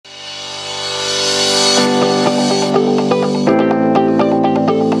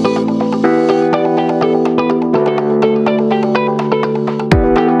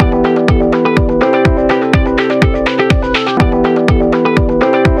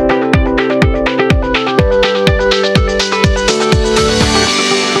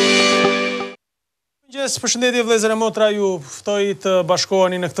mëngjes, përshëndetje vëllezër e motra, ju ftoj të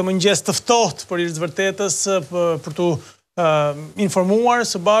bashkoheni në këtë mëngjes të ftohtë për ish vërtetës për t'u informuar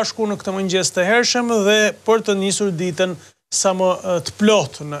së bashku në këtë mëngjes të hershëm dhe për të nisur ditën sa më të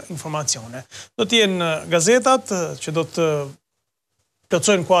plotë në informacione. Do t'jenë gazetat që do të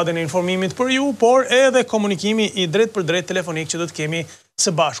plotësojnë kuadrin e informimit për ju, por edhe komunikimi i drejt për drejt telefonik që do të kemi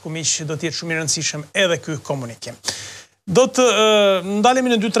së bashku, miq, do t'jetë shumë i rëndësishëm edhe ky komunikim. Do të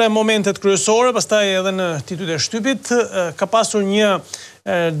ndalemi në 2-3 momentet kryesore, pastaj edhe në titujt e shtypit. Ka pasur një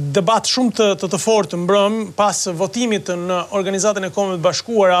debat shumë të fortë mbrëm pas votimit në Organizatën e Kombeve të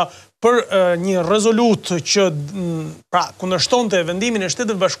Bashkuara për një rezolut që kundërshtonte vendimin e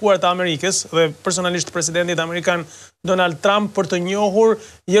Shtetit Bashkuar të Amerikës dhe personalisht presidentit amerikan Donald Trump për të njohur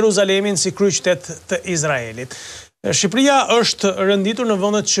Jeruzalemin si kryeqytet të Izraelit. Shqipëria është renditur në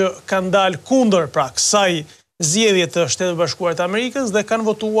vendet që kanë dalë kundër kësaj zgjedhje të Shtetit Bashkuar të Amerikës dhe kanë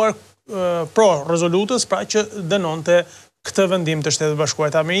votuar pro rezolutës, pra që dënonte këtë vendim të Shtetit Bashkuar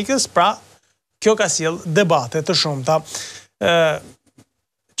të Amerikës, pra kjo ka sjell debate të shumta.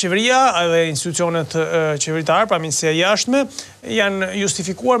 Qeveria dhe institucionet qeveritare, pra Ministria e Jashtme, janë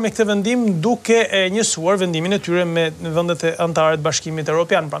justifikuar me këtë vendim duke njësuar vendimin e tyre me vendet e anëtare të Bashkimit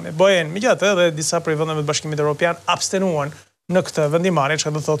Evropian, pra me BE-n. Megjithatë, edhe disa prej vendeve të Bashkimit Evropian abstenuan në këtë vendimarrje,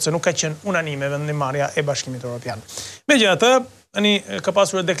 që do thotë se nuk ka qenë unanime vendimarrja e Bashkimit Evropian. Megjithatë, ka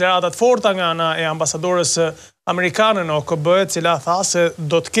pasur deklarata të forta nga ana e ambasadores amerikane në OKB, e cila tha se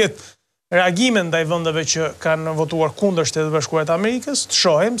do të ketë reagime ndaj vendeve që kanë votuar kundër Shtetit Bashkuar të Amerikës. Të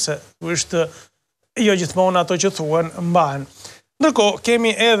shohim se është jo gjithmonë ato që thuhen mbahen. Ndërkohë,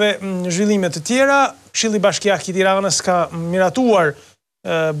 kemi edhe zhvillime të tjera. Këshilli Bashkiak i Tiranës ka miratuar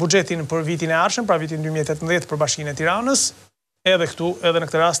buxhetin për vitin e ardhshëm, pra vitin 2018 për Bashkinë e Tiranës. Edhe këtu, edhe në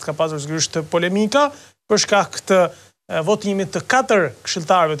këtë rast ka pasur sigurisht polemika për shkak të votimit të 4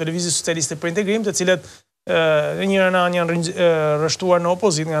 këshilltarëve të Lëvizjes Socialiste për Integrim, të cilët në një anë janë rreshtuar në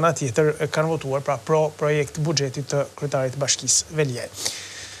opozit, nga ana tjetër kanë votuar pra pro projekt buxhetit të kryetarit të Bashkisë Velie.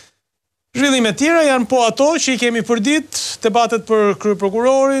 Zhvillime tjera janë po ato që i kemi për ditë, debatet për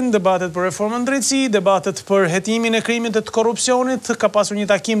kryeprokurorin, debatet për reformën drejtësi, debatet për hetimin e krimit të korrupsionit. Ka pasur një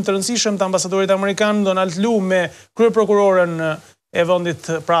takim të rëndësishëm të ambasadorit amerikan Donald Lu me kryeprokuroren e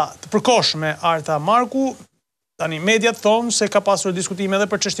vendit pra të përkohshme Arta Marku. Tani mediat thonë se ka pasur diskutime edhe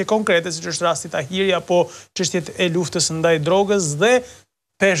për çështje konkrete, siç është rasti Tahiri apo çështjet e luftës ndaj drogës dhe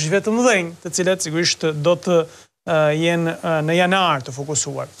peshqve të mëdhenj, të cilet sigurisht do të jenë në janar të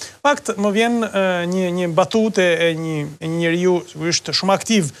fokusuar. Fakt, më vjen një batute e një njeriu sigurisht shumë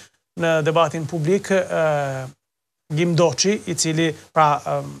aktiv në debatin publik, Gim Doçi, i cili pra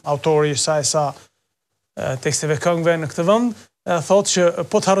autori sa teksteve këngëve në këtë vend, thotë që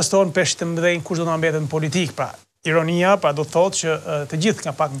po të arrestohen peshqit të mëdhenj, kush do të mbetet në politik, pra ironia, pra do të thotë që të gjithë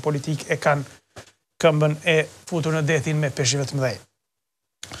nga pak në politik e kanë këmbën e futur në detin me peshqive të mëdhenj.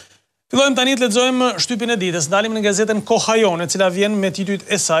 Fillojmë tani të lexojmë shtypin e ditës. Dalim në gazetën Koha Jon, e cila vjen me titujt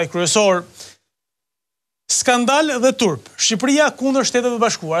e saj kryesor. Skandal dhe turp. Shqipëria kundër Shteteve të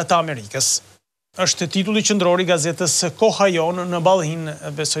Bashkuara të Amerikës. Është titulli qendror i gazetës Koha Jon në ballhin,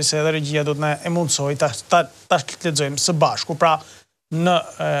 besoj se edhe regjia do të na e mundsoj ta lexojmë së bashku, pra në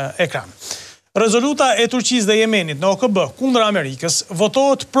ekran. Rezoluta e Turqisë dhe Jemenit në OKB kundër Amerikës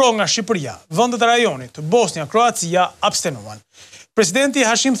votohet pro nga Shqipëria. Vendet e rajonit, Bosnia, Kroacia abstenuan. Presidenti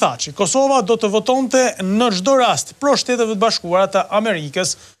Hashim Thaçi, Kosova do të votonte në çdo rast pro Shteteve të Bashkuara të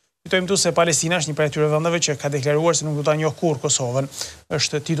Amerikës. Kujtojmë tu se Palestina është një prej atyre vendeve që ka deklaruar se nuk do ta njohë kurrë Kosovën.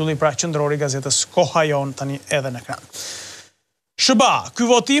 Është titulli pra qendror i gazetës Koha Jon tani edhe në ekran. SBA, ky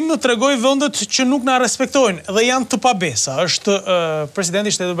votim tregoi vendet që nuk na respektojnë dhe janë të pabesa. Është presidenti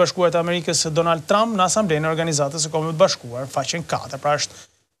i Shtetit Bashkuar të Amerikës Donald Trump në Asamblenë e Organizatës së Kombeve të Bashkuara, faqen 4, pra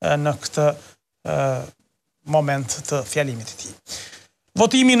është në këtë moment të fjalimit të tij.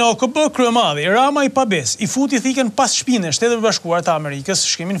 Votimi në OKB kryemadhi Rama i pabes i futi thikën pas shpinën e Shteteve Bashkuara të Amerikës,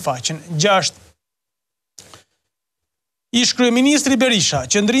 shkrimin faqen 6. Ish kryeministri Berisha,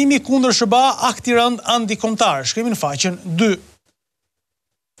 qëndrimi kundër SBA akti rënd antikombëtar, shkrimin faqen 2.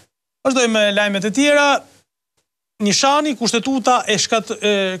 Vazhdojmë me lajmet e tjera. Nishani kushtetutën e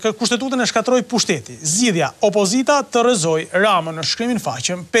shkatroi pushteti. Zgjidhja opozita të rrezoi Ramën, në shkrimin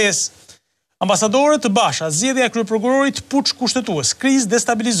faqen 5. Ambasadorët të Basha, zgjedhja e kryeprokurorit puç kushtetues, krizë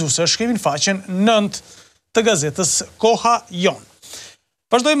destabilizuese, shkrimin faqen 9 të gazetës Koha Jon.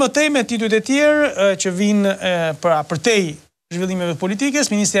 Vazhdojmë më tej me titujt e tjerë që vijnë përtej zhvillimeve politikës.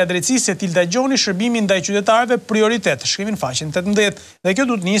 Ministria e Drejtësisë Tilda Gjoni, shërbimi ndaj qytetarëve prioritet, shkrimin faqen 18. Dhe kjo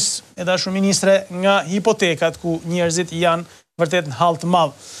do të nisë, e dashur ministre, nga hipotekat ku njerëzit janë vërtet në hall të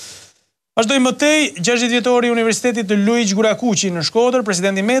madh. Vazhdoj mëtej, 60 vjetori i Universitetit të Luiq Gurakuqi në Shkodër,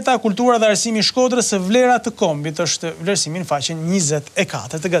 presidenti Meta, kultura dhe arsimi i Shkodrës së vlera të kombit është vlerësimin faqen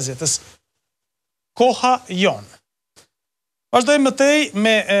 24 të gazetës Koha Jon. Vazhdoj mëtej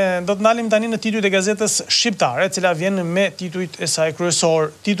do të ndalim tani në titujt e gazetës shqiptare, cila vjen me titujt e saj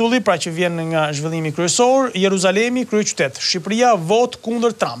kryesor. Titulli pra që vjen nga zhvillimi kryesor, Jeruzalemi, kryeqytet, Shqipëria vot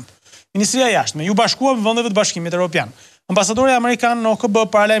kundër Trump. Ministria e Jashtme, ju bashkuam vendeve të Bashkimit Evropian. Ambasadori Amerikan në OKB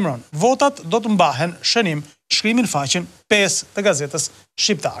paralajmëron, votat do të mbahen shënim, shkrimin faqen 5 të gazetës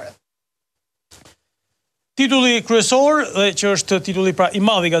shqiptare. Titulli kryesor, dhe që është titulli pra i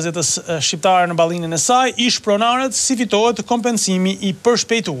madh i gazetës shqiptare në ballinën e saj, ish pronarët si fitohet kompensimi i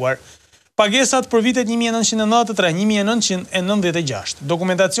përshpejtuar. Pagesat për vitet 1993-1996,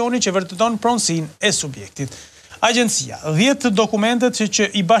 dokumentacioni që vërteton pronësinë e subjektit. Agjencia, 10 dokumentet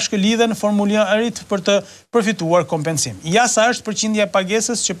që i bashkëlidhen formularit për të përfituar kompensim. Ja sa është përqindja e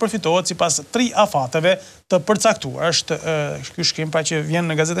pagesës që përfitohet sipas 3 afateve të përcaktuar. Është ky shkrim pra që vjen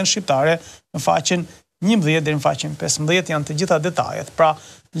në gazetën shqiptare në faqen 11 deri në faqen 15 janë të gjitha detajet pra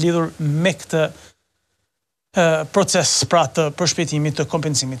lidhur me këtë proces pra të përshpejtimit të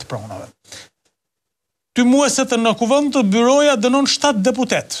kompensimit të pronave. Ty mueset në kuvend të byroja dënon 7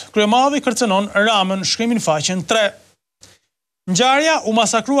 deputet. Kryemadhi kërcënon Ramën, shkrimin faqen 3. Ngjarja u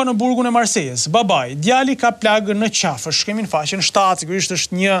masakrua në burgun e Marsejes. Babai, djali ka plagë në qafë, shkrimin faqen 7. Sigurisht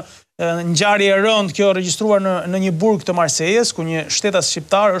është një ngjarje e rëndë kjo regjistruar në një burg të Marsejes, ku një shtetas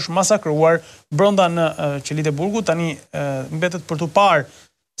shqiptar është masakruar brenda në qelit e burgut. Tani mbetet për të parë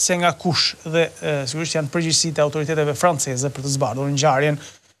se nga kush dhe sigurisht janë përgjegjësitë e autoriteteve franceze për të zbardhur ngjarjen.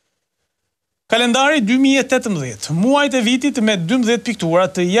 Kalendari 2018, muajt e vitit me 12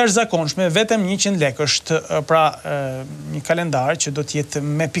 piktura të jashtëzakonshme, vetëm 100 lekë është pra një kalendar që do të jetë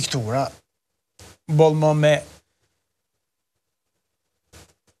me piktura, boll më me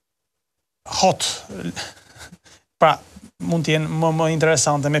hot, pra mund të jenë më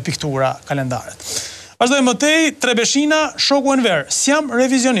interesante me piktura kalendaret. Vazhdojmë mëtej, Trebeshina, shoku Enver, sjam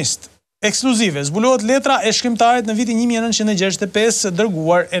revizionist. Ekskluzive, zbulohet letra e shkrimtarit në vitin 1965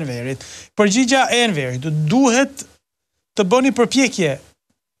 dërguar Enverit. Përgjigja e Enverit, duhet të bëni përpjekje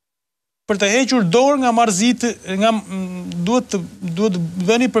për të hequr dorë nga marrëzit, duhet të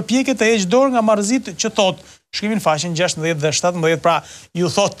bëni përpjekje të heq dorë nga marrëzit që thot, shkrimin faqen 16 dhe 17, pra ju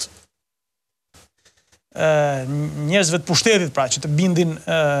thot njerëzve të pushtetit pra që të bindin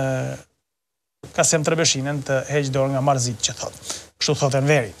Kasem Trebeshinen të heq dorë nga marrëzit që thot. Kështu thot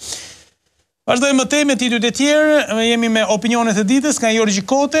Enveri. Vazhdojmë mëtej me titujt e tjerë, jemi me opinionet e ditës nga Jorgji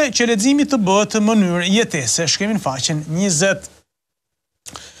Kote, që leximi të bëhet në mënyrë jetese, shkrimin faqen 20.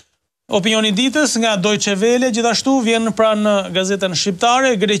 Opinioni i ditës nga Deutsche Welle gjithashtu vjen pra në gazetën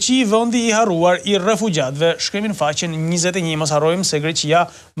shqiptare, Greqi vendi i harruar i refugjatëve, shkrimin faqen 21. Mos harrojmë se Greqia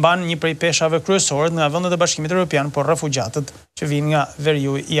mban një prej peshave kryesore nga vendet e Bashkimit Evropian por refugjatët që vijnë nga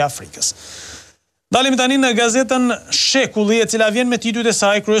veriu i Afrikës. Dalim tani në gazetën Shekulli, e cila vjen me titujt e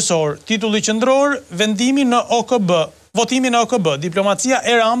saj kryesor. Titulli qendror, vendimi në OKB, votimi në OKB, diplomacia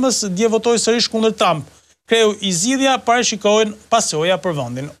e Ramës dje votoi sërish kundër Trump. Kreu i zgjidhja parashikohen pasoja për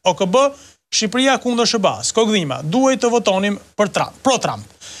vendin. OKB, Shqipëria kundër SBA-s. Kogdhima, duhet të votonim për Trump, pro Trump.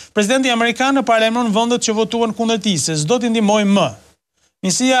 Presidenti amerikan paralajmëron vendet që votuan kundër tij se s'do t'i ndihmojë më.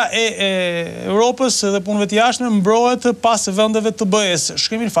 Ministria e Europës dhe punëve të jashtme mbrohet pas vendeve të BE-s,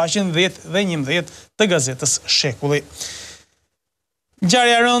 shkrimin faqen 10 dhe 11 të gazetës Shekulli.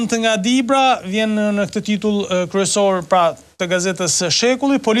 Ngjarja e rëndë nga Dibra vjen në këtë titull kryesor pra të gazetës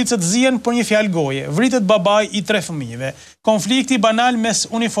Shekulli, policët zihen për një fjalë goje, vritet babai i 3 fëmijëve. Konflikti banal mes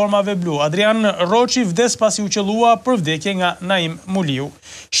uniformave blu. Adrian Roçi vdes pasi u qellua për vdekje nga Naim Muliu.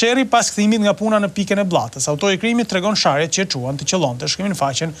 Sherri pas kthimit nga puna në pikën e Blllatës. Autori i krimit tregon sharjet që e çuan të qellonte, shkrimin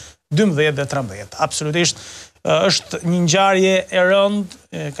faqen 12 dhe 13. Absolutisht është një ngjarje e rëndë,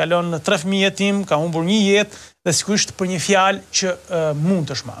 kalon 3 fëmijë jetim, ka humbur një jetë dhe sigurisht për një fjalë që mund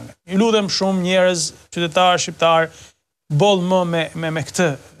të shmangen. Ju lutem shumë njerëz, qytetarë shqiptar, boll më me këtë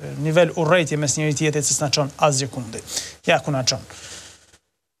nivel urrëtie mes njëri tjetrit se s'na çon asgjë kundi. Ja ku na çon.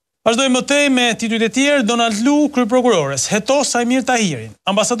 Vazhdojmë mëtej me titujt e tjerë, Donald Lu, kryeprokurores, heto Sajmir Tahirin.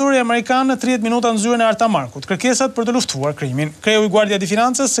 Ambasadori amerikan në 30 minuta në zyrën e Artamarkut, kërkesat për të luftuar krimin. Kreu i Guardia di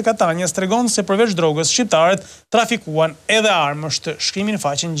Finanzas së Katanjas tregon se përveç drogës, shqiptarët trafikuan edhe armësht, shkrimin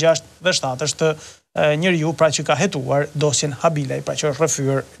faqen 6 dhe 7 është njeriu pra që ka hetuar dosjen Habilaj, pra që është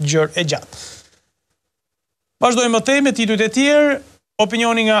rrëfyer gjër e gjatë. Vazhdojmë mëtej me titujt e tjerë,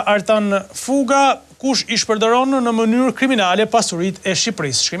 opinioni nga Artan Fuga, kush i shpërdoron në mënyrë kriminale pasuritë e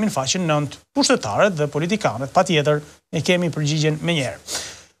Shqipërisë, shkrimin faqen 9, pushtetarët dhe politikanët, patjetër e kemi përgjigjen menjëherë.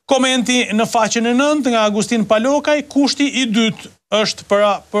 Komenti në faqen e 9 nga Agustin Palokaj, kushti i dytë është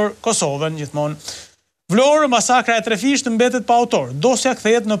për Kosovën gjithmonë. Vlorë, masakra e Trefisht mbetet pa autor. Dosja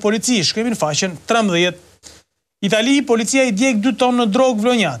kthehet në polici, shkrimi në faqen 13. Itali, policia i djeg 2 tonë në drogë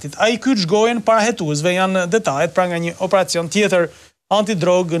vlonjatit. Ai kyç gojen para hetuesve, janë detajet pra nga një operacion tjetër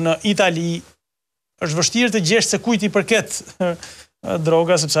antidrogë në Itali. Është vështirë të gjesh se kujt i përket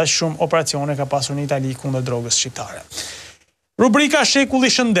droga, sepse aq shumë operacione ka pasur në Itali kundër drogës shqiptare. Rubrika Shekulli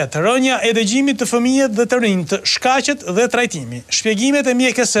Shëndet, rënja e dëgjimit të fëmijët dhe të rinjt, shkaqet dhe trajtimi. Shpjegimet e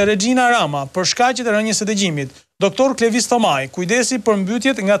mjekës Regjina Rama për shkaqet e rënjes së dëgjimit. Doktor Klevis Tomaj, kujdesi për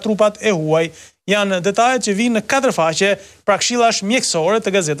mbytyjet nga trupat e huaj. Janë detajet që vinë në 4 faqe pra këshillash mjekësore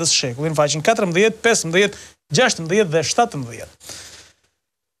të gazetës Shekulli, në faqen 14, 15, 16 dhe 17.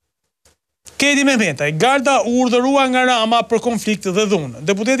 Kedi Mehmetaj, garda u urdhërua nga Rama për konflikt dhe dhunë.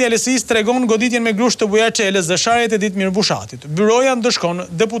 Deputeti LSI-s tregon goditjen me grusht të Bujarçelës dhe sharjet e Ditmir Bushatit. Byroja ndëshkon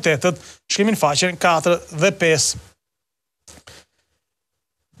deputetët, shkrimin faqen 4 dhe 5.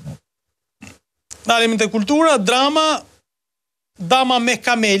 Dalim te kultura, dama me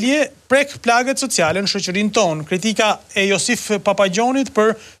kamelje prek plagët sociale në shoqërinë tonë. Kritika e Josif Papagjonit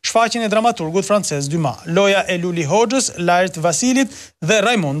për shfaqjen e dramaturgut francez Dumas. Loja e Luli Hoxhës, Lajrt Vasilit dhe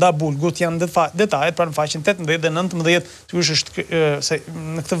Raimonda Bulgut janë detajet pra në faqen 18 dhe 19. Sigurisht është se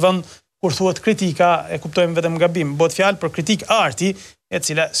në këtë vend kur thuhet kritika e kuptojmë vetëm gabim. Bëhet fjalë për kritik arti, e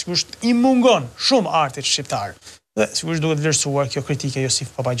cila sigurisht i mungon shumë artit shqiptar. Dhe sigurisht duhet vlerësuar kjo kritike e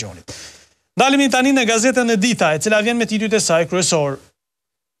Josif Papagjonit. Dalemi tani në gazetën e Dita, e cila vjen me titujt e saj kryesor.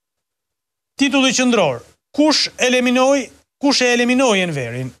 Titulli qendror: Kush e eliminoi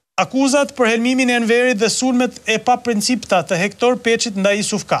Enverin? Akuzat për helmimin e Enverit dhe sulmet e paprincipta të Hektor Peçit ndaj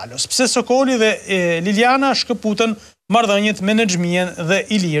Isuf Kalos. Pse Sokoli dhe Liliana shkëputën marrëdhëniet me Nexhmien dhe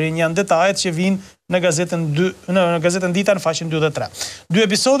Ilirin, janë detajet që vinë në gazetën Dita në faqen 2 dhe 3. 2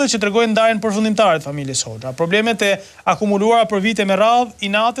 episode që tregojnë ndarjen përfundimtare të familjes Hoxha, problemet e akumuluara për vite me radhë,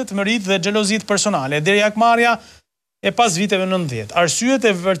 inatet, mërit dhe xhelozit personale, deri akmarrja e pas viteve 90. Arsyet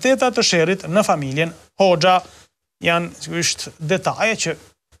e vërteta të sherrit në familjen Hoxha janë sigurisht detaje që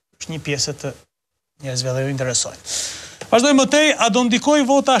është një pjesë të njerëzve dhe ju interesojnë. Vazhdojmë mëtej, a do ndikoj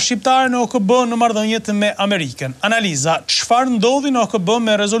vota shqiptare në OKB në marrëdhëniet me Amerikën? Analiza, çfarë ndodhi në OKB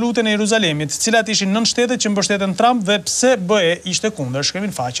me rezolutën e Jeruzalemit, cilat ishin 9 shtetet që mbështeten Trump dhe pse BE ishte kundër,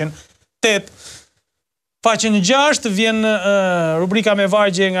 shkremin faqen 8. Faqen 6 vjen rubrika me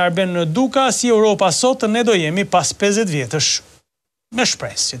vargje nga Arben Duka, si Europa sot ne do jemi pas 50 vjetësh. Me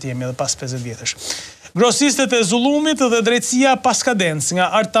shpresë që të jemi edhe pas 50 vjetësh. Grosistet e zullumit dhe drejtësia pas kadencë nga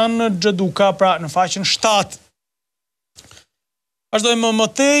Artan Xheduka, pra në faqen 7. Vazhdojmë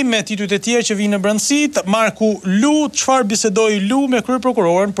mëtej me titujt e tjerë që vinë në brendësi. Marku Lu, çfarë bisedoi Lu me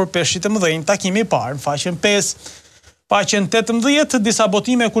kryeprokurorën për peshqit e mëdhenj, takimi i parë në faqen 5. Faqen 18, disa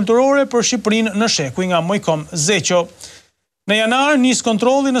botime kulturore për Shqipërinë në shekuj nga Mojkom Zeqo. Në janar nis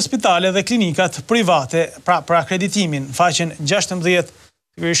kontrolli në spitale dhe klinikat private, pra për akreditimin. Faqen 16,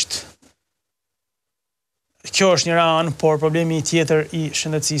 kjo është një anë, por problemi tjetër i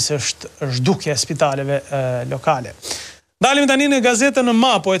shëndetësisë është zhdukja e spitaleve lokale. Dalim tani në gazetën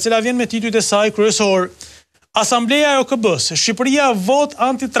Mapo, e cila vjen me titujt e saj kryesor. Asambleja e OKB-s, Shqipëria vot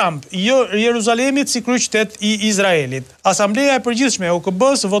anti-Trump, jo Jeruzalemit si kryeqytet i Izraelit. Asambleja e përgjithshme e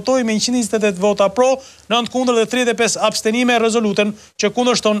OKB-s votoi me 128 vota pro, 9 kundër dhe 35 abstenime rezolutën që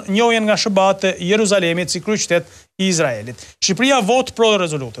kundërshton njohjen nga SHBA të Jeruzalemit si kryeqytet i Izraelit. Shqipëria vot pro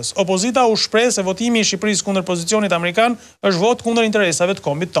rezolutës. Opozita u shpreh se votimi i Shqipërisë kundër pozicionit amerikan është vot kundër interesave të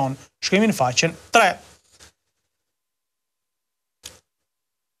kombit ton. Shkrimi në faqen 3.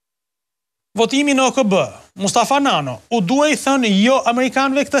 Votimi në OKB, Mustafa Nano, u duhej thënë jo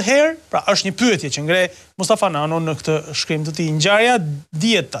amerikanëve këtë herë? Pra është një pyetje që ngre Mustafa Nano në këtë shkrim të tij. Ngjarja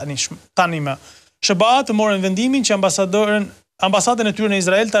dihet tani më. SHBA të morën vendimin që ambasadën e tyre në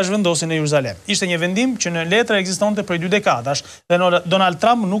Izrael ta zhvendosin në Jeruzalem. Ishte një vendim që në letër ekzistonte prej 2 dekadash dhe Donald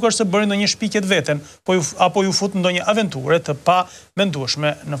Trump nuk është se bëri ndonjë shpikje të veten, apo ju fut në ndonjë aventure të pa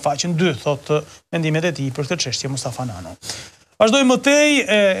mendueshme në faqen 2, thotë mendimet e tij për këtë çështje Mustafa Nano. Vazhdojmë mëtej,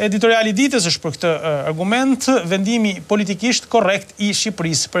 editoriali ditës është për këtë argument, vendimi politikisht korrekt i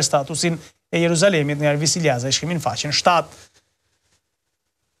Shqipërisë për statusin e Jeruzalemit nga Ervis Iljaza, i shkrimin faqen 7.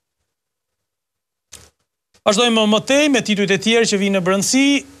 Vazhdojmë mëtej me titujt e tjerë që vinë në brendësi.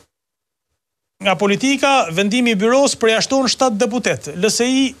 Nga politika, vendimi i byros përjashton 7 deputet,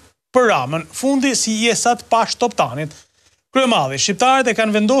 LSI për Ramën, fundi si jesat pa Shtoptanit. Kryemadhi, shqiptarët e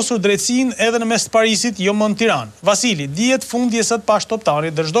kanë vendosur drejtësinë edhe në mes të Parisit, jo më në Tiranë. Vasili, dihet fundi jesat pa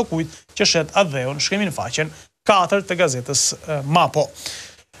Shtoptanit dhe çdo kujt që shet atë dheun, shkrimin në faqen 4 të gazetës Mapo.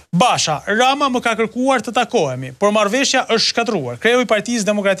 Basha, Rama më ka kërkuar të takohemi, por marrëveshja është shkatruar. Kreu i Partisë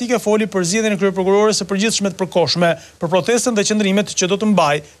Demokratike foli për zgjedhjen e kryeprokurores së përgjithshme të përkohshme për protestën dhe qëndrimet që do të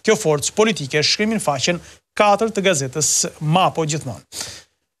mbaj kjo forcë politike, shkrimin faqen 4 të gazetës Mapo gjithmonë.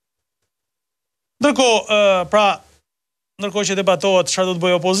 Ndërkohë që debatohet çfarë do të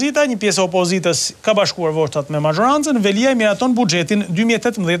bëjë opozita, një pjesë e opozitës ka bashkuar votat me mazhorancën, Velia i miraton buxhetin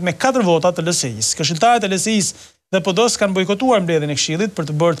 2018 me 4 vota të LSI-s. Këshilltarët e LSI-s dhe PD-s kanë bojkotuar mbledhjen e Këshillit për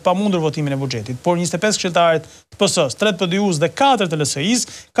të bërë të pamundur votimin e buxhetit, por 25 këshilltarët të PS-s, 3 të PDU-s dhe 4 të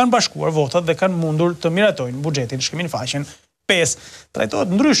LSI-s kanë bashkuar votat dhe kanë mundur të miratojnë buxhetin, shkrimin faqen 5. Trajtohet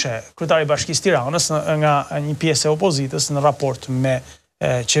ndryshe kryetari i Bashkisë Tiranës nga një pjesë e opozitës në raport me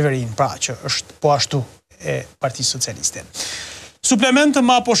qeverinë, pra që është po ashtu e Partisë Socialiste. Suplement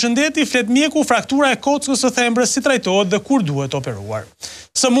ma po shëndeti, flet mjeku, fraktura e kockës së thembrës si trajtohet dhe kur duhet operuar.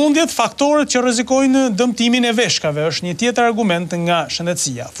 Sëmundjet, faktorët që rrezikojnë dëmtimin e veshkave është një tjetër argument nga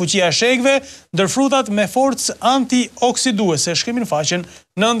shëndetësia. Fuqia e shegëve, ndërfrutat me forcë antioksiduese, shkrimin faqen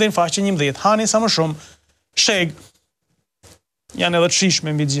 9 në faqen 11. Hani sa më shumë sheg janë edhe të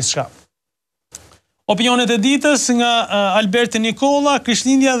shishme mbi gjithçka. Opinionet e ditës nga Albert Nikola,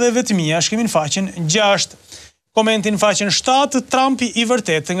 Krishtlindja dhe vetmia, shkrimin faqen 6. Komentin faqen 7, Trumpi i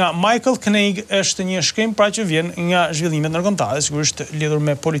vërtet nga Michael Kneig është një shkrim pra që vjen nga zhvillimet ndërkombëtare, sigurisht lidhur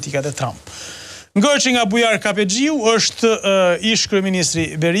me politikat e Trump. Ngërçi nga Bujar Kapexhiu është ish kryeministri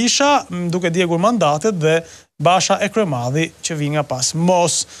Berisha, duke djegur mandatet dhe Basha e Kryemadhi që vi nga pas.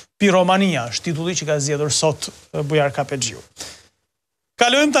 Mos piromania është titulli që ka zgjedhur sot Bujar Kapexhiu.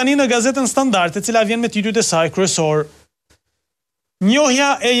 Kalojmë tani në gazetën Standard, e cila vjen me titujt e saj kryesor.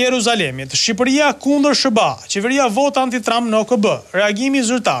 Njohja e Jeruzalemit, Shqipëria kundër SBA, qeveria vot anti-Trump në OKB, reagimi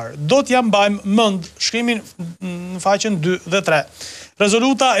zyrtar, do t'ja mbajmë mend, shkrimin në faqen 2 dhe 3.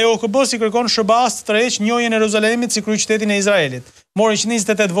 Rezoluta e OKB-s i kërkon SBA-s të tërheqë njohjen e Jeruzalemit si kryeqytetin e Izraelit. Mori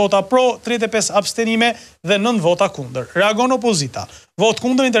 128 vota pro, 35 abstenime dhe 9 vota kundër. Reagon opozita. Vot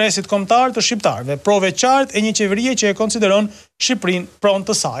kundër interesit kombëtar të shqiptarëve, prove qartë e një qeverie që e konsideron Shqipërinë pronë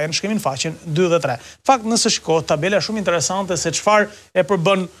të saj, në shkrimin faqen 2 dhe 3. Fakt, nëse shikohet tabela shumë interesante se çfarë e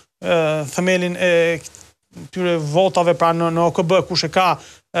përbën themelin e këtyre votave pra në OKB, kush e ka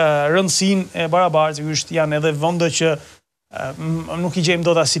rëndësinë e barabartë, sigurisht janë edhe vende që nuk i gjejmë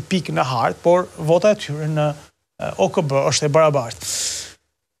dot as si pikë në hartë, por vota e tyre në OKB është e barabartë.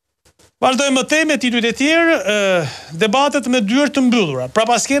 Vazhdojmë më tej me titujt e tjerë, debatet me dyert të mbyllura. Pra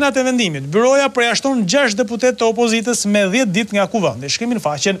pas skenat e vendimit, byroja përjashton 6 deputet të opozitës me 10 ditë nga kuvendi. Shkrimin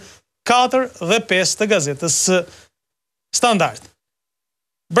faqen 4 dhe 5 të gazetës Standard.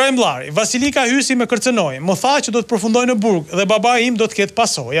 Brahim Llari, Vasilika hysi me kërcënoi, më tha që do të përfundoj në burg dhe babai im do të ketë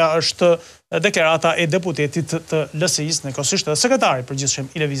pasoja, është deklarata e deputetit të LSI-s në Kosisht dhe sekretari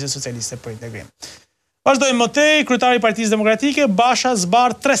përgjithshëm i Lëvizjes Socialiste për Integrim. Vazhdojmë më tej, kryetari i Partisë Demokratike, Basha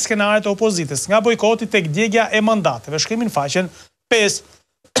zbar 3 skenare të opozitës, nga bojkoti tek djegja e mandateve, shkrimin faqen 5.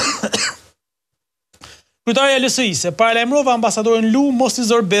 Kryetari i LSI-s e paralajmërova ambasadorin Lu mos i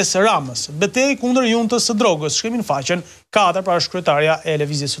zorbes Ramës, betejë kundër juntës së drogës, shkrimin faqen 4, pra është kryetaria e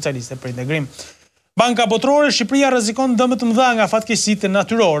Lëvizjes Socialiste për Integrim. Banka Botërore, Shqipëria rrezikon dëme të mëdha nga fatkeqësitë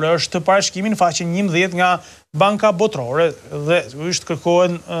natyrore, është parashkrimin faqen 11 nga Banka Botërore dhe sigurisht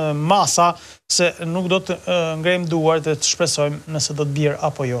kërkohen masa se nuk do të ngrejmë duart dhe të shpresojmë nëse do të bjerë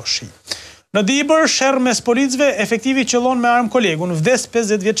apo jo shi. Në Dibër, sherr mes policëve, efektivi qëllon me armë kolegun, vdes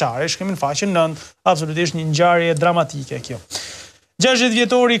 50 vjeçare, shkrimin faqen 9, absolutisht një ngjarje dramatike kjo. 60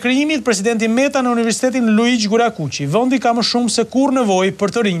 vjetori i krijimit, presidenti Meta në Universitetin Luigi Gurakuqi. Vendi ka më shumë se kur nevojë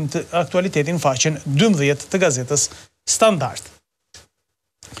për të rinjt, aktualitetin faqen 12 të gazetës Standard.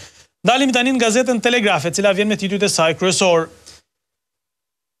 Dalim tani në gazetën Telegrafe, cila vjen me titujt e saj kryesor.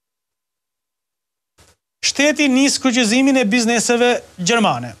 Shteti nis kryqëzimin e bizneseve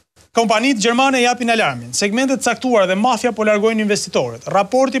gjermane. Kompanitë gjermane japin alarmin. Segmentet caktuara dhe mafia po largojnë investitorët.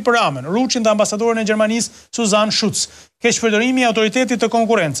 Raporti për Ramën, Ruçin dhe ambasadoren e Gjermanisë Suzan Schutz. Keqpërdorimi i autoritetit të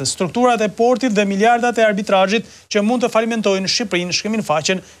konkurrencës, strukturat e portit dhe miliardat e arbitrazhit që mund të falimentojnë Shqipërinë, shkrimin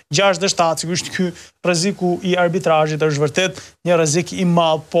faqen 6 dhe 7. Sigurisht ky rreziku i arbitrazhit është vërtet një rrezik i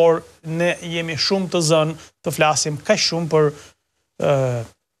madh, por ne jemi shumë të zënë të flasim kaq shumë për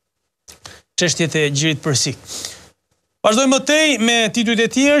çështjet e gjirit përsik. Vazhdojmë më tej me titujt e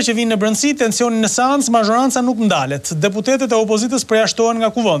tjerë që vinë në brendësi, tensioni në seancë, mazhoranca nuk ndalet. Deputetet e opozitës përjashtohen nga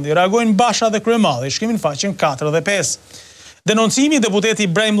kuvendi, reagojnë Basha dhe Kryemadhi, shkrimin faqen 4 dhe 5. Denoncimi i deputeti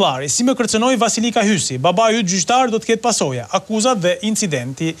Brahim Llari, si më kërcënoi Vasilika Hysi, babai yt gjyqtar do të ketë pasoja, akuzat dhe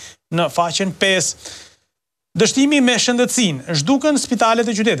incidenti në faqen 5. Dështimi me shëndetësinë, zhdukën spitalet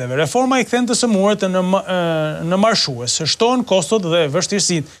e qyteteve, reforma i kthen të sëmurët në marshues, shtohen kostot dhe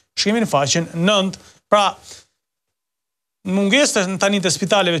vështirësitë, shkrimin faqen 9. Pra, mungesë tani të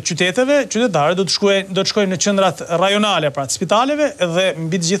spitaleve të qyteteve, qytetarët do të shkojnë në qendrat rajonale pra të spitaleve dhe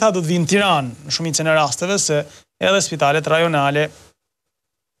mbi të gjitha do të vinë në Tiranë në shumicën e rasteve se edhe spitalet rajonale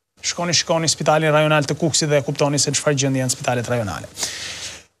shkoni spitalin rajonal të Kukësit dhe kuptoni se çfarë gjendje janë spitalet rajonale.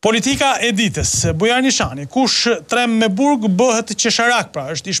 Politika e ditës. Bujar Nishani, kush trem me burg bëhet qesharak, pra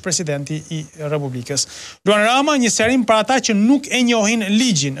është ish presidenti i Republikës. Luan Rama, një sqarim për ata që nuk e njohin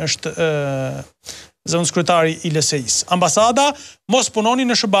ligjin, është zëvendëskryetari i LSI-s. Ambasada mos punoni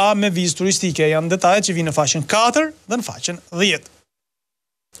në SBA me vizë turistike, janë detajet që vinë në faqen 4 dhe në faqen 10.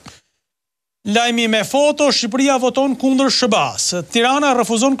 Lajmi me foto, Shqipëria voton kundër SBA-s. Tirana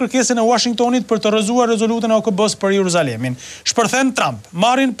refuzon kërkesën e Washingtonit për të rrëzuar rezolutën e OKB-s për Jeruzalemin. Shpërthen Trump,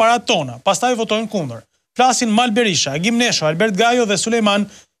 marrin parat tona, pastaj votojnë kundër. Flasin Mal Berisha, Egim Nesho, Albert Gajo dhe Sulejman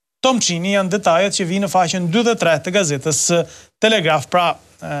Tomçini janë detajet që vinë në faqen 2 dhe 3 të gazetës Telegraf, pra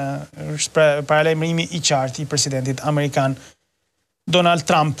paralajmërimi i qartë i presidentit amerikan Donald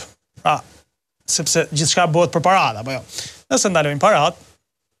Trump, pra sepse gjithçka bëhet për paratë, apo jo. Nëse ndalojnë paratë,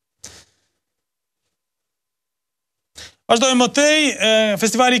 vazhdojmë mëtej,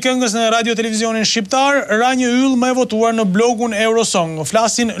 Festivali i Këngës në Radio Televizionin Shqiptar, ra një yll më e votuar në blogun Eurosong.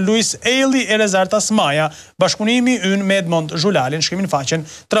 Flasin Luis Eili e Rezar Tasmaja, bashkëpunimi ynë me Edmond Zhulalin, shkrimin faqen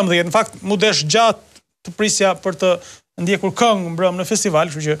 13. Në fakt, mu desh gjatë të prisja për të ndjekur këngë mbrëm në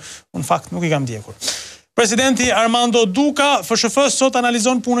festival, kështu që unë fakt nuk i kam ndjekur. Presidenti Armando Duka, FSHF sot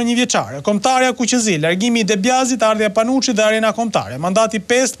analizon punën një vjeçare. Kombëtarja Kuqezi, largimi i Debiazit, ardhja Panuçi dhe Arena Kombëtare. Mandati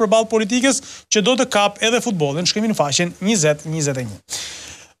 5 përballë politikës që do të kap edhe futbollin, shkrimin faqen 20-21.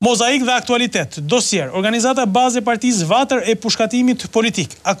 Mozaik dhe aktualitet, dosier, organizata bazë e partisë Vatër e pushkatimit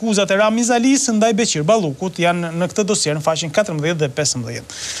politik. Akuzat e Ramiz Alis ndaj Beqir Ballukut janë në këtë dosier në faqen 14 dhe 15.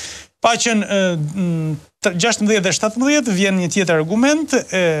 Faqen 16 dhe 17 vjen një tjetër argument,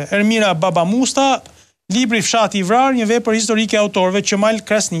 Ermira Babamusta, libri Fshati i Vrar, një vepër historike autorëve Qemal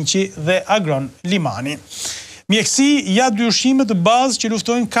Krasniqi dhe Agron Limani. Mjekësi, ja 2 ushqime të bazë që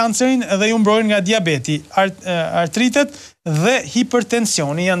luftojnë kancerin dhe ju mbrojnë nga diabeti, artritet dhe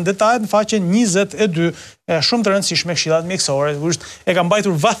hipertensioni. Janë detajet në faqen 22, shumë të rëndësishme këshillat mjekësore. E ka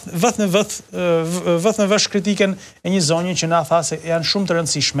mbajtur vëth në vesh kritiken e një zonje që na tha se janë shumë të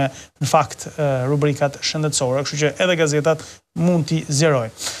rëndësishme në fakt rubrikat shëndetësore, kështu që edhe gazetat mund t'i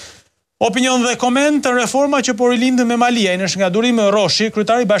zjerojnë. Opinion dhe koment, reforma që po rilindë me Maliaj, është nga Durim Roshi,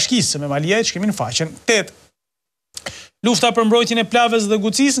 kryetari i bashkisë me Maliaj, shkrimin në faqen 8. Lufta për mbrojtjen e plavës dhe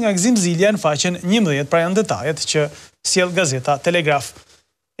Gucis nga Gzim Zilja në faqen 11, pra janë detajet që sjell gazeta Telegraf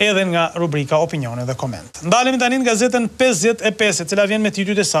edhe nga rubrika opinione dhe koment. Ndalemi tani në gazetën 55, e cila vjen me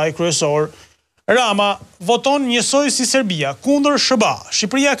titujt e saj kryesor. Rama voton njësoj si Serbia kundër SBA.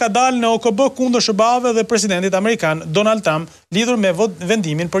 Shqipëria ka dalë në OKB kundër SBA-ve dhe presidentit amerikan Donald Trump lidhur me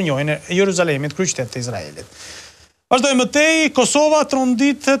vendimin për njohjen e Jeruzalemit kryeqytet të Izraelit. Vazhdojmë mëtej, Kosova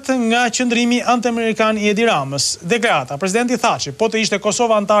tronditet nga qëndrimi anti-amerikan i Edi Ramës. Deklarata, presidenti Thaçi, po të ishte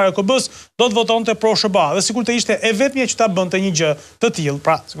Kosova antare e OKB-s, do të votonte pro SBA, dhe sikur të ishte e vetmja që ta bënte një gjë të tillë,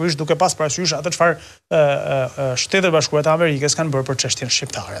 pra sigurisht duke pas parasysh atë çfarë Shtetet Bashkuara të Amerikës kanë bërë për çështjen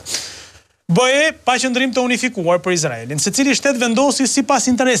shqiptare. BE pa qëndrim të unifikuar për Izraelin, secili shtet vendosi sipas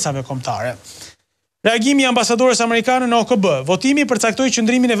interesave kombëtare. Reagimi i ambasadores amerikane në OKB, votimi përcaktoi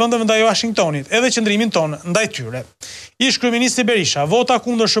qëndrimin e vendeve ndaj Washingtonit, edhe qëndrimin ton ndaj tyre. Ish kryeministri Berisha, vota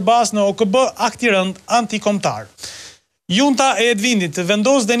kundër SBA-s në OKB, akt i rënd antikombëtar. Junta e Edvindit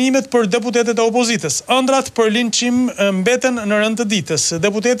vendos dënimet për deputetet e opozitës. Ëndrat për linçim mbeten në rënd të ditës.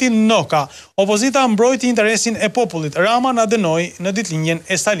 Deputeti Noka, opozita mbrojti interesin e popullit. Rama na dënoi në ditëlindjen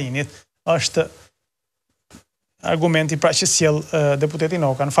e Stalinit. Është argumenti pra që sjell deputeti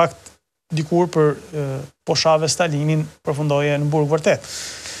Noka. Në fakt, dikur për poshave Stalinin përfundoje në burg vërtet.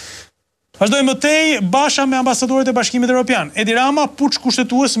 Vazhdojmë mëtej, Basha me ambasadorët e Bashkimit Evropian. Edi Rama, puç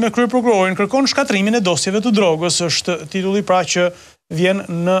kushtetues me kryeprokurorin, kërkon shkatrimin e dosjeve të drogës, është titulli pra që vjen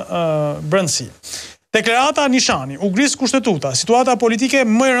në brendësi. Deklarata Nishani, u gris kushtetuta, situata politike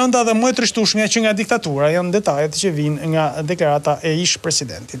më e rënda dhe më e trishtueshme që nga diktatura, janë detajet që vinë nga deklarata e ish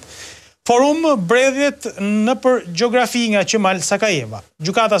presidentit. Forum bredhjet në për gjeografi nga Qemal Sakajeva.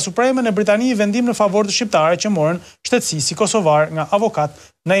 Gjykata Supreme në Britani vendim në favor të shqiptare që morën shtetësi si kosovar nga avokat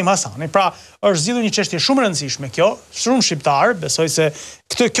Naim Hasani. Pra, është zgjidhur një çështje shumë e rëndësishme kjo, shumë shqiptar, besoj se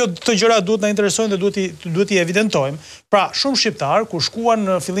këto gjëra duhet na interesojnë dhe duhet i evidentojmë. Pra, shumë shqiptar kur shkuan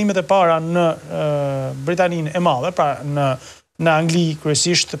në fillimet e para në Britaninë e Madhe, pra në Angli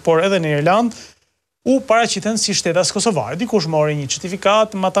kryesisht, por edhe në Irlandë, u paraqiten si shtetas kosovar. Dikush mori një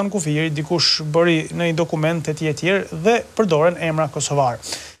certifikat, matan kufiri, dikush bëri në një dokument e tjerë dhe përdoren emra kosovar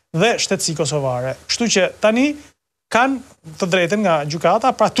dhe shtetësi kosovare. Kështu që tani kanë të drejtën nga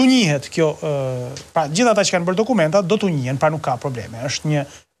gjykata, pra tu njihet kjo, pra gjithë ata që kanë bërë dokumenta do tu njihen, pra nuk ka probleme. Është një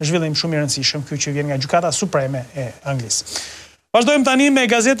zhvillim shumë i rëndësishëm ky që vjen nga Gjykata Supreme e Anglisë. Vazhdojmë tani me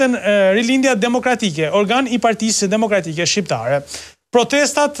gazetën Rilindja Demokratike, organ i Partisë Demokratike Shqiptare.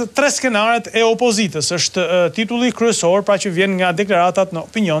 Protestat, 3 skenaret e opozitës është titulli kryesor, pra që vjen nga deklaratat në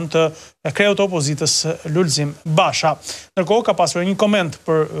opinion të kreut të opozitës Lulzim Basha. Ndërkohë ka pasur një koment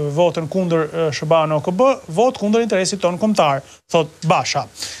për votën kundër SBA në OKB, vot kundër interesit tonë kombëtar, thot Basha.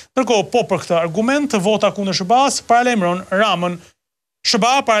 Ndërkohë, po për këtë argument, vota kundër SBA-s paralajmëron Ramën.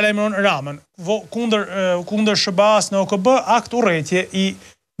 SBA paralajmëron Ramën. Kundër SBA-s në OKB, akt urrëtie i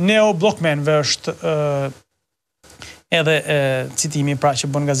neoblokmenve është edhe citimi pra që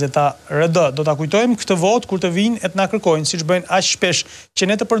bën gazeta RD. Do ta kujtojmë këtë vot kur të vinë e të na kërkojnë, siç bëjnë aq shpesh, që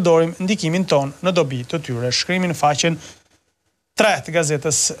ne të përdorim ndikimin ton në dobi të tyre. Shkrimi në faqen 3 të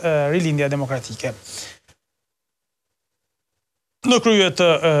gazetës Rilindja Demokratike. Në krye të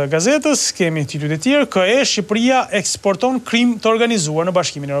gazetës kemi titujt e tjerë: KE Shqipëria eksporton krim të organizuar në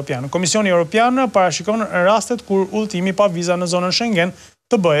Bashkimin Evropian. Komisioni Evropian parashikon rastet kur udhëtimi pa viza në zonën Schengen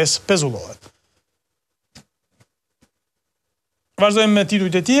të BE-s pezullohet. Vazhdojmë me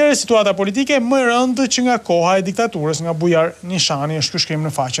titujt e tjerë: situata politike më e rëndë që nga koha e diktaturës, nga Bujar Nishani, është ky shkrim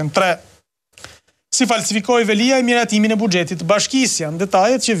në faqen 3. Si falsifikoi Velia i miratimin e buxhetit të bashkisë, janë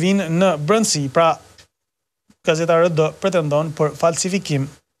detajet që vinë në brendësi, pra gazeta RD pretendon për falsifikim.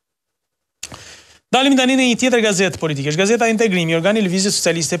 Dalim tani në një tjetër gazetë politike, është gazeta Integrimi, organi i Lëvizjes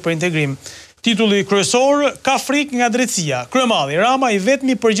Socialiste për Integrim. Titulli kryesor: ka frikë nga drejtësia. Kryemalli Rama i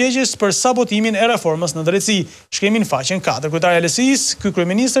vetmi përgjegjës për sabotimin e reformës në drejtësi. Shkrimi në faqen 4. Kryetari i LSI-s, ky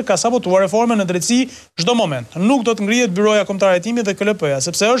kryeministër ka sabotuar reformën në drejtësi çdo moment. Nuk do të ngrihet byroja kombëtare e hetimit dhe KLP-ja,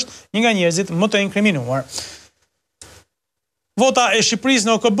 sepse është një nga njerëzit më të inkriminuar. Vota e Shqipërisë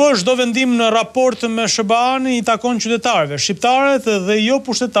në OKB, çdo vendim në raport me SBA-n i takon qytetarëve, shqiptarët dhe jo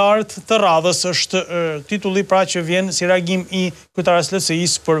pushtetarët të radhës, është titulli pra që vjen si reagim i kryetares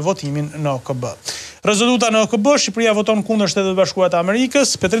LSI-s për votimin në OKB. Rezoluta në OKB, Shqipëria voton kundër Shtetet Bashkuara të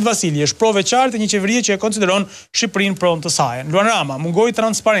Amerikës. Petrit Vasili është provë e qartë e një qeverie që e konsideron Shqipërinë pronë të saj. Luan Rama: mungoi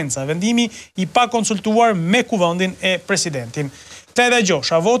transparenca, vendimi i pa konsultuar me kuvendin e presidentin. Klajda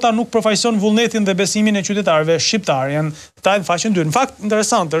Gjosha: vota nuk përfaqëson vullnetin dhe besimin e qytetarëve shqiptar. Janë këta në faqen 2. Në fakt,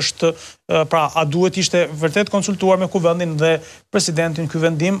 interesant është, pra, a duhet ishte vërtet konsultuar me kuvendin dhe presidentin ky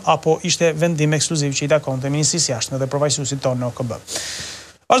vendim, apo ishte vendim ekskluziv që i takonte Ministrisë Jashtme dhe përfaqësuesit tonë në OKB.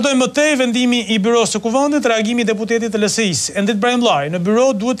 Vazhdojmë më tej, vendimi i byros së kuvendit, reagimi i deputetit të LSI-s. Endrit Brajmllari: në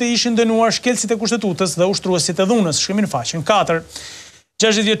byro duhet të ishin dënuar shkelësit e kushtetutës dhe ushtruesit e dhunës. Shkrimi në faqen 4.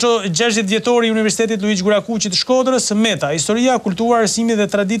 60 dhjetori i Universitetit Luiç Gurakuqi të Shkodrës, Meta, historia, kultura, arsimi dhe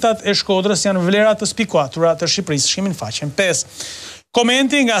traditat e Shkodrës janë vlera të spikuara të Shqipërisë. Shkrimi në faqen 5.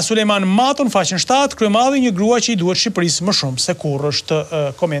 Komenti nga Sulejman Mato në faqen 7, kryemalli një grua që i duhet Shqipërisë më shumë se kurrë, është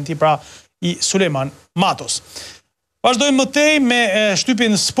komenti pra i Sulejman Matos. Vazhdojmë më tej me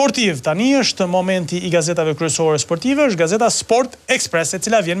shtypin sportiv. Tani është momenti i gazetave kryesore sportive, është gazeta Sport Express, e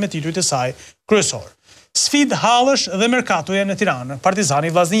cila vjen me titujt e saj kryesor. Sfid hallësh dhe merkatoja në Tiranë. Partizani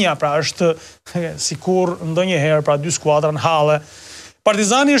Vllaznia, pra është sikur ndonjëherë pra dy skuadra në halle.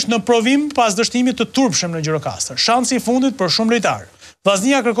 Partizani është në provim pas dështimit të turpshëm në Gjirokastër. Shansi i fundit për shumë lojtarë.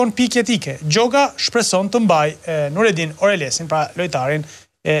 Vllaznia kërkon pikë etike. Gjoga shpreson të mbaj Nuredin Orelesin, pra lojtarin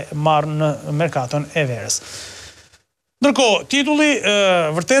e marrë në merkaton e verës. Ndërkohë, titulli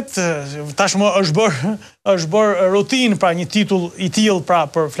vërtet tashmë është bërë rutinë, pra një titull i tillë pra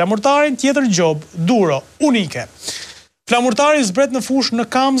për flamurtarin, tjetër gjob duro, unike. Flamurtari zbret në fushë në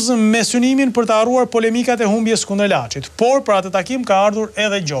Kamz me synimin për të harruar polemikat e humbjes kundër Laçit, por për atë takim ka ardhur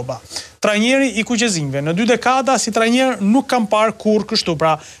edhe gjoba. Trajneri i kuqezinjve, në 2 dekada si trajner nuk kam parë kurrë kështu,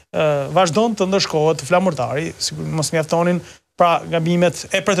 pra vazhdon të ndëshkohet flamurtari, sikur mos mjaftonin pra gabimet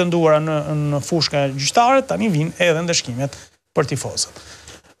e pretenduara në fushka gjyqtare, tani vinë edhe ndeshkimet për tifozët.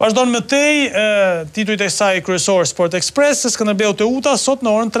 Vazhdon me tej, titujt e saj kryesor Sport Express, Skënderbeu Teuta sot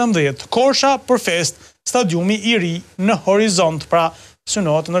në orën 13. Korsha për fest, stadiumi i ri në horizont, pra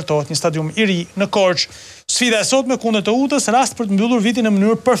synohet të ndërtohet një stadium i ri në Korçë. Sfida e sotme kundër Teutës, rast për të mbyllur vitin në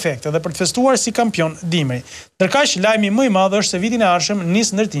mënyrë perfekte dhe për të festuar si kampion dimri. Ndërkaq, lajmi më i madh është se vitin e ardhshëm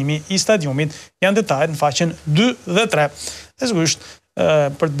nis ndërtimi i stadiumit. Janë detajet në faqen 2 dhe 3. Dhe sigurisht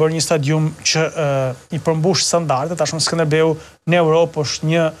për të bërë një stadium që i përmbush standardet, tashmë Skënderbeu në Europë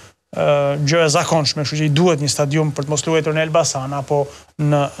është një gjë e zakonshme, kështu që i duhet një stadium për të mos luajtur në Elbasan apo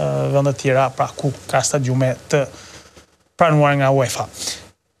në vende të tjera, pra ku ka stadiume të pranuar nga UEFA.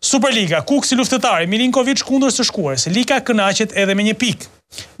 Superliga, Kuk si luftëtari, Milinkovic kundër së shkuarës, Lika kënaqet edhe me një pikë.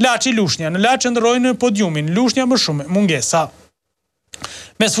 Laçi Lushnja, në Laç ndrojnë podiumin, Lushnja më shumë mungesa.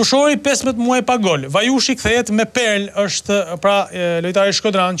 Me sfushori 15 muaj pa gol. Vajushi kthehet me Perl, është pra lojtari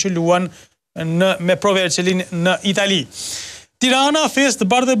shkodran që luan me Provercelin në Itali. Tirana, fest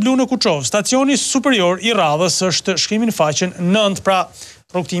bardhe blu në Kuçov. Stacioni superior i radhës është shkrimi në faqen 9, pra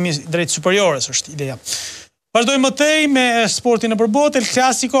rrugtimi drejt superiores është ideja. Vazhdojmë mëtej me sportin në përbot, El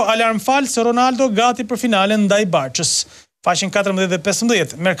Clasico, alarm falës, Ronaldo gati për finalen ndaj Barçës. Faqen 14 dhe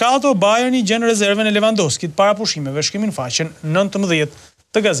 15. Mercato, Bayerni gjen rezerven e Lewandowskit para pushimeve, shkrimin faqen 19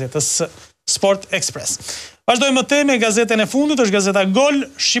 të gazetës Sport Express. Vazhdojmë mëtej me gazetën e fundit, është gazeta Gol.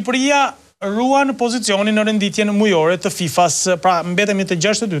 Shqipëria ruan pozicionin në renditjen mujore të FIFA-s, pra mbetemi të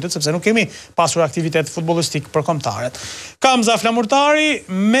 62, sepse nuk kemi pasur aktivitet futbollistik për kombëtarët. Kamza flamurtari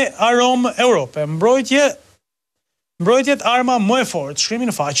me aromë Europe. Mbrojtjet arma më e fortë,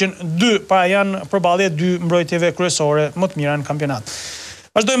 shkrimi në faqen 2, pra janë përballje 2 mbrojtjeve kryesore më të mira në kampionat.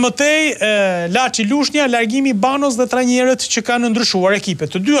 Vazhdojmë mëtej, Laçi Lushnja, largimi Banos dhe trajnerët që kanë ndryshuar ekipet.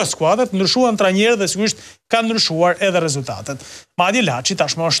 Të dyja skuadrat ndryshuan trajnerët dhe sigurisht kanë ndryshuar edhe rezultatet. Madje Laçi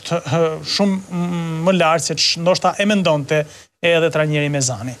tashmë është shumë më lart se ndoshta e mendonte edhe trajneri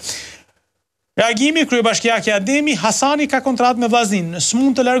Mezani. Reagimi kryebashkiaki Ademi, Hasani ka kontratë me vllaznin,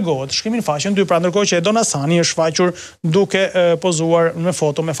 s'mund të largohet. Shkrimin faqen 2, pra ndërkohë që Edon Hasani është faqur duke pozuar në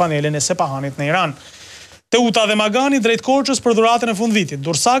foto me fanelen e Sepahanit në Iran. Teuta dhe Magani drejt Korçës për dhuratën e fundvitit.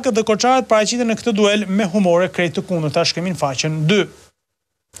 Dursakët dhe Korçarët paraqiten në këtë duel me humore krejt të kundërta, shkrimin faqen 2.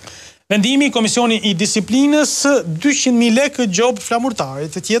 Vendimi i Komisioni i Disiplinës, 200.000 lekë gjob flamurtarit,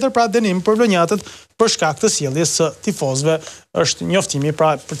 të tjetër pra dënim për vlonjatët për shkak të sjelljes së tifozëve, është njoftimi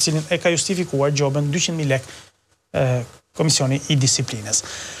pra për cilin e ka justifikuar gjobën 200.000 lekë Komisioni i Disiplinës.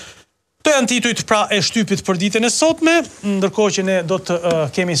 Këto janë titujt pra e shtypit për ditën e sotme, ndërkohë që ne do të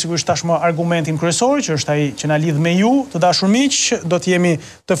kemi sigurisht tashmë argumentin kryesor, që është ai që na lidh me ju, të dashur miq, do të jemi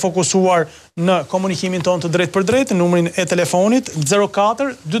të fokusuar në komunikimin tonë të drejt për drejt, në numrin e telefonit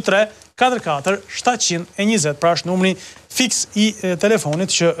 04 23 44 720, pra është numri fiks i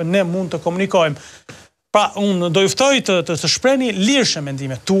telefonit që ne mund të komunikojmë. Pra, unë do juftoj të shprehni lirshëm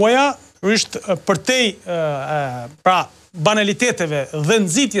mendimet tuaja, përtej pra banaliteteve dhe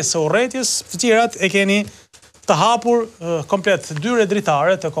nxitjes së urrëties, të tjerat e keni të hapur komplet dyre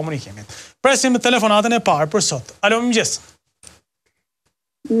dritare të komunikimit. Presim telefonatën e parë për sot. Alo, mëngjes.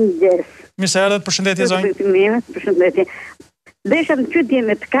 Mëngjes. Mirë se erdhët, përshëndetje zonjë. Përshëndetje. Desha në pyetje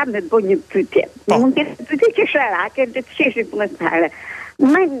me të kam me të bëj një pyetje. Mund të jetë pyetje që sharake, të qeshit punëtare.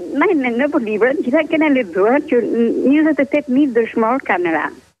 Në për librën, gjitha kena lexuar që 28.000 dëshmorë kanë në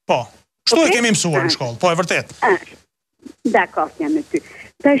radhë. Po, kështu e kemi mësuar në shkollë, po e vërtet. Dakor, jam me ty.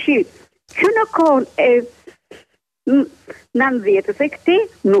 Tashi, që në kohën e 90-s e këti,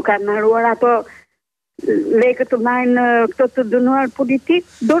 nuk kanë marruar ato lekë të marrin këto të dënuar politik,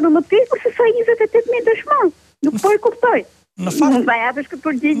 do në më të se sa 28.000 dëshmorë. Nuk po e kuptoj. Në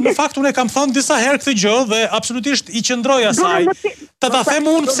fakt, unë e kam thënë disa herë këtë gjë dhe absolutisht i qëndroj asaj. Ta them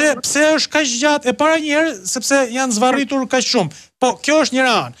unë se pse është kaq gjatë e para një herë, sepse janë zvarritur kaq shumë. Po kjo është një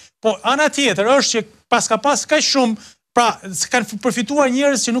anë. Po ana tjetër është që pas kaq shumë, pra kanë përfituar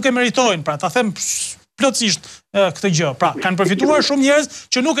njerëz që nuk e meritojnë, pra ta them plotësisht këtë gjë. Pra kanë përfituar shumë njerëz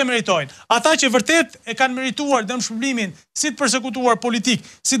që nuk e meritojnë. Ata që vërtet e kanë merituar dëmshpërblimin, si të përsekutuar politik,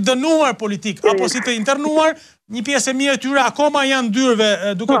 si të dënuar politik apo si të internuar, një pjesë e mirë e tyre akoma janë dyrve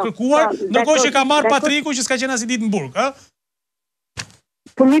duke kërkuar, ndërkohë që ka marrë Patriku që s'ka qenë as i ditë në burg, ë?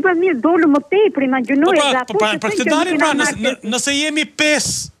 Po një për mirë dolu më tepër, imagjinoj për këtë dalin pra, nëse jemi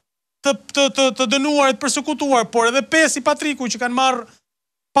 5 të dënuar, të përsekutuar, por edhe 5 i Patriku që kanë marrë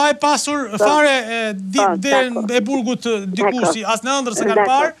pa e pasur fare e burgut dikusi, as në ëndër se kanë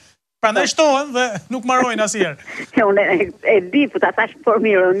parë, pra ndaj shtohen dhe nuk marrojnë asnjëherë. Unë e di, po ta thash për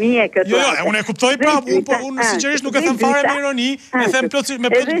me ironi e këtë. Jo, unë e kuptoj prapë, unë sinqerisht nuk e them fare me ironi, e them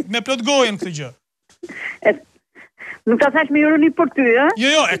me plot gojen këtë gjë. Nuk ta thash me ironi për ty, ë?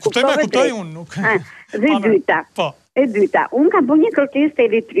 Jo, e kuptoj unë, nuk. Dhe dyta. Po. E dyta, unë kam bërë një kërkesë te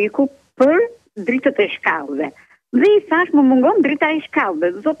elektriku për dritët e shkallëve. Dhe i thash më mungon drita e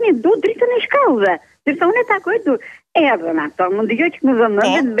shkallëve. Zotni, do dritën e shkallëve. Derisa unë e takoj du erdhën ato. Më ndigoj që më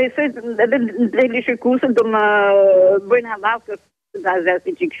vëmendje, besoj edhe në lishikusën do më bëjnë halal këtë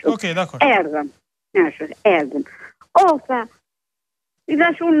gazeti që kështu. Okej, dakor. Erdhën. Ose, i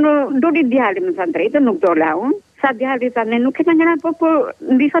thash unë doli djali më thanë drejtë, nuk dola unë. Sa djali thanë, ne nuk kena njëra po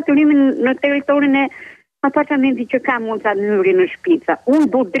mbi faturimin në territorin e apartamenti që kam unë tha nëri në shpica. Unë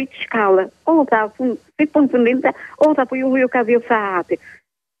do dritë shkallë. O, tha, si punë fundimte, o, tha, po ju ka vjo sahati.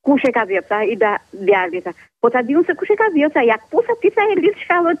 Kush e ka vjo, tha, i da djali, tha. Po ta di unë se kush e ka vjo, tha, ja këpusa ti tha e lidh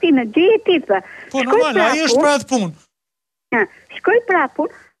shkallë ti në gjeje ti, tha. Po, normal, aji është pra të punë. Shkoj prapur,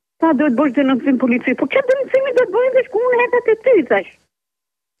 tha, do të bësh denoncim polici. Po që denoncimi do të bëjnë dhe shku unë hetat e ty, thash.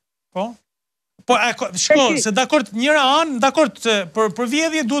 Po? Po, shko, se dakord njëra anë, dakord, për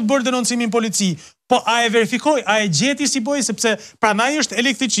vjedhje duhet bërë denoncimin polici, po a e verifikoj, a e gjeti si boj, sepse pranaj është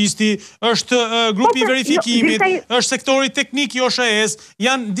elektricisti, është grupi i verifikimit, është sektori teknik i OSHE-s,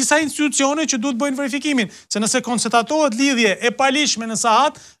 janë disa institucione që duhet bëjnë verifikimin, se nëse konstatatohet lidhje e palishme në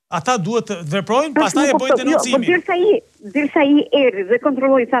sahat, ata duhet të veprojnë, pastaj e bëjnë denoncimin. Po dirsa i eri dhe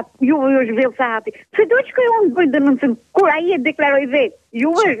kontrolloj sa juve është vell sahati. Se do që unë bëj denoncim, kur ai e deklaroj vetë,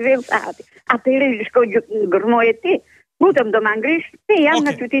 juve është vell sahati. Atëherë shkoj gërmoj e ti. Lutëm do më ngrish, se jam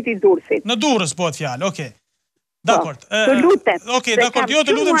në qyteti Durrësit. Në Durrës bëhet fjalë, okay. Dakord. Të lutem. Okej, dakord. Jo,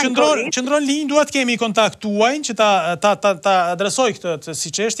 të lutem qëndron linjë, dua të kemi kontakt tuajin që ta adresoj këtë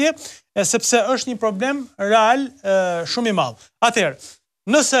si çështje, sepse është një problem real shumë i madh. Atëherë,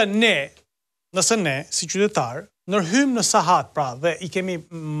 nëse ne si qytetar ndërhyjmë në sahat pra dhe i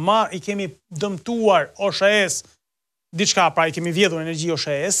kemi dëmtuar OSHE-s diçka, pra i kemi vjedhur energji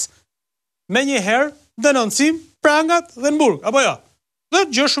OSHE-s, menjëherë denoncim, prangat dhe në burg, apo jo? Dhe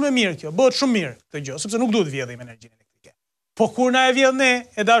gjë shumë e mirë kjo, bëhet shumë mirë këtë gjë, sepse nuk duhet vjedhim energjinë elektrike. Po kur na e vjedh ne,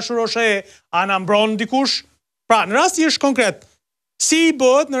 e dashur OSHE, a na mbron dikush? Pra, në rastin është konkret. Si i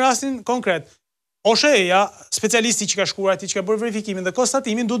bëhet në rastin konkret? OSHE-ja, specialisti që ka shkuar atij që ka bërë verifikimin dhe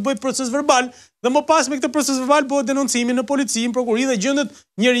konstatimin, duhet bëjë proces verbal dhe më pas me këtë proces verbal bëhet denoncimi në polici, në prokurori dhe gjendet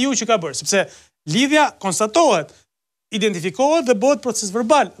njeriu që ka bërë, sepse lidhja konstatohet, identifikohet dhe bëhet proces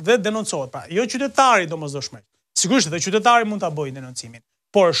verbal dhe denoncohet. Pra, jo qytetari domosdoshmërisht. Sigurisht edhe qytetari mund ta bëjë denoncimin,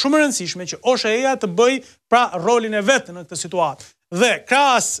 por shumë e rëndësishme që OSHE-ja të bëjë pra rolin e vet në këtë situatë. Dhe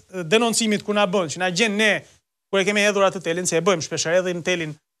krahas denoncimit ku na bën, që na gjen ne kur e kemi hedhur atë telin, se e bëjmë shpesh edhe në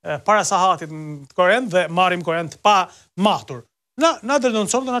telin para sahatit në korrent dhe marrim korrent pa matur. Na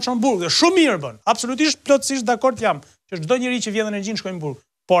denoncon dhe na çon burg dhe shumë mirë bën. Absolutisht plotësisht dakord jam që çdo njeri që vjedh energjinë shkojnë në burg.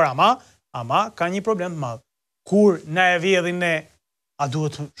 Por ama ka një problem të madh. Kur na e vjedhin ne, a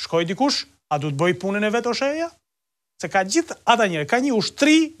duhet shkoj dikush? A duhet bëj punën e vet OSHE-ja? Se ka gjithë ata njerëz, ka një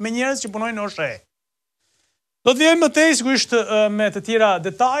ushtri me njerëz që punojnë në OSHE. Do të vijmë më tej sigurisht me të tjera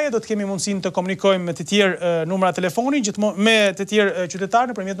detaje, do të kemi mundësinë të komunikojmë me të tjerë numra telefoni, gjithmonë me të tjerë qytetarë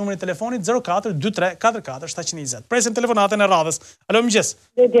nëpërmjet numrit telefonit 04 23 44 720. Presim telefonatën e radhës. Alo, mëngjes.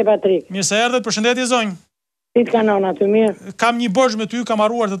 Përshëndetje Patrik. Mirë se erdhët, përshëndetje zonjë. Si të kanë nona, të mirë? Kam një borxh me ty, kam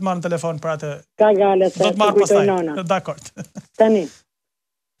harruar të të marr në telefon për atë. Ka gale, se do të marr pastaj. Dakord. Tani.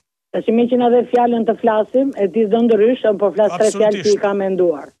 Tash më që na dhe fjalën të flasim, e di s'do ndrysh, po flas tre fjalë që i kam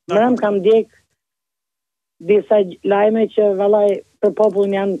menduar. Mbrëm kam djeg disa lajme që vallai për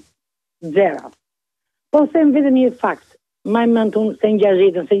popullin janë zera. Po them vetëm një fakt. Më mendon se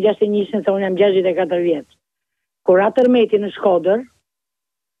 60-ën, se 61-ën, se unë jam 64 vjeç. Kur atërmeti në Shkodër,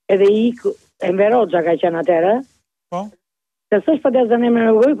 edhe e Mveroxha ka qenë atëherë. Po. Se s'është për të zënë me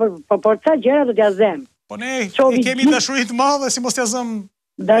nevojë, por ca gjëra do t'ja zëm. Po ne i kemi dashuri të madhe, si mos t'ja zëm.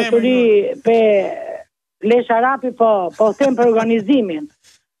 Dashuri pe Lesh Arapi, po them për organizimin.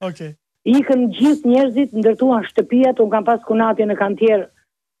 Okej. Ikën gjithë njerëzit, ndërtuan shtëpijat, unë kam pas kunatje në kantier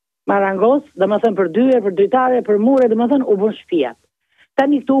Marangos, domethënë për dyje, për dritare, për mure, domethënë u bën shtëpijat.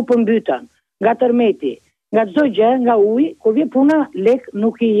 Tani këtu u përmbytën, nga tërmeti, nga çdo gjë, nga uji, kur vjen puna, lek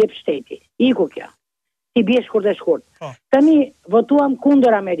nuk i jep shteti. Iku kjo. I bie shkurt e shkurt. Tani votuam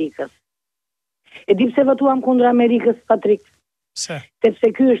kundër Amerikës. E di pse votuam kundër Amerikës, Patrik? Pse? Sepse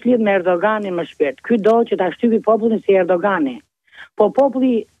ky është lidh me Erdoganin më shpirt. Ky do që ta shtypi popullin si Erdogani. Po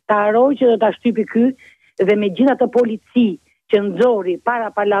populli ta harroi që do ta shtypi ky dhe me gjithë ato polici që nxori para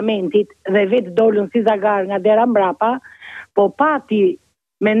parlamentit dhe vetë dolën si zagar nga dera mbrapa, po pati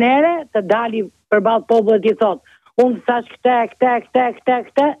menere të dali përballë popullit i thot, unë thash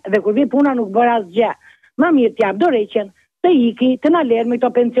këtë, dhe kur vi puna nuk bëra asgjë. Ma mirë t'jap dorëqen, të iki, të na lerë me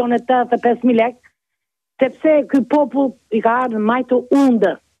këto pensionet të 5.000 lek, sepse ky popull i ka ardhur majtu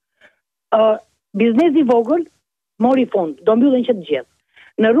undës. Biznesi vogël mori fund, do mbyllen që të gjithë.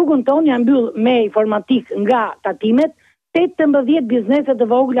 Në rrugën tonë janë mbyll me informatik nga tatimet, 18 biznese të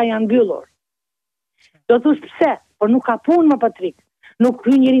vogla janë mbyllur. Do thush pse, por nuk ka punë më Patrik, nuk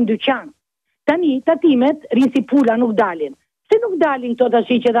hyn njëri në dyqan. Tani tatimet rinë si pula, nuk dalin. Se nuk dalin këto tash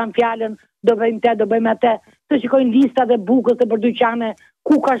që dhan fjalën, do bëjmë te, do bëjmë atë, të shikojnë lista dhe bukës të për dyqane,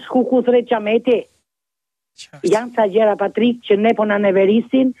 ku ka shku, ku thret qameti. Janë sa gjëra Patrik që ne po na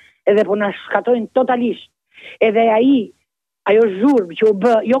neverisin edhe po na shkatojnë totalisht. Edhe ajo zhurmë që u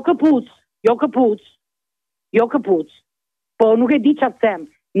bë, jo këpuc, po nuk e di çfarë them.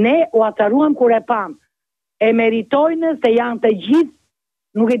 Ne u ataruam kur e pam. E meritojnë se janë të gjithë,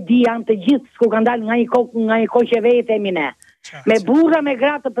 nuk e di, janë të gjithë, s'ku kanë dalë nga një koqeve e themi ne. Me burra, me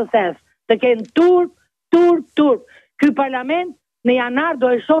gratë të pëses, të kenë turp. Ky parlament në janar do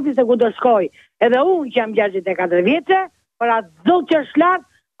e shofi se ku do shkoj. Edhe unë që jam 64 vjeçe, për atë zot që është lartë,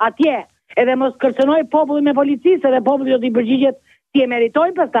 atje, edhe mos kërcënoj populli me policisë, edhe populli do t'i përgjigjet si e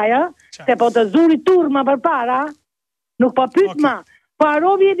meritojnë pastaj, se po të zuri turma për para, nuk po pyet ma. Po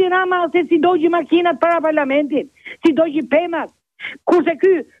harovi Edi Rama se si dogji makinat para parlamentit, si dogji pemat, kurse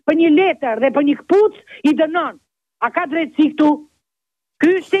ky për një letër dhe për një këpuc i dënon. A ka drejtësi këtu?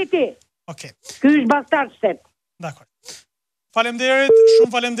 Ky është shteti. Ky është bastard shtet. Dakor. Faleminderit,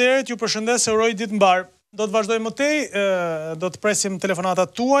 shumë faleminderit, ju përshëndes, e uroj ditë mbar. Do të vazhdojmë më tej, do të presim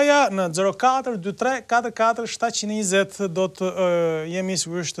telefonatat tuaja në 04 23 44 720, do të jemi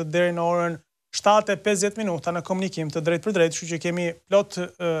sigurisht deri në orën 7:50 minuta në komunikim të drejt për drejt, kështu që kemi plot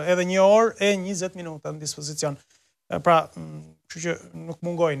edhe 1 orë e 20 minuta në dispozicion. Pra, kështu që nuk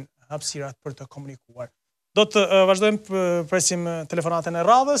mungojnë hapësirat për të komunikuar. Do të vazhdojmë, presim telefonatën e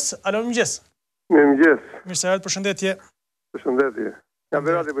radhës. Alo, mëngjes. Mëngjes. Mirë se erdhët, përshëndetje. Përshëndetje. Nga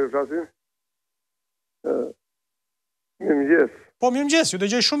Berati për flasim. Mëngjes. Po, mëngjes, ju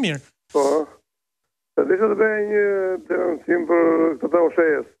dëgjoj shumë mirë. Po. Desha të bëj një denoncim për këtë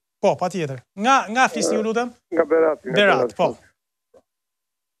oshejes. Po, patjetër. Nga flisni ju lutem? Nga Berati. Berat, po.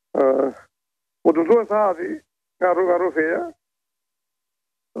 U dëmtuar sahati nga rruga Rufeja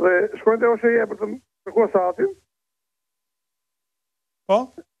dhe shkojnë të osheje për të kërkuar sahatin. Po?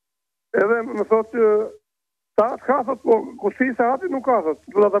 Edhe më thotë që sahat ka, thotë, po kusi sahatin nuk ka,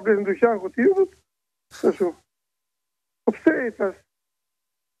 thotë. Do ta blesin dyqan kuti, thotë. Po pse i thash?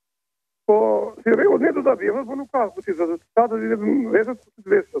 Po, si rregull, ne do ta bëjmë, po nuk ka kuti, thotë. Sahatin i vetëm kuti të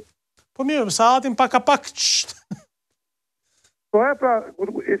vesë, thotë. Po mirë, sahatin pak a pak. Po e pra,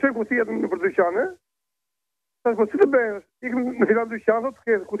 e qoj kutijet në për dyqane, tash po si të bëjmë, ikëm në filan dyqan, thotë,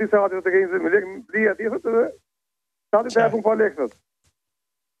 ke kuti sahatin, të ke 20 lekë, blija ti, thotë, edhe sahatin të japun pa lekë, thotë.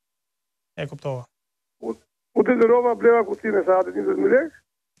 E kuptova. U të dërova, bleva kuti në sahatin 20 lekë,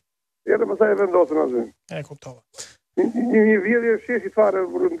 edhe mësaj e vendosën asë. E kuptova. Një vjedhje sheshit fare,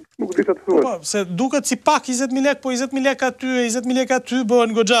 nuk dita të thuaj. Po, se duket si pak 20.000 lekë, po 20.000 lekë aty, 20.000 lekë aty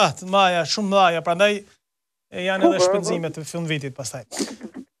bëhen goxhat, maja, shumë maja, prandaj janë edhe shpenzimet të fund vitit pastaj.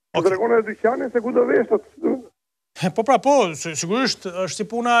 Po tregon edhe dyqanin se ku do vesh, po pra, po, sigurisht është si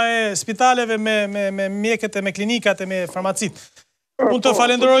puna e spitaleve me mjekët e me klinikat e me farmacit. Unë të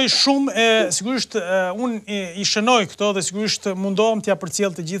falenderoj shumë, sigurisht unë i shënoj këto dhe sigurisht mundohem t'ja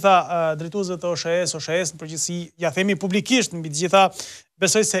përcjell të gjitha drejtuesët të OSHE-s në përgjithësi, ja themi publikisht mbi të gjitha,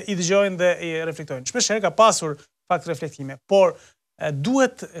 besoj se i dëgjojnë dhe i reflektojnë. Shpeshherë ka pasur fakt reflektime, por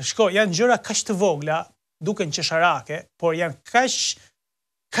duhet, janë gjëra kaq të vogla, duken qesharake, por janë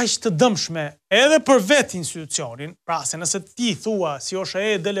kaq të dëmshme edhe për vetë institucionin, pra se nëse ti thua si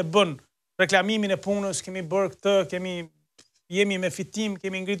OSHE dele bën reklamimin e punës, kemi bërë këtë, jemi me fitim,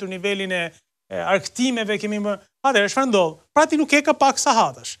 kemi ngritur nivelin e arktimeve, atëherë çfarë ndodh? Pra ti nuk e ka pak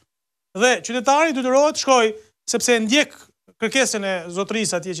sahatësh. Dhe qytetari detyrohet shkoj, sepse ndjek kërkesën e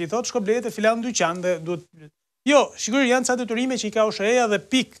zotërisë atje që i thotë, shko blehet e filan dyqan dhe duhet. Jo, sigurisht janë ca detyrime që i ka OSHE-ja dhe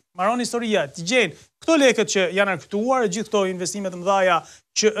pik, marron historia, të gjenë këto lekët që janë arktuar, gjithë këto investimet të mëdha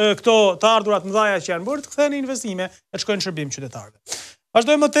që këto të ardhurat mëdha që janë bërë, të kthehen në investime e të shkojnë në shërbim qytetarëve.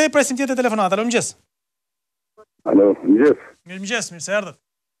 Vazhdojmë më tej, presim tjetër telefonat. Alo, mëngjes. Alo, mëngjes. Mirëmëngjes, mirë se erdhët.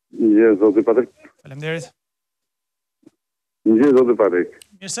 Mëngjes, zoti Patrik. Faleminderit. Mëngjes, zoti Patrik.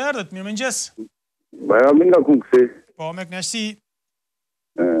 Mirë se erdhët, mirëmëngjes. Bajram nga Kungsi. Po, me kënaqësi.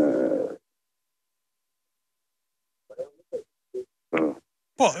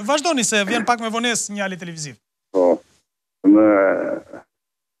 Po, vazhdoni se vjen pak me vonesë sinjali televiziv. Po.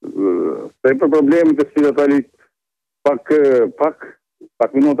 Se për problemet e spitalit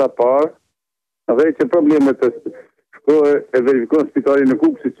pak minuta parë, dhe që problemet e verifikon spitalin në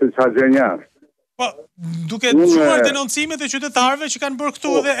Kukësit që qa gjenja jashtë. Po, duke quar denoncimet e qytetarëve që kanë bërë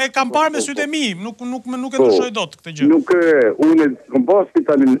këtu dhe e kam parë me sytë e mi, nuk e ndryshoj dot këtë gjë. Nuk, unë kom pas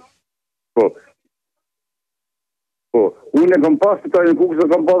spitalin, unë e kom pas spitalin në Kukësit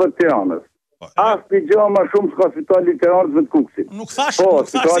dhe kom pas dhe të Tiranës. As për gjë ma shumë s'ka spitalin të Tiranës dhe të Kukësit. Nuk thash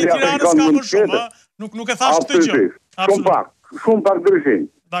si Tiranës ka më shumë, nuk e thash këtë gjë. Shumë pak dryshim.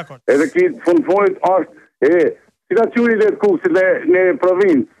 Dakor. Edhe këtë fundit është, situacionit e të Kukësit në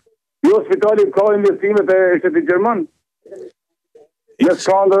provincë, jo spitali ka investimet e shtetit Gjerman. Në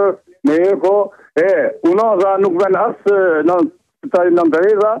Skandër, në Eko, unaza nuk ven asë në spitali në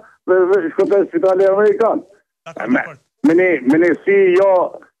Tereza dhe shkote spitali Amerikan. Mene si jo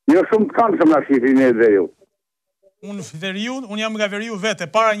shumë të kanë shumë në shqipin e dhe ju. Unë jam nga veriu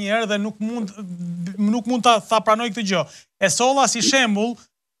vete, para një herë dhe nuk mund ta pranoj këtë gjë. E solla si shembull,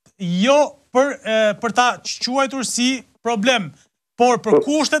 jo për ta quajtur si problem, por për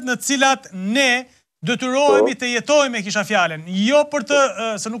kushtet në cilat ne detyrohemi të jetojmë, kisha fjalen. Jo për të,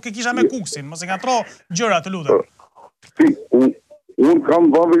 se nuk e kisha me Kuksin, mos e nga tro gjëra të lutem. Unë kam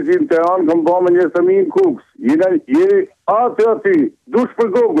bë vizitë në Tiranë, kam bë me një fëmijë në Kuks. Jeni aty, dush për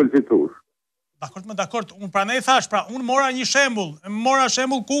Google, si thush. Dakord, unë prandaj thash, pra unë mora një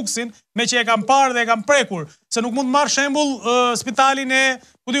shembull Kuksin, me që e kam parë dhe e kam prekur, se nuk mund të marr shembull spitalin e,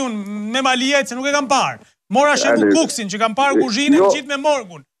 ku di unë, me Malijajt, se nuk e kam parë. Mora shembull Kuksin, që kam parë kuzhinën gjithë me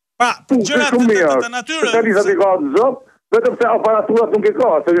morgun. Pra, për gjërat të natyrës. Vetëm se aparaturat nuk e ka,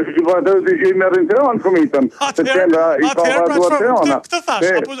 se që i merrin Tiranë fëmijën. Atëherë, këtë thash,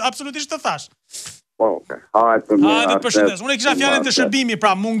 absolutisht të thash. Hajde të përshëndes. Unë e kisha fjalën të shërbimi,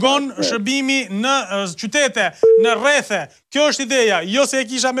 pra mungon shërbimi në qytete, në rrethe. Kjo është ideja, jo se e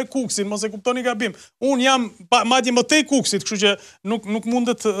kisha me Kuksin, mos e kuptoni gabim. Unë jam madje më tej Kuksit, kështu që nuk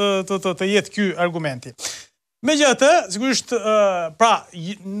mundet të jetë ky argumenti. Megjithatë, sigurisht, pra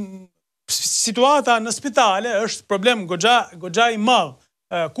situata në spitale është problem goxha i madh.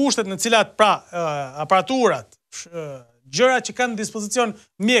 Kushtet në cilat pra aparaturat, gjërat që kanë në dispozicion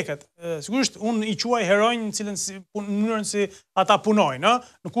mjekët. Sigurisht unë i quaj heronj në mënyrën si ata punojnë,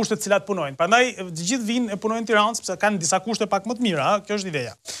 në kushtet të cilat punojnë. Prandaj të gjithë vinë e punojnë në Tiranë sepse kanë disa kushte pak më të mira, kjo është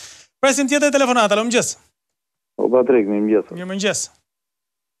ideja. Presim tjetër telefonat, alo, mëngjes. O Patrik, mirëmëngjes. Mirëmëngjes.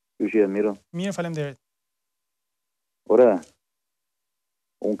 Ju je mirë? Mirë, faleminderit. Ora,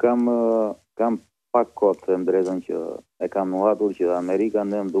 unë kam pak kohë të drejtën që e kam nuhatur që Amerika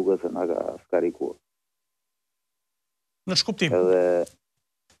ne më duket se na ka skarikuar. Në shkuptim. Edhe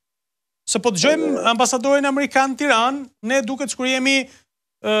se po dëgjojmë ambasadorin amerikan në Tiranë, ne duket sikur jemi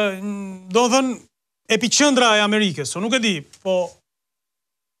domethënë epiqendra e Amerikës, nuk e di, po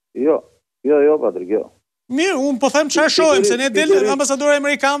Jo, Patrik, jo. Mirë, unë po them çfarë shohim, se ne del ambasadori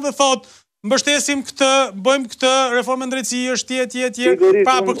amerikan dhe thot mbështesim këtë, bëjmë këtë, reformën drejtësi është tjetër,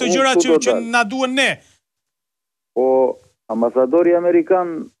 pra për këto gjëra që na duhen ne. Po ambasadori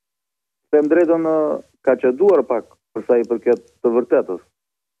amerikan them drejtën ka çeduar pak për sa i përket të vërtetës.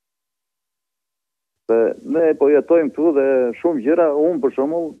 Se ne po jetojmë këtu dhe shumë gjëra, unë për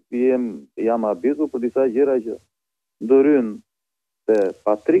shembull jam habitur për disa gjëra që ndërryn te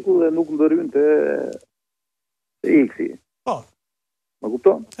Patriku dhe nuk ndërryn te Iksi. Po. Më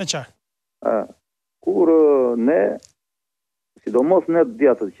kupton? E qartë. Kur ne, sidomos ne të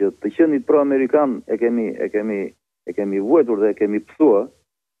djatët që të qenit pro-amerikan e kemi vuetur dhe e kemi pësua,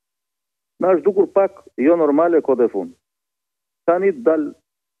 na është dukur pak jo normale kohë e fund. Tani të dalë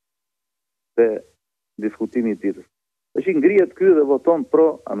të diskutimi tjetër. Është ngrihet ky dhe voton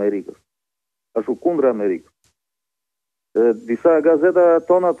pro-Amerikës. Është kundër Amerikës. Disa gazeta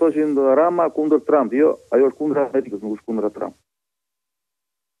tona thoshin Rama kundër Trump. Jo, ajo është kundër Amerikës, nuk është kundër Trump.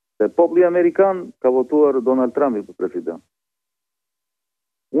 Se populli amerikan ka votuar Donald Trumpi për president.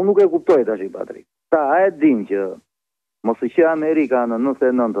 Unë nuk e kuptoj tash, Patrik. A e din që mos i që Amerika në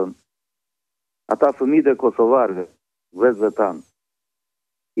 99-ën, ata fëmijët e kosovarëve, vëllezërve tanë,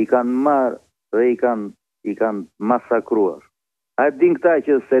 i kanë marrë dhe i kanë masakruar. A e din këta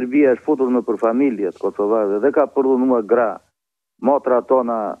që Serbia është futur në për familjet kosovarëve dhe ka përdhunuar gra, motra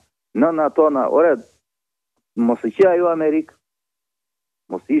tona, nëna tona, ore, mos i që ajo Amerikë,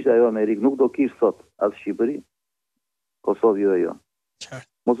 mos ishte ajo Amerikë, nuk do kishte sot as Shqipëri, Kosovë jo jo.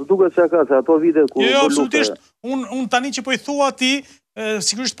 Mos u duket çka ka, se ato vite ku Jo, absolutisht. Unë tani që po i thua ti,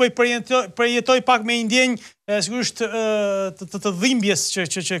 sigurisht po i përjetoj pak me indjenj, sigurisht të dhimbjes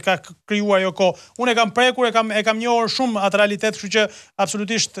që ka krijuar ajo kohë. Unë e kam prekur, e kam njohur shumë atë realitet, kështu që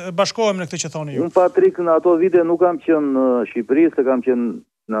absolutisht bashkohem në këtë që thoni ju. Unë Patrik në ato vite nuk kam qenë në Shqipëri, se kam qenë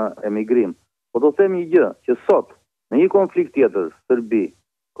në emigrim. Po do të them një gjë, që sot në një konflikt tjetër, Serbi,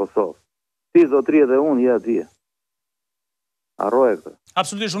 Kosovë, ti zotëri dhe unë je atje. Harroje këtë.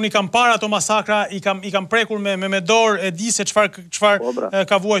 Absolutisht, unë i kam parë ato masakra, i kam prekur me dorë, e di se çfarë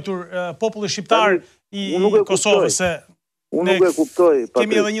ka vuajtur populli shqiptar i Kosovës, se unë nuk e kuptoj, Patrik.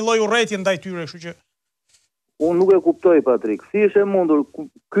 Kemi edhe një lloj urrëtie ndaj tyre, kështu që unë nuk e kuptoj, Patrik. Si është e mundur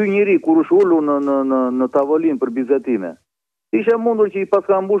ky njeri kur është ulur në tavolinë për bizetime? Si është e mundur që i pas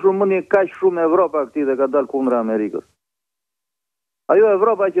ka mbushur mendje kaq shumë Evropa këtij dhe ka dalë kundër Amerikës? Ajo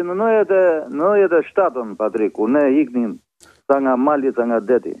Evropa që në 97-ën, Patrik, kur ne iknim sa nga mali, sa nga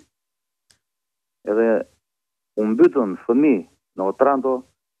deti. Edhe u mbytën fëmijë në Otranto,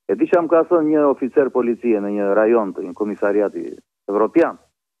 e di që më ka thënë një oficer policie në një rajon të një komisariati evropian.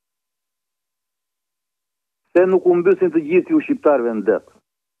 Se nuk u mbysin të gjithë ju shqiptarëve në det.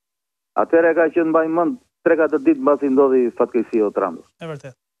 Atëherë ka qenë mbaj mend 3-4 ditë mbasi ndodhi fatkeqësia e Otrantos. E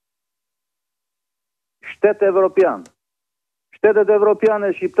vërtet. Shtetet evropiane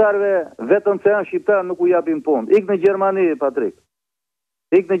shqiptarëve, vetëm se janë shqiptarë nuk u japin punë. Ik në Gjermani, Patrik.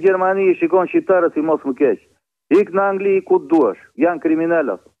 Ik në Gjermani, shikon shqiptarët si mos më keq. Ik në Angli, ku të duash. Janë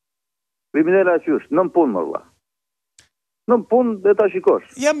kriminella. Kriminella qysh, nën punë më vëlla. Në punë dhe ta shikosh.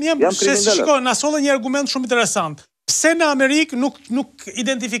 Shiko, na solle një argument shumë interesant. Pse në Amerikë nuk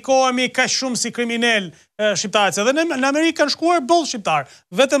identifikohemi kaq shumë si kriminal shqiptarët? Edhe në Amerikë kanë shkuar boll shqiptar.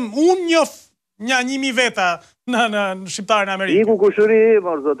 Vetëm unë njoh një 1000 veta në shqiptarë në Amerikë. Iku kushëri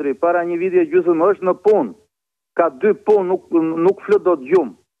mor zotri, para një viti e gjysmë është në punë. Ka 2 punë, nuk flet dot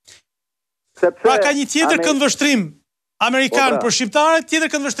gjumë. Pra ka një tjetër këndvështrim amerikan për shqiptarët, tjetër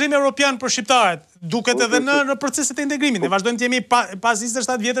këndvështrim europian për shqiptarët, duket edhe në proceset e integrimit. Ne vazhdojmë të jemi pas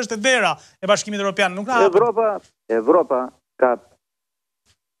 27 vjetësh të dera e Bashkimit Evropian. Evropa ka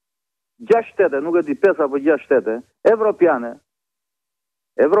 6 shtete, nuk e di 5 apo 6 shtete, evropiane,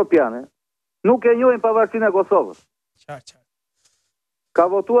 nuk e njohin pavarësinë e Kosovës. Ka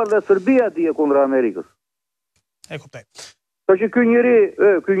votuar dhe Serbia dje kundër Amerikës. E kuptoj. Po që ky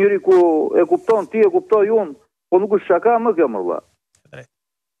njeri ku e kupton, ti e kuptoj unë, po nuk është shaka më kjo më vlla.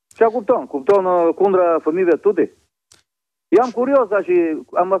 Çka kupton? Kupton kundra fëmijëve tuti? Jam kurioz tash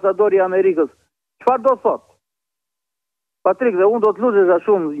ambasadori i Amerikës, çfarë do thot? Patrik, dhe unë do të luteja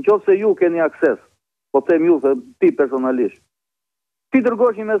shumë, nëse ju keni akses, po them ju se ti personalisht. Ti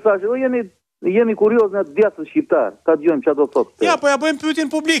dërgosh një mesazh, jemi kurioz në djatës shqiptar, ta dëgjojmë çfarë do thot. Ja, po ja bëjmë pyetjen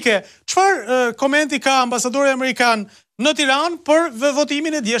publike. Çfarë komenti ka ambasadori amerikan në Tiranë për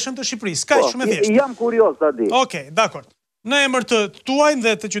votimin e djeshëm të Shqipërisë? Kaq shumë e thjeshtë. Jam kurioz ta di. Okej, dakor. Në emër të tuaj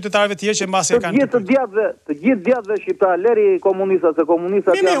dhe të qytetarëve të tjerë që mbasi e kanë. Të gjithë djatëve shqiptar, leri komunistat se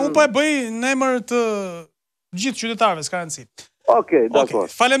komunistat janë. Unë po e bëj në emër të gjithë qytetarëve, s'ka rëndësi. Okej, dakor.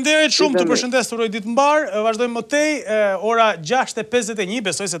 Faleminderit shumë, të përshëndes, të uroj ditë mbar. Vazhdojmë më tej, ora 6:51,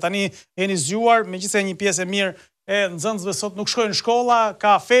 besoj se tani jeni zgjuar, megjithëse një pjesë e mirë e nxënësve sot nuk shkojnë në shkolla,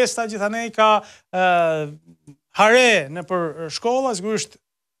 ka festa gjithanej, ka hare në për shkolla, sigurisht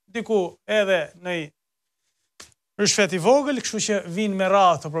diku edhe në rishfet i vogël, kështu që vinë me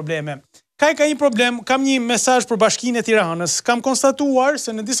radhë të probleme. Ka një problem, kam një mesazh për Bashkinë e Tiranës. Kam konstatuar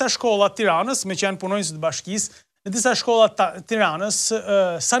se në disa shkolla të Tiranës, me që janë punonjësit të bashkisë, në disa shkolla të Tiranës,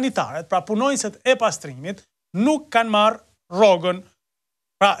 sanitarët, pra punonjësit e pastrimit, nuk kanë marrë rrogën.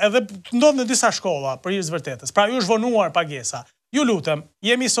 Pra edhe ndodh në disa shkolla, për hir të vërtetës. Pra ju është vonuar pagesa. Ju lutem,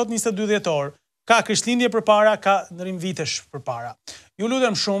 jemi sot 22 dhjetor, ka krishtlindje përpara, ka ndërim vitesh përpara. Ju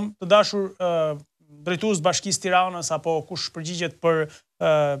lutem shumë, të dashur drejtues Bashkisë Tiranës apo kush përgjigjet për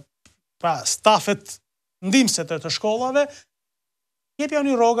stafet ndihmëse të shkollave,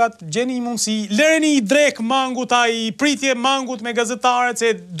 jepjani rrogat, gjeni një mundësi, lëreni i drek mangut, i pritje mangut me gazetarët,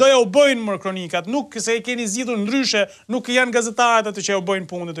 se doja u bëjnë më kronikat, nuk se i keni zgjidhur ndryshe, nuk janë gazetarët atë që u bëjnë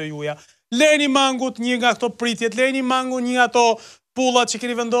punët e juaja. Lëreni mangut një nga këto pritjet, lëreni mangut një nga ato pullat që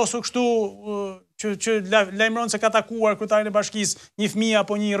keni vendosur kështu që lajmëron se ka takuar kryetarin e bashkisë një fëmijë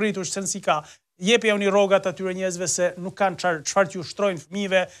apo një rritur se si ka. Jepi jauni rrogat atyre njerëzve se nuk kanë çfarë t'ju shtrojnë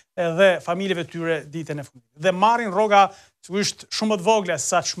fëmijëve dhe familjeve tyre ditën e fundit. Dhe marrin rroga sigurisht shumë më të vogla se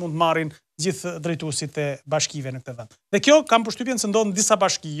sa ç'mund marrin gjithë drejtuesit e bashkive në këtë vend. Dhe kjo kam përshtypjen se ndodh në disa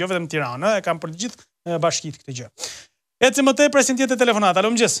bashki, jo vetëm Tiranë, e kam për të gjithë bashkitë këtë gjë. Ecim më tej presin tjetër telefonat. Alo,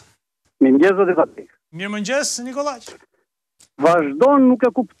 mëngjes. Mëngjes zoti Patrik. Mirëmëngjes, Nikolaj. Vazhdon, nuk e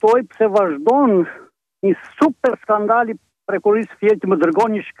kuptoj pse vazhdon një super skandali Prokurorisë Fier që më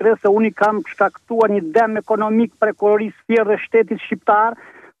dërgon një shkresë se unë kam shkaktuar një dëm ekonomik Prokurorisë Fier dhe shtetit shqiptar,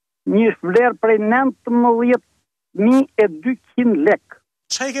 një vlerë prej 19.200 lek.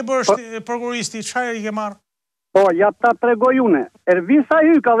 Çfarë ke bërë prokuroristi? Çfarë i ke marrë? Po, ja ta tregoj unë. Ervisa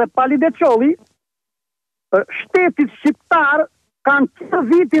Hyka dhe Pali Deçolli, shtetit shqiptar kanë qenë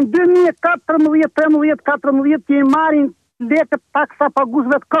vitin 2014-13-14 që i marrin lekët taksa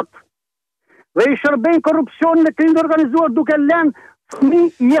paguzve të këtë. Dhe i shërbejnë korupcionin e krimit organizuar duke lënë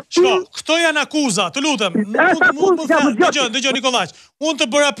fëmijë jetim. Këto janë akuza, të lutem. Dëgjoj Nikolaj. Unë të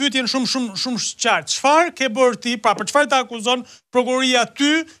bëra pyetjen shumë qartë. Çfarë ke bërë ti? Pra për çfarë ta akuzon prokuroria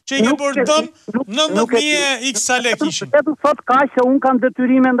ty që i ke bërë dëm 19.000 x lek ishin? Vetëm thot kaq se unë kam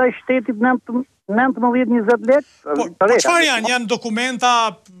detyrime ndaj shtetit 19-20 lek. Po çfarë janë? Janë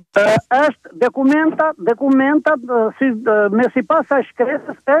dokumenta? Është dokumenta me sipas sa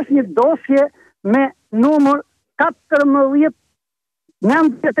shkresës është një dosje me numër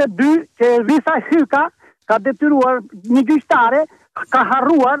 1492 që Ervisa Hyka ka detyruar një gjyqtare, ka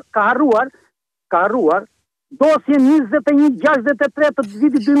harruar dosje 2163 të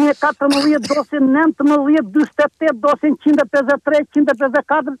vitit 2014, dosje 1948, dosje 153,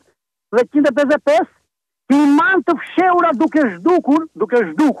 154 dhe 155, që i manë të fshehura duke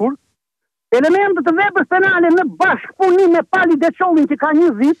zhdukur elementet të veprës penale në bashkëpunim me Pali Deçollin që ka një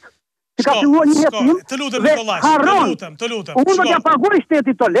vit, që ka filluar një jetim, të lutem Nikolaj, të lutem. Unë do t'ja paguaj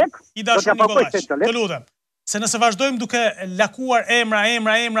shtetit të lek, I dashur Nikolaj, të lutem. Se nëse vazhdojmë duke lakuar emra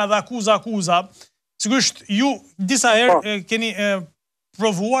dhe akuza, Sigurisht, ju disa herë keni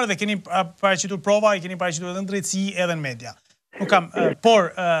provuar dhe keni paraqitur prova, i keni paraqitur edhe në drejtësi edhe në media. Nuk kam, por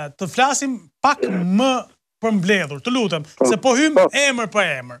të flasim pak më përmbledhur, të lutem, se po hym emër për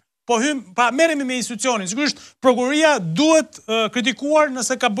emër. Po hym, merremi me institucionin. Sigurisht, prokuroria duhet kritikuar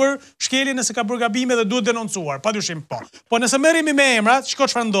nëse ka bërë shkelje, nëse ka bërë gabime dhe duhet denoncuar, padyshim po. Po nëse merremi me emrat,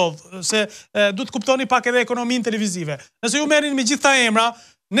 çfarë ndodh, se duhet kuptoni pak edhe ekonominë televizive. Nëse ju merreni me gjitha emra,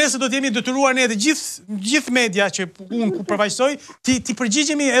 nëse do të jemi detyruar ne të gjithë media që unë ku përfaqësoj, ti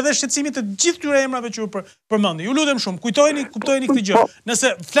përgjigjemi edhe shqetësimit të gjithë këtyre emrave që ju përmendni. Ju lutem shumë, kuptojeni këtë gjë.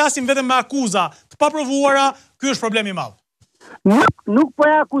 Nëse flasim vetëm me akuza të paprovuara, ky është problemi i madh. Nuk po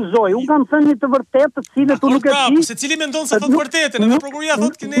e akuzoj, unë kam thënë një të vërtetë të cilët unë nuk e di. Se cili mendon se thot vërtetën, edhe prokuroria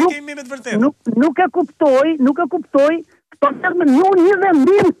thotë që ne kemi me të vërtetën. Nuk e kuptoj. Një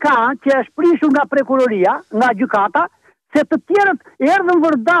vendim ka që është prishur nga prokuroria, nga gjykata, se të tjerët erdhën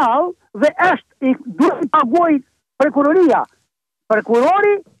vërdall dhe duhet të paguaj prokuroria.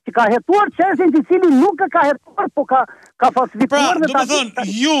 Prokurori që ka hetuar çështjen i cili nuk e ka hetuar, po ka falsifikuar. Pra, do të thonë,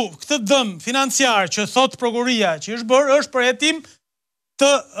 ju këtë dëm financiar që thot prokuroria që është bërë është për hetim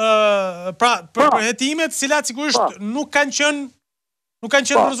të për hetimet, cilat sigurisht nuk kanë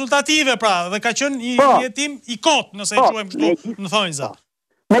qenë rezultative, pra, dhe ka qenë një hetim i kot, nëse e quajmë kështu në thonjza.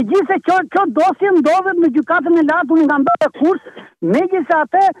 Megjithëse që dosje ndodhet në gjykatën e lartë, unë nga ndodhe kurs,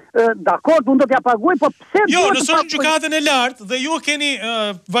 megjithëse dakord, unë do t'ja paguaj, po pse... Jo, nëse është gjykatën e lartë dhe ju keni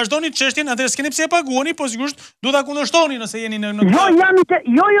vazhdoni çështjen, atëherë s'keni pse e paguani, po sigurisht do ta kundërshtoni nëse jeni në Jo,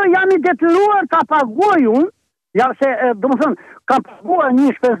 jam i detyruar ta paguaj unë, se domethënë kam paguar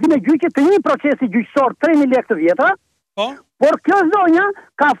një shpenzim e gjyqit të një procesi gjyqësor 3.000 lekë të vjetra. Por kjo zonja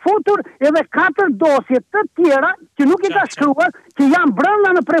ka futur edhe 4 dosje të tjera që nuk i ka shkruar, që janë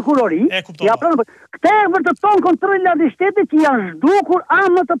brenda në prokurori. Këte e vërteton kontrolli i shtetit që janë zhdukur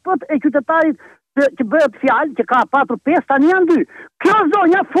anë të pët e qytetarit që bëhet fjalë, që ka patur 5, tani janë 2. Kjo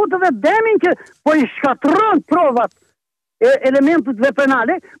zonja fut edhe demin që po i shkatërron provat elementeve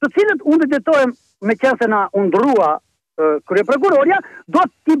penale, të cilët unë detohem me qenë se na undrua kryeprokuroria, do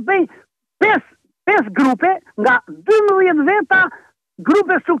t'i bëj 5 grupe nga 12 veta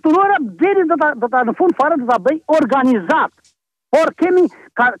grupe strukturore deri do ta në fund fare do ta bëj organizat. Por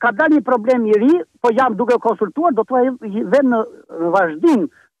ka dalë një problem i ri, po jam duke konsultuar, do t'ua vë në vazhdim,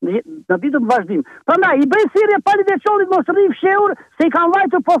 në ditën vazhdim. Prandaj i bëj thirrje paliveçorit mos rri fshehur, se i kanë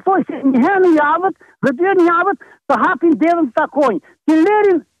vajtur pothuajse një herë në javë dhe 2 herë në javë të hapin derën të takojnë, të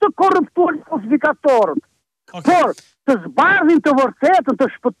lerin të korruptuar falsifikatorët. Por të zbardhin të vërtetën, të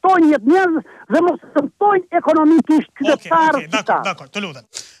shpëtojnë jetë njerëz dhe mos të shpëtojnë ekonomikisht qytetarët. Dakor, të lutem.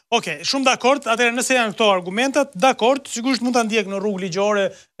 Okej, shumë dakord, atëherë nëse janë këto argumentat, dakord, sigurisht mund ta ndjek në rrugë ligjore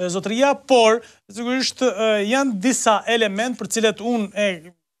zotëria, por sigurisht janë disa element për cilët unë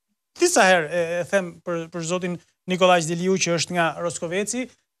disa herë e them për zotin Nikolaj Zdeliu që është nga Roskoveci,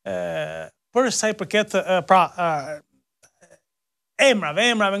 për sa i përket emrave,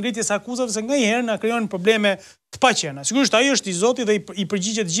 ngritjes akuzave, se nganjëherë na krijojnë probleme të paqena. Sigurisht ai është i Zotit dhe i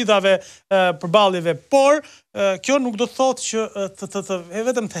përgjigjet gjithave përballjeve, por kjo nuk do të thotë që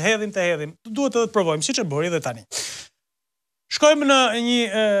vetëm të hedhim. Duhet edhe të provojmë, siç e bëri edhe tani. Shkojmë në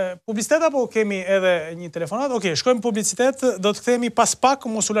një publicitet apo kemi edhe një telefonat? Okej, shkojmë publicitet, do të kthehemi pas pak,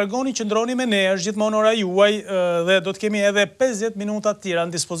 mos u largoni, qëndroni me ne, është gjithmonë ora juaj dhe do të kemi edhe 50 minuta të tjera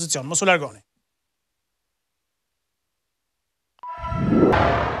në dispozicion. Mos u largoni.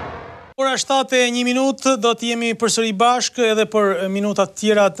 Ora 7:01 do të jemi përsëri bashkë edhe për minutat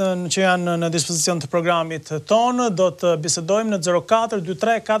tjera që janë në dispozicion të programit tonë. Do të bisedojmë në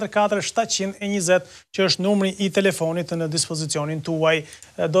 0423 44 720 që është numri i telefonit në dispozicionin tuaj.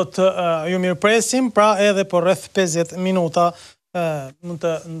 Do të ju mirëpresim, pra edhe por rreth 50 minuta mund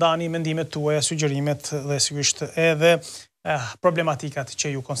të ndani mendimet tuaja, sugjerimet dhe sigurisht edhe problematikat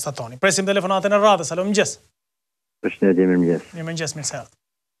që ju konstatoni. Presim telefonatën e radhës. Alo, mëngjes. Përshëndetje, mirëmëngjes. Mirëmëngjes, mirë se erdhët.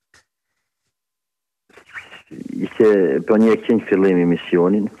 Ishte për një qenë fillim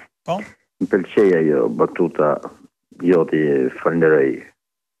emisionin. Po? Më pëlqeja jo, batuta joti falënderoj.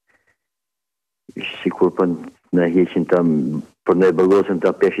 Sikur për në heqin të për në bërgosën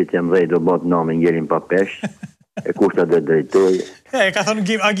të peshit jam dhej, do botë namin ngerin pa pesh, e kushta dhe drejtoj. Ka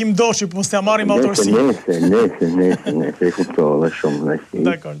thonë Agim Doshi, për mos të amarim autorsi. Nese, e kuptove shumë.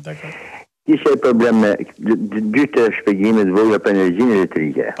 Dakor. Ishe problem me dy të shpjegimit vogla për energjinë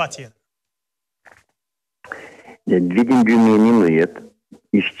elektrike. Patjetër. Në vitin 2011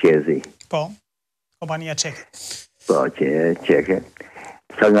 ishtë qezi. Po, kompania çeke. Po, çeke.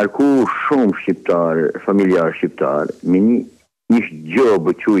 Sa ngarku shumë shqiptar, familjar shqiptar, me një ishtë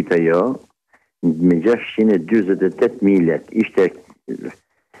gjobë qujta jo, me 628.000 lek. Ishte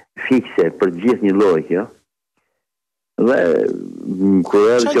fikse për gjithë një lloj kjo. Dhe kur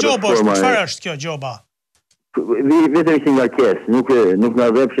çfarë gjoba është? Çfarë është kjo gjoba? Vetëm si ngarkesë, nuk na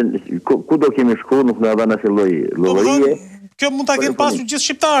vepshin ku do kemi shku, nuk na dhan asnjë lloj llogarie. Kjo mund ta kenë pasur gjithë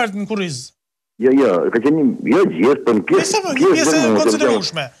shqiptarët në Kurriz. Jo, ka qenë jo gjithë, por pjesë e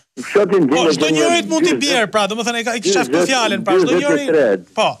konsiderueshme. Fshatin çdo njëri mund t'i bjerë, pra, domethënë ai kisha këtë fjalën, pra çdo njëri.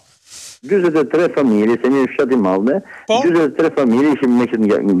 Po. 43 familje, se një fshat i madh, 43 familje ishin me këtë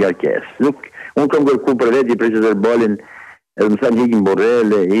ngarkesë. Unë kam kërku për veti për që zërbalin, edhe më sa ikin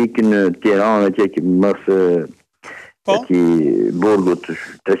Borrele, ikin në Tiranë, që ikin mësë ati burgut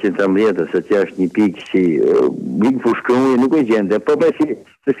 313, se që është një pikë që ikin fushkënuje, nuk e gjende, po që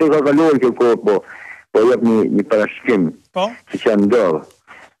se ka kaluar kjo kohë, po jep një parashkim që që ndodhë.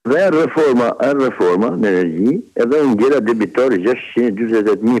 Dhe e reforma në energji, edhe në gjera debitori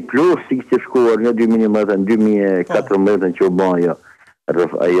 628.000 plus si kështë shkuar nga 2014 që u ban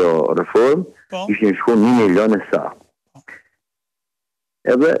ajo reform, ishtë një shku 1 milion e sa.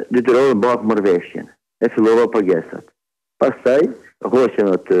 Edhe detyrove bakë mërveshjen, e fillova pagesat. Pastaj, hoqen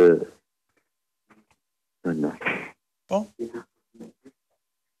atë... Po?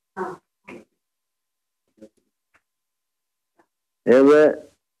 Edhe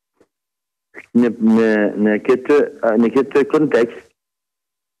në këtë kontekst,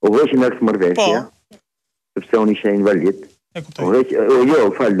 u vëshin akë mërveshja, sepse unë ishe invalid, u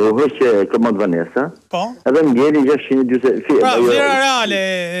vëshë Këmat Vanessa, edhe më gjeri 620... Pra, vjera reale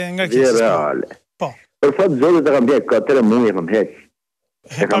nga kjesës. Vjera reale. Për fatë zotit e kam bjek, ka 3 muaj e kam heq.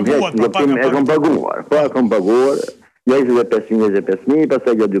 E kam paguar, e kam paguar, 25.000,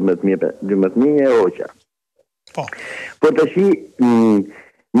 pasaj nga 12.000 e oqa. Po të shi,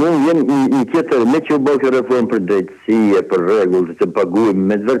 mund vjen një tjetër, me që u bërë kjo reform për drejtësie, për regullë, që paguim,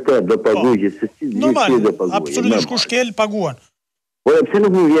 me të vërtet do paguaj që se si normal, absolutisht ku shkel paguan. Po e pse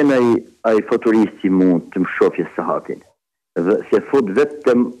nuk më vjen ai foturisti mund të më shofje sahatin, se fut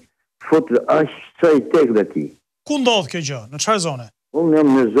vetëm, fut ashtë sa i tek dhe ti. Ku ndodh kjo gjë? Në çfarë zone? Unë jam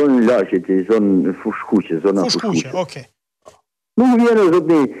në zonë Lashit, zonë Fushkuqe, zona Fushkuqe. Okej. Nuk vjen e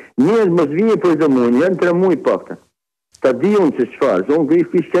zotni, njërë mos vjen për të mujnë, janë 3 muaj pakta. Ta di unë që shfarë, se unë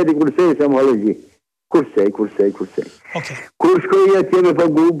kërë shteti kursej, se më halëgji. Kursej. Kur shkoj atje me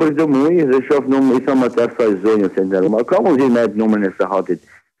pagu për të mujnë, dhe shof në i sa më tërë sa i zonjë, se ndërma, ka më zi me atë numërën e sahatit,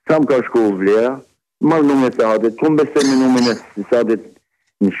 sa më ka shku vlera, marë numërën e sahatit, ku më besem me numërën e sahatit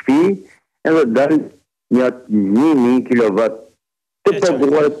në shpi, edhe dalë një 1.000 kW të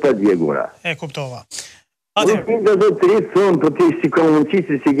paguarët pa djegura. E kuptova. Unë të do të rritë thonë, për të si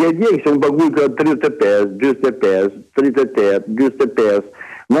komunqisi si ke djekë, që unë paguj ka 35, 25, 38, 25,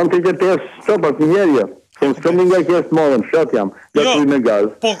 në 35, stopat njerëja, se në sëmë nga kjesë modën, shatë jam, gatuj me gaz,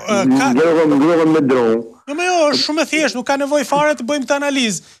 ngrëvëm me dronë. Jo, është shumë e thjeshtë, nuk ka nevoj fare të bëjmë këtë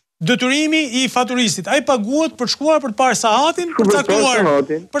analizë. Detyrimi i faturistit, ai paguhet për shkuar për të parë sahatin,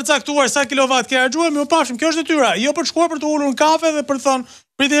 për caktuar sa kilovat ke harxuar, më pafshim, kjo është detyra, jo për të shkuar për të ulur në kafe dhe për të thonë,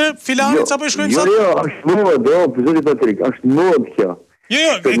 pritje filanit sapo i shkojmë sot. Jo, është modë, zoti Patrik, është modë kjo.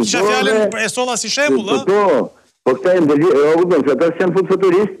 Jo, kisha fjalën e solla si shembull, ë. Po këta ata janë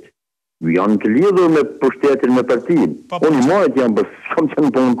futurist, janë të lidhur me pushtetin, me partinë. Unë i marët janë, për s'kam që në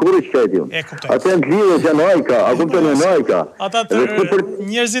punë kurë që kajtë unë. Ata janë të lidhur janë ajka, a kupton e najka. Ata të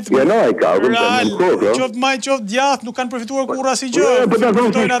njerëzit janë ajka, a kupton e në kokë. Qoftë maj, qoftë djathë, nuk kanë përfituar kur asnjë gjë. Po ta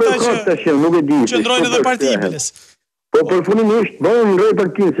thonë që qëndrojnë edhe partibiles. Po përfundimisht, bëjmë në rejë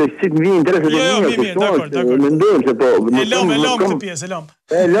partinë, se si të më vinë intereset e mija, dakor. Mendojmë se po... E lëmë këtë pjesë, e lëmë.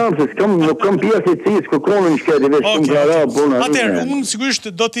 E lëmë, se nuk kam pjesë i cisë, kërkonë në shketi, veç shumë klara, bona... Atëherë, unë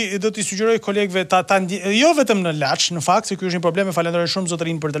sigurisht do t'i sugjeroj kolegëve jo vetëm në Laç, në fakt, se kjo është një problem, falenderoj shumë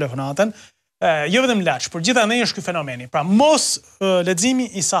zotërinë për telefonatën, jo vetëm Laç, por gjitha ne është ky fenomeni. Pra, mos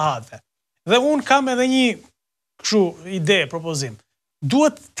leximi i sahatëve. Dhe unë kam edhe një ide, propozim.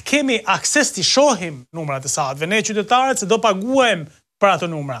 Duhet të kemi akses të shohim numrat e sahatëve, ne qytetarët, se do paguajmë për ato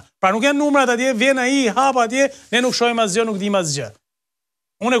numra. Pra nuk janë numrat atje, vjen ai, hap atje, ne nuk shohim asgjë, nuk dim asgjë.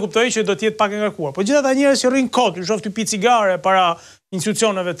 Unë e kuptoj që do të jetë pak e ngarkuar. Po gjithë ata njerëz që rrin kot, shoh ty pi cigare para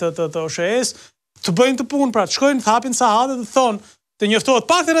institucioneve të OSHE-s, të bëjnë të punë, pra të shkojnë të hapin sahatë dhe të thonë, të njoftohet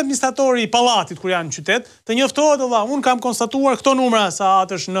paktën administratori i pallatit kur janë në qytet, të njoftohet valla, unë kam konstatuar këto numra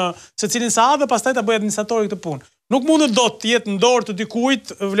sahatësh në secilin sahat dhe pastaj ta bëj administratori këtë punë. Nuk mundet do të jetë në dorë të dikujt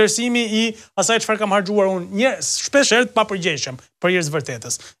vlerësimi i asaj çfarë kam harxuar unë. Njerëz shpesh herë të papërgjegjshëm për njerëz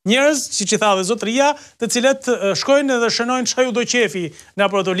vërtetës. Njerëz, siç i tha dhe zotëria, të cilët shkojnë dhe shënojnë çfarë u do qefi në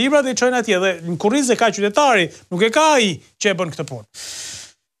ato libra dhe i çojnë atje dhe në kurriz e ka qytetari, nuk e ka ai që e bën këtë punë.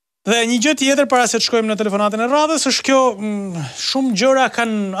 Dhe një gjë tjetër para se të shkojmë në telefonatën e radhës është kjo, shumë gjëra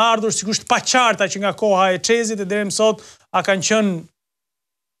kanë ardhur sigurisht pa qarta që nga koha e Çezit e deri më sot a kanë qenë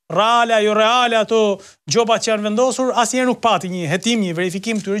reale, jo reale ato gjobat që janë vendosur, asnjëherë nuk pati një hetim, një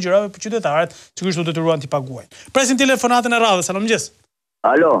verifikim këtyre gjërave për qytetarët, sigurisht do detyruan t'i paguajnë. Presim telefonatën e radhës. Alo, mëngjes.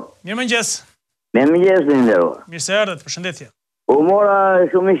 Alo. Mirëmëngjes. Mirëmëngjes, Lindero. Mirë se erdhët, përshëndetje. U mora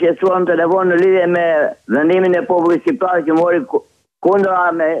shumë i shqetësuar në telefon në lidhje me vendimin e popullit shqiptar që mori kundra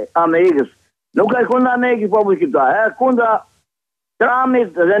Amerikës. Nuk është kundra Amerikës populli shqiptar, është kundra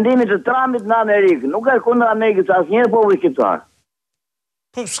Trumpit, vendimit të Trumpit në Amerikë. Nuk është kundra Amerikës asnjëherë populli shqiptar.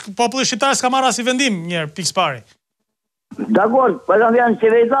 Populli shqiptar s'ka marrë asnjë vendim njëherë, pikë pari. Dakor, po kanë janë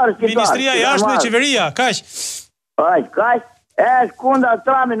qeveritar shqiptar. Ministria e jashtme dhe qeveria, kaq. Kaq. Është kundra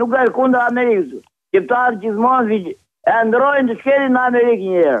Trumpit, nuk është kundra Amerikës. Shqiptarët gjithmonë e ndrojnë të shkelin në Amerikë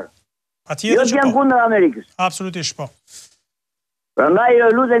njëherë. Atjetër që janë kundra Amerikës. Absolutisht po.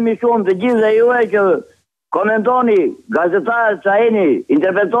 Prandaj lutemi shumë të gjithë dhe juve që komentoni, gazetarët çajeni,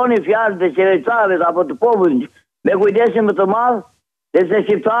 interpretoni fjalët e qeveritarëve apo të popullit me kujdesin më të madh, sepse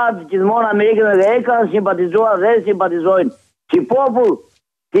shqiptarët gjithmonë Amerikën e kanë simpatizuar dhe simpatizojnë si popull,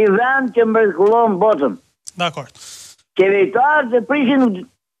 si vend që mrekulon botën. Dakor. Qeveritarët e prishin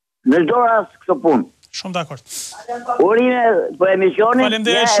në çdo rast këtë punë. Shumë dakord. Urime për emisionin.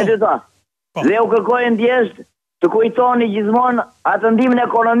 Faleminderit shumë. Dhe u kërkoj ndjesht të kujtoni gjithmonë atë ndihmën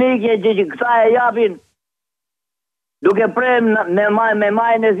ekonomike që këta e japin duke prem me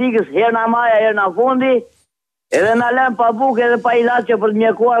majën e zikës, herë na maja, herë na fundi, edhe na lëm pa bukë edhe pa ilaçe për të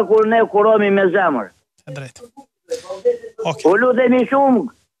mjekuar kur ne kurohemi me zemër. E drejtë. U lutemi shumë,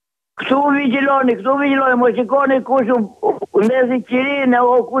 këtu vigjiloni, mos shikoni kush u ndezi qirin e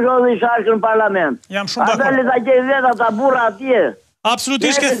kush u dhi shashkën në parlament. Jam shumë dakord. Ata le ta gjej vetë ata burra atje.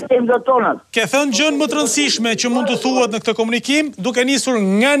 Absolutisht ke thënë gjën më të rëndësishme që mund të thuhet në këtë komunikim, duke nisur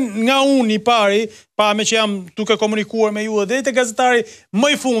nga unë i pari, pa me që jam duke komunikuar me ju dhe te gazetari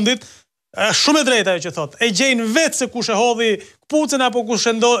më i fundit, shumë e drejta ajo që thot. E gjejnë vetë se kush e hodhi kpucën apo kush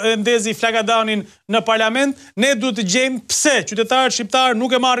e ndezi flagadanin në parlament. Ne duhet të gjejmë pse qytetarët shqiptar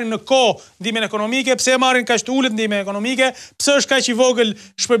nuk e marrin në kohë ndihmën ekonomike, pse e marrin kaq të ulët ndihmën ekonomike, pse është kaq i vogël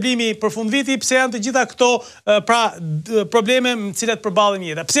shpërblimi për fundviti, pse janë të gjitha këto probleme me të cilat përballen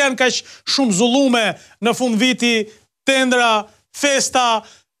jeta. Pse janë kaq shumë zullume në fundviti, tendra, festa,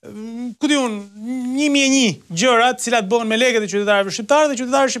 ku diun, 1001 gjëra të cilat bëhen me lekët e qytetarëve shqiptarë dhe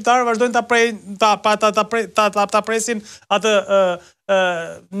qytetarët shqiptarë vazhdojnë ta presin atë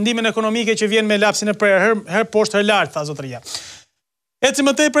ndihmën ekonomike që vjen me lapsin e prerë, her poshtë her lart, tha zotëria. Eci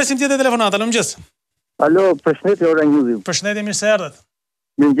më tej presim tjetër telefonata. Alo, mëngjes. Alo, përshëndetje Ora Juaj. Përshëndetje, mirë se erdhët.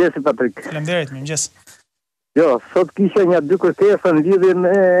 Mirëmëngjes Patrik. Faleminderit, mirëmëngjes. Jo, sot kisha një dy kërkesa në lidhje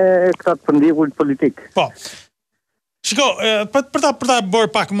me këta të përndjekullit politik. Po. Shiko, për ta bërë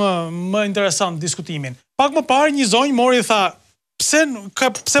pak më interesant diskutimin. Pak më parë një zonjë mori dhe tha,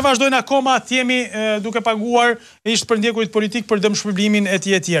 pse vazhdojnë akoma të jemi duke paguar ishtë përndjekurit politik për dëmshpërblimin e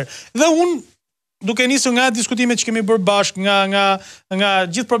tjetër. Dhe unë, duke nisur nga diskutimet që kemi bërë bashkë, nga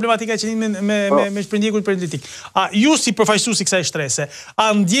gjithë problematika që një me përndjekurit politik, ju si përfaqësuesi kësaj shtrese, a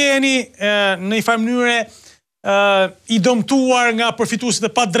ndjeni në një farë mënyre i dëmtuar nga përfituesit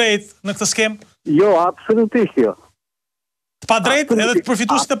e padrejt në këtë skem? Jo, absolutisht jo. Pa drejt, edhe të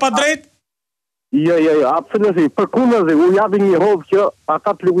përfituesit e pa drejt? Jo, absolutisht. Përkundër dhe u japin një hovë që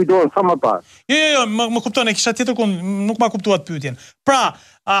ata të likuidohen sa më parë. Jo, më kupton, e kisha tjetër kund, nuk ma kuptuat pyetjen. Pra,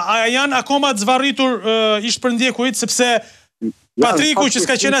 a janë akoma të zvarritur ishtë përndjekurit, sepse Patriku që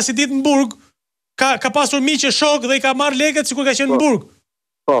s'ka qenë asi ditë në burg, ka pasur miqe shok dhe i ka marrë lekët sikur ka qenë në burg.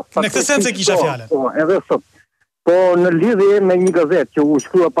 Në këtë sens e kisha fjalën. Po, edhe sot. Po në lidhje me një gazetë që u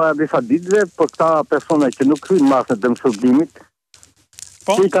shkrua para disa ditëve për këta persona që nuk hyjnë masën e dëmshpërblimit,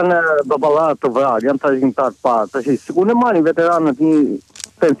 që i kanë baballarë të vrarë, janë trashëgimtar të parë, sikur ne marrin veteranët një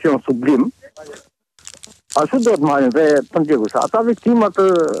pension sublim, ashtu do të marrin dhe përndjekus. Ata viktimat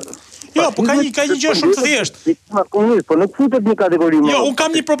Jo, po ka një gjë shumë të thjeshtë. Viktimat komunist, po nuk futet një kategori më. Jo, unë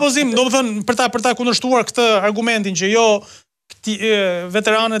kam një propozim, domethënë për ta kundërshtuar këtë argumentin që jo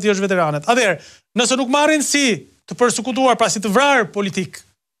veteranët jo është veteranët. Atëherë, nëse nuk marrin si të përsekutuar, pra si të vrarë politik,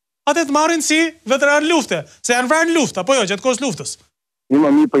 atë të marrin si veteran lufte, se janë vrarë në luftë, apo jo, gjatë kohës luftës.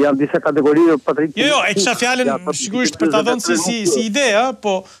 Po janë disa kategori, Patrik. Jo, e kisha fjalën sigurisht për ta dhënë si ide,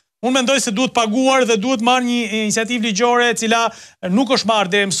 po unë mendoj se duhet paguar dhe duhet marrë një iniciativë ligjore e cila nuk është marrë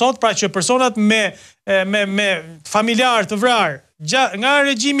deri më sot, pra që personat me familjar të vrarë nga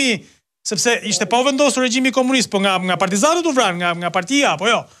regjimi, sepse ishte pa u vendosur regjimi komunist, po nga partizanët u vrarë, nga partia, apo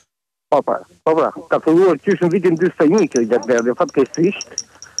jo. Po, ka filluar qysh në vitin 41 kjo gjatë dhe fatkeqësisht.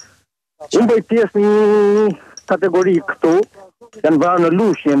 Unë bëj pjesë një kategori këtu, janë vrarë në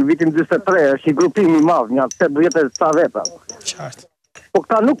Lushnjë në vitin 43, është një grupim i madh, një 80 sa veta. Qartë. Po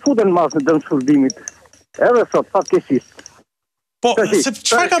këta nuk futen masë në dëmshpërblimit, edhe sot fatkeqësisht. Po,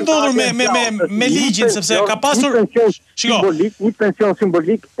 çfarë ka ndodhur me ligjin, sepse ka pasur një pension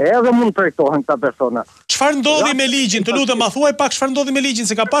simbolik edhe mund trajtohen këta persona. Çfarë ndodhi me ligjin? Të lutem, ma thuaj pak çfarë ndodhi me ligjin,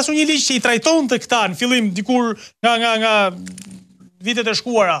 se ka pasur një ligj që i trajtonte këta në fillim dikur nga vitet e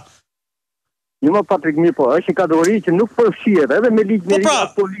shkuara. Më Patrik, mirë po, është një kategori që nuk përfshihet edhe me ligj me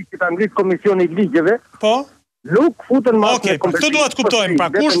politik, anglisht komisioni i ligjeve. Po. Nuk futen më. Okej, këtë duhet të kuptojmë, pra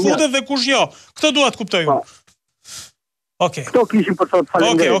kush futet dhe kush jo. Këtë duhet të kuptojmë. Okej. Këto kishin për sot,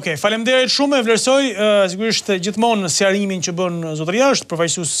 faleminderit. Okej, faleminderit shumë, e vlerësoj sigurisht gjithmonë sqarimin që bën zotëria, është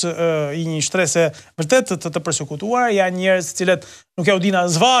përfaqësues i një shtrese vërtet të përsekutuar, janë njerëz të cilët nuk e udin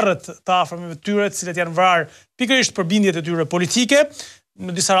as varret të afërmëve të tyre, të cilët janë vrarë pikërisht për bindjet e tyre politike,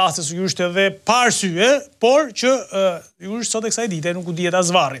 në disa raste sigurisht edhe pa arsye, por që sigurisht sot e kësaj dite nuk u dihet as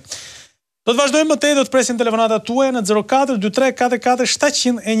varri. Do të vazhdojmë më tej, do të presim telefonatat tuaja në 04 23 44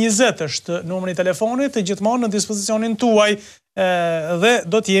 720 është numri i telefonit, gjithmonë në dispozicionin tuaj dhe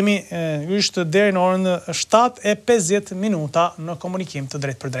do të jemi deri në orën 7:50 në komunikim të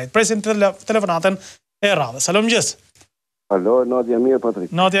drejt për drejt. Presim telefonatën e radhës. Alo, mëngjes. Alo, natja mirë, Patrik.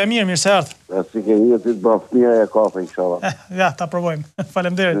 Natja mirë, mirë se ardh. Si ke një të bëf fëmia e kafe, inshallah. Ja, ta provojmë.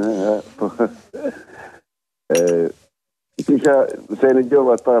 Faleminderit. Kisha se në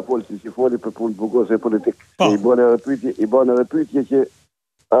gjova të para polisi që foli për punë bugose politikë. I bane edhe pyetje që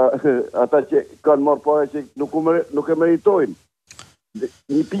ata që kanë marrë para që nuk e meritojnë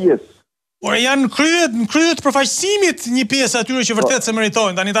një pjesë. Por janë kryet përfaqësimit një pjesë atyre që vërtet se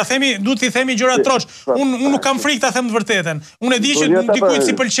meritojnë. Tani ta themi, duhet t'i themi gjëra troç. Unë nuk kam frikë ta them të vërtetën. Unë e di që dikujt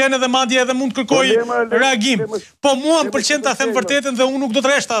si pëlqen edhe madje edhe mund të kërkoj reagim. Po mua më pëlqen ta them vërtetën dhe unë nuk do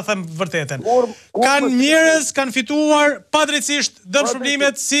të rresh ta them vërtetën. Kanë njerëz kanë fituar padrejtisht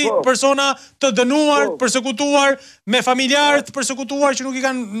dëmshpërblimet si persona të dënuar, përsekutuar, me familjarë të përsekutuar që nuk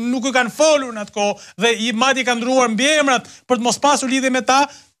i kanë folur në atë kohë dhe madje kanë ndruar mbiemrat për të mos pasur lidhje me ta.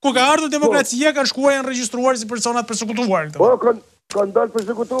 Kur ka ardhur demokracia, kanë shkuar janë regjistruar si personat përsekutuar. Po, kanë dalë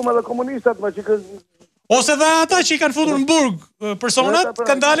përsekutuar edhe komunistat, ma që ose dhe ata që i kanë futur në burg personat,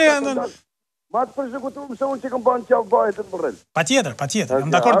 kanë dalë janë... Ma të përsekutuar se unë që kanë banë qafë bajet të të mërrel. Patjetër,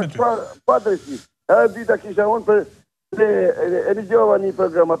 jam dakord me ty. Pa drejtësi. Edhe dita kisha unë për e një gjova një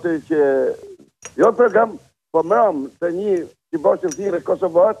program atë që... Jo program, po mëram të një që bashkë thire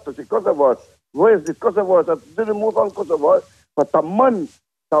Kosovarët, të që Kosovarët, vojësit Kosovarët, atë të dhe mu thonë Kosovarët, pa ta mënë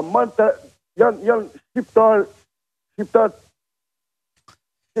janë shqiptar.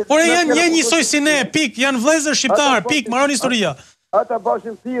 Por janë njësoj si ne, pik, janë vëllezër shqiptar, pik, maron historia. Ata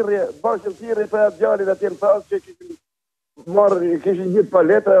bashkën thirrje për atë djalin atje në Francë që kishin gjithë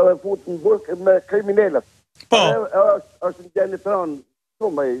paleta edhe futë në burg me kriminalët. Po. Është një djalë tron,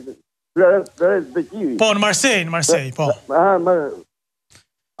 shumë Florence Beqivi. Po, në Marseille, po.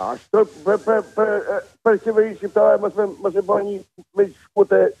 Ashtë për qeveri shqiptare mëse bërë një me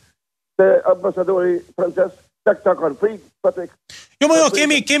shkute të ambasadori francez, të kanë frikë, Patrik. Jo,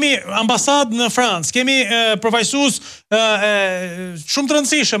 kemi ambasadë në Francë, kemi përfaqësues shumë të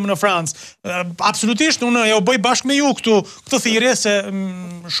rëndësishëm në Francë. Absolutisht, unë e u bëj bashkë me ju këtë thirrje, se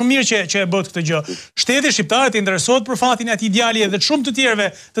shumë mirë që e bët këtë gjë. Shteti shqiptar të interesohet për fatin e atij djali dhe shumë të tjerëve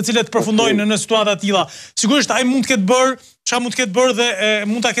të cilët përfundojnë në situata të tilla. Sigurisht ai mund të ketë bërë çfarë mund të ketë bërë dhe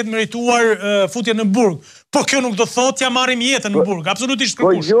mund ta ketë merituar futjen në burg. Po kjo nuk do thotë ja marrim jetën në burg, absolutisht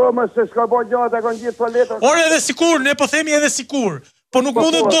kërkush. Po jo, më se s'ka bën gjë, ata kanë gjithë toaleta. Ore edhe sikur, ne po themi edhe sikur. Po nuk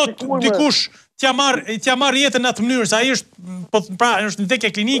mundet dot dikush t'ja marr jetën në atë mënyrë, se ai është në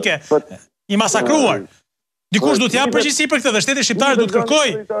vdekje klinike, i masakruar. Dikush duhet t'jap përgjegjësi për këtë dhe shteti shqiptar duhet kërkoj.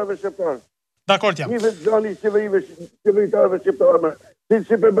 Dakor jam. Një vetë zoni qeveritarëve shqiptarë,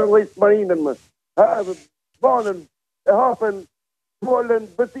 si për bëllëjt marinën më. Banën, e hapen, molën,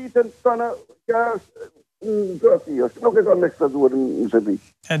 bëtitën, tëna, ka është nuk e ka me ekstraduar në Shqipëri.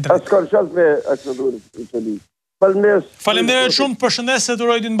 Asë kanë qalë me ekstraduar në Shqipëri. Faleminderit shumë, përshëndes se të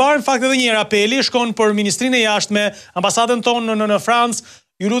uroj ditë mbar. Në fakt edhe një apeli shkon për Ministrinë e Jashtme, ambasadën tonë në Francë.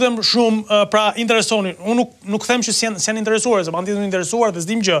 Ju lutem shumë, pra interesoni. Unë nuk them që s'janë interesuar, se banditët janë interesuar dhe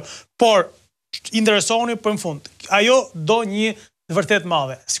s'dim gjë, por interesoni për në fund. Ajo do një vërtet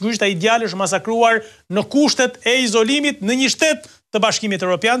madhe. Sigurisht ai djalë është masakruar në kushtet e izolimit në një shtet të Bashkimit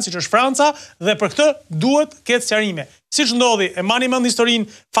Evropian, siç është Franca, dhe për këtë duhet ketë sqarime. Siç ndodhi, e mani mend historinë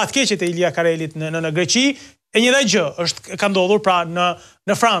fatkeqe të Ilia Karelit në Greqi, e njëjta gjë ka ndodhur pra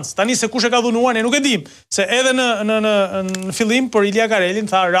në Francë. Tani se kush e ka dhunuar ne nuk e dim, se edhe në fillim për Ilia Karelin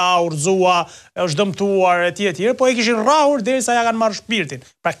tha rraur, zua, është dëmtuar etj, po e kishin rraur derisa ja kanë marrë shpirtin.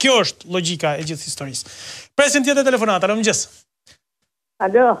 Pra kjo është logjika e gjithë historisë. Presim tjetër telefonat. Alo, mëngjes.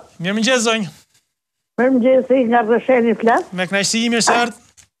 Alo. Mirëmëngjes zonjë. Mirëmëngjes, nga Rresheni flas. Me kënaqësi, mirë se ardh.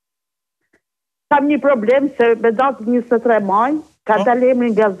 Kam një problem se me datën 23 maj Ka dalë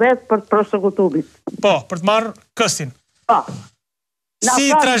emri në gazetë për prosekutumit. Po, për të marrë këstin. Po.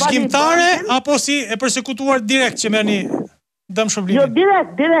 Si trashëgimtare apo si e përsekutuar direkt që merrni dëm shpërblimin? Jo,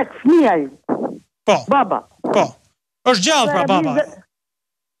 direkt, fëmija im. Po. Baba. Po. Është gjallë pra baba.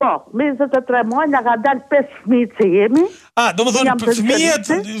 Po, 23 muaj nga ka dalë 5 fëmijë që jemi. Do më thonë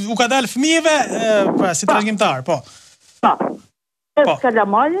fëmijët, u ka dalë fëmijëve si trashëgimtar, po. Po. 5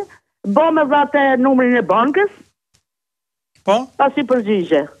 kalamajë, bo me dhate numrin e bankës. Po? Pasi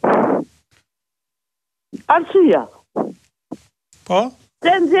përgjigje. Arsia. Po?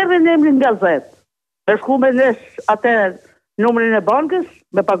 Se nxjerrin emrin në gazetë. E shku me nesh atë numrin e bankës,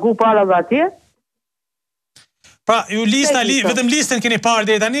 me pagu para dhe atje. Pra, ju vetëm listën keni parë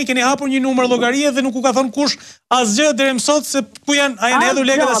deri tani, keni hapur një numër llogarie dhe nuk u ka thënë kush asgjë deri më sot se ku janë, a janë hedhur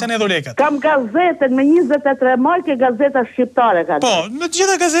lekët apo janë hedhur lekët. Kam gazetën me 23 maj, ke gazeta shqiptare ka. Po, në të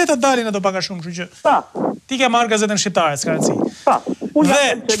gjitha gazetat dalin ato pak a shumë, kështu që. Po. Ti ke marrë gazetën shqiptare, s'ka rëndësi. Po. Dhe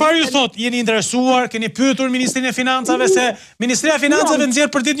çfarë ju thot? Jeni interesuar, keni pyetur Ministrinë e Financave se Ministria e Financave nxjerr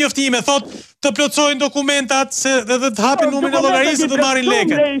për ditë njoftime, thot të plotsojnë dokumentat se dhe të hapin numrin e llogarisë dhe të marrin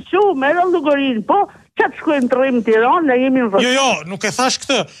lekët. Merr llogarinë, po. Qatë shkojnë të rrimë Tiranë, ne jemi në vërë. Jo, nuk e thash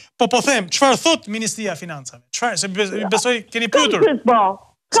këtë. Po them, çfarë thot Ministria e Financave? Çfarë? Se besoj keni pyetur.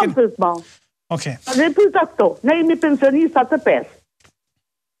 Kam pyet ba. Okej. Ne pyeta këto. Ne jemi pensionista të 5.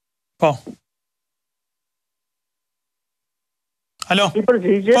 Po. Alo. I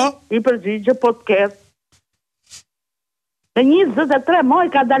përgjigje, po të ketë. Në 23 maj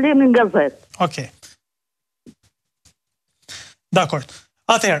ka dalemi në gazetë. Okej. Dakor.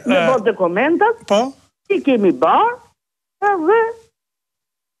 Atëherë. Me bërë dokumentat. Po. I kemi barë, dhe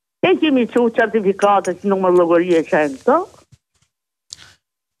e kemi që certifikatët numër llogarie që e në këto.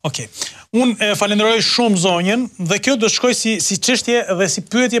 Okej. Unë falenderoj shumë zonjën dhe kjo do shkoj si çështje dhe si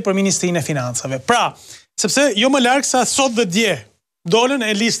pyetje për Ministrinë e Financave. Pra, sepse jo më larg sa sot dhe dje dolën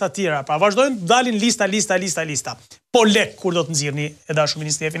e lista tjera. Pra, vazhdojnë dalin lista. Po lek kur do të nxirrni e dashur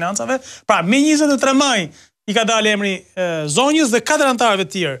Ministria e Financave. Pra, me 23 maj i ka dalë emri zonjës dhe 4 anëtarëve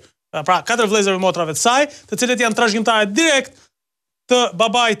të tjerë. Pra, 4 vëllezërve motrave të saj, të cilët janë trashëgimtarë direkt të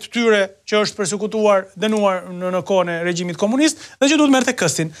babait të tyre që është përsekutuar, dënuar në kohën e regjimit komunist dhe që duhet merrte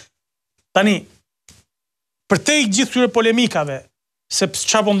këstin. Tani, përtej gjithë këtyre polemikave se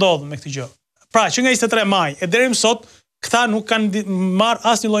çfarë po ndodh me këtë gjë. Pra, që nga 23 maj e deri më sot, këta nuk kanë marrë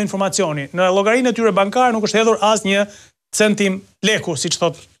asnjë lloj informacioni. Në llogarinë e tyre bankare nuk është hedhur asnjë centim leku, siç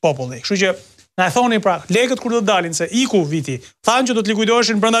thot populli. Kështu që na e thoni pra, lekët kur do të dalin se iku viti. Thanë që do të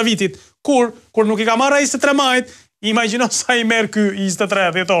likuidoheshin brenda vitit. Kur nuk i ka marrë 23 majit, imagjino sa i merr ky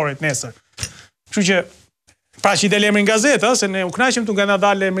 23 dhjetorit nesër. Kështu që pra që i del emri në gazetë, se ne u kënaqem tu nga na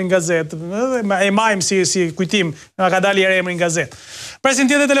dalë emri në gazetë, e majm si kujtim, na ka dalë emri në gazetë. Presim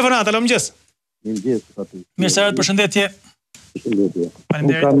tjetër telefonat, alo mëngjes. Mëngjes pati. Mirëserat, përshëndetje. Përshëndetje.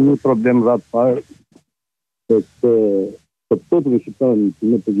 Unë kam një problem rreth parë për të të shqiptarën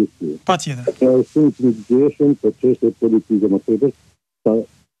në përgjithësi. Patjetër. Ka shumë të ndjeshëm për çështje politike më tepër,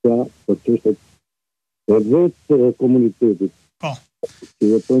 sa për çështje të vetë komunitetit. Po.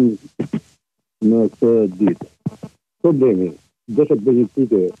 Që jetojnë në këtë ditë. Problemi, desha të bëjë një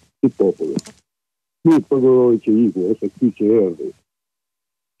pyetje si populli. Ky prokurori që iku ose ky që erdhi.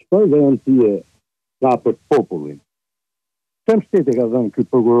 Çfarë garancie ka për popullin? Çfarë shteti ka dhënë ky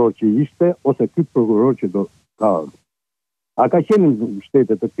prokuror që ishte ose ky prokuror që do ka ardhur? A ka qenë në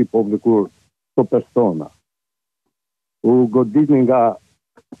shtetet të këtij populli kur këto persona u goditnin nga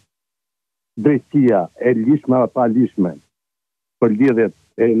drejtësia e lishme apo pa lishme për lidhjet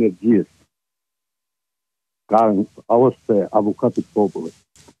e energjisë, kanë ose avukati të popullit,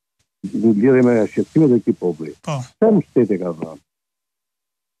 në lidhje me shqetësimet e këtij populli. Çfarë shteti ka dhënë?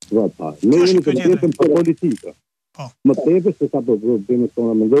 Ne jemi të vetëm për politikë. Më tepër se sa po problemet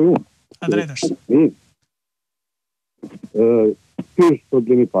tona mendoj unë. A drejt është. Ky është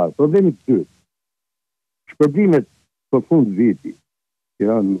problemi i parë. Problemi i dytë. Shpërblimet për fund viti që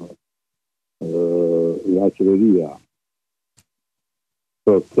janë nga qeveria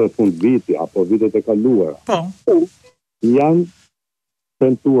për fund viti apo vitet e kaluara. Janë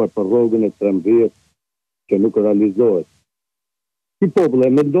tentuar për rrogën e 13 që nuk realizohet. Si popull e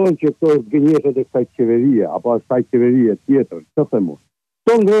mendojnë që këto gënjeshet e kësaj qeverie apo asaj qeverie tjetër, çfarë them unë?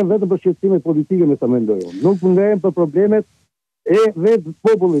 To ngrehem vetëm për shqetësimet politike me sa mendoj unë. Nuk ngrehem për problemet e vetë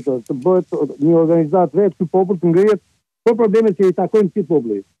popullit, të bëhet një organizatë vetë ky popull të ngrihet për problemet që i takojnë këtij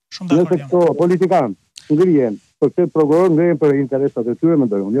populli. Shumë dakord. Nëse këto politikanë ngrihen, për këtë prokuror ngrihen për interesat e tyre,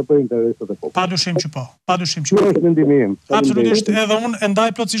 mendoj unë, jo për interesat e popullit. Padyshim që po. Ky është mendimi im. Absolutisht, edhe unë e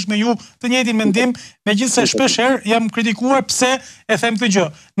ndaj plotësisht me ju të njëjtin mendim, megjithse shpeshherë jam kritikuar pse e them këtë gjë.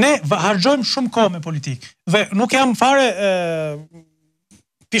 Ne harxojmë shumë kohë me politikë dhe nuk jam fare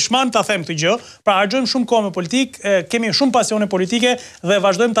pishman ta them këtë gjë, pra harxojmë shumë kohë me politikë, kemi shumë pasione politike dhe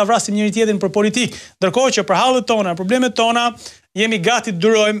vazhdojmë ta vrasim njëri tjetrin për politikë, ndërkohë që për hallet tona, problemet tona, jemi gati të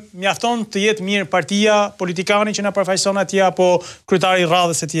durojmë, mjafton të jetë mirë partia, politikani që na përfaqëson atje apo kryetari i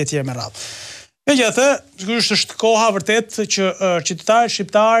radhës etj me radhë. Megjithatë, sigurisht është koha vërtet që qytetarët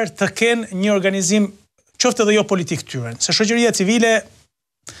shqiptar të kenë një organizim qoftë edhe jo politik tyre, se shoqëria civile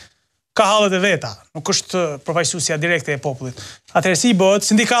ka hallet e veta, nuk është përfaqësuesja direkte e popullit. Atëherë si bëhet,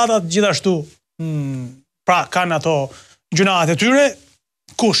 sindikatat gjithashtu pra kanë ato gjunaat e tyre,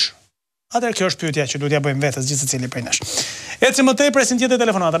 kush? Atëherë kjo është pyetja që duhet ja bëjmë vetes gjithë secili prej nesh. Ecim më tej presin tjetër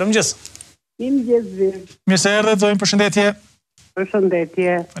telefonata. Mirëmëngjes. Mirëmëngjes. Mirë se erdhët, zonjë, përshëndetje.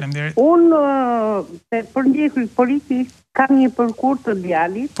 Përshëndetje. Faleminderit. Unë për ndjekuri politik kam një përkur të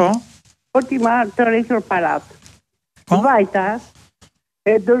djalit. Po. Për t'i marrë të rrequr parat. Po. Vajta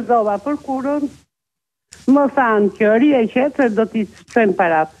e dërzova përkurën, më thanë që ri e qetë do t'i çojnë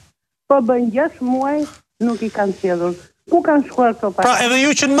parat. Po bën 6 muaj nuk i kanë sjellur. Ku kanë shkuar këto parat? Pra edhe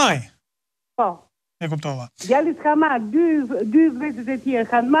ju që në maj? Po. E kuptova. Djalit ka marrë, dy vëzët e tjerë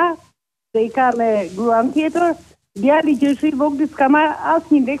kanë marrë, se i ka me gruan tjetër, djali që është i vogël s'ka marrë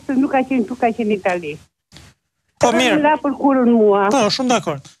asnjë lek se nuk ka qenë këtu, ka qenë në Itali. Po mirë. La përkurën mua. Po, shumë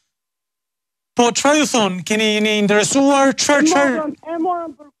dakord. Po çfarë ju thon? Keni jeni interesuar? Çfarë? E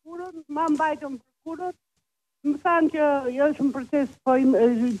morën përkurën, ma mbajtëm përkurën. Më thanë që jo është në proces, po i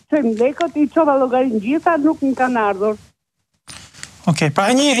çojmë lekët, i çova llogarin gjitha, nuk më kanë ardhur. Okej, pra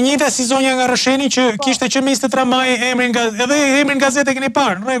njëjta si zonja nga Rësheni që kishte që me 23 maj edhe emrin gazete keni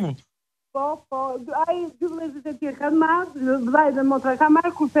parë, në rregull. Po, ai dy vëllezërit e tjerë kanë marrë, vllai dhe motra kanë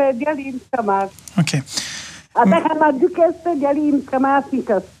marrë, kurse djali im s'ka marrë. Okej. Ata kanë marrë 2 keste, djali im s'ka marrë asnjë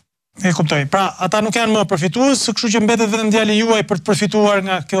kest. E kuptoj. Pra, ata nuk janë më përfitues, kështu që mbetet vetëm djali juaj për të përfituar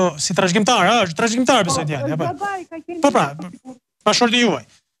nga kjo si trashëgimtar, është trashëgimtar besoj djali, apo? Po pra, bashorti juaj.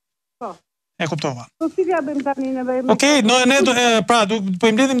 Po. E kuptova. Po si ja bëjmë tani ne bëjmë. Okej, ne pra po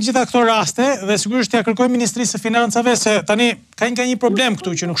i mbledhim gjitha këto raste dhe sigurisht ja kërkojmë Ministrisë së Financave se tani ka një problem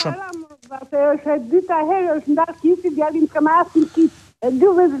këtu që nuk shon. Se është e dyta herë është ndarë kisi, djalin s'ka marrë asnjë kis.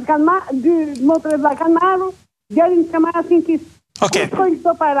 2 vëzët kanë marrë, 2 motra vlla kanë marrë, djalin s'ka marrë asnjë kis. Okej. Shkojnë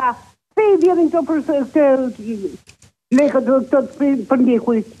këto para. Se i vjedhin këto për lekët për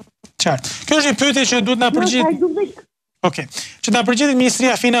ndjekurit. Qartë. Kjo është një pyetje që duhet na përgjigjet. Okej. Që na përgjigjet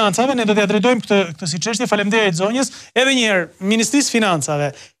Ministria e Financave, ne do t'ia drejtojmë këtë si çështje. Faleminderit zonjës. Edhe një herë, Ministrisë Financave,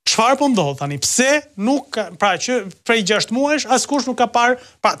 çfarë po ndodh tani? Pse nuk pra që prej 6 muajsh askush nuk ka parë,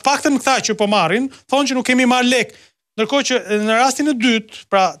 pra të paktën këta që po marrin, thonë që nuk kemi marrë lek. Ndërkohë që në rastin e dytë,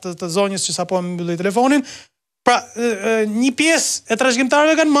 pra të zonjës që sapo mbylli telefonin, pra një pjesë e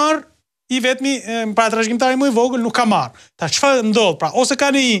trashëgimtarëve kanë marrë, i vetmi pra trashëgimtari më i vogël nuk ka marrë. Ta çfarë ndodh? Pra ose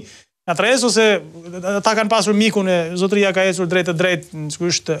kanë një atres ose ata kanë pasur mikun e zotëria ka ecur drejt të drejtë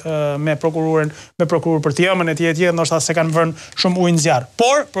sigurisht me prokuror për të jemën etj, ndoshta se kanë vënë shumë ujë në zjarr.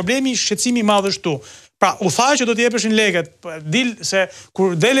 Por problemi i shqetësimi i madh është këtu. Pra u tha që do të jepeshin lekët, dil se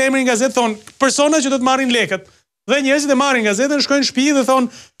kur del emri në gazetë thon personat që do të marrin lekët dhe njerëzit e marrin gazetën, shkojnë në shtëpi dhe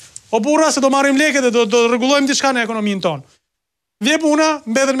thon o burra se do marrim lekët dhe do rregullojmë diçka në ekonominë tonë. Vje puna,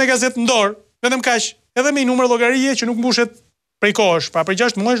 mbetën me gazetë në dorë, vetëm kaq, edhe me një numër llogarie që nuk mbushet prej kohësh, pra prej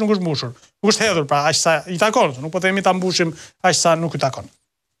 6 muajsh nuk është mbushur. Nuk është hedhur, pra aq sa i takon, nuk po themi ta mbushim aq sa nuk i takon.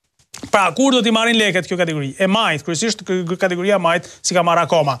 Pra kur do t'i marrin lekët kjo kategori? E majt, kryesisht kategoria majt si ka marrë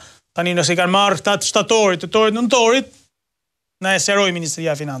akoma. Tani nëse kanë marrë këta të shtatorit, tetorit, nëntorit, na e seroi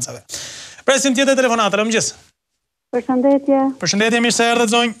Ministria e Financave. Presim tjetër telefonata, mëngjes. Përshëndetje. Përshëndetje, mirë se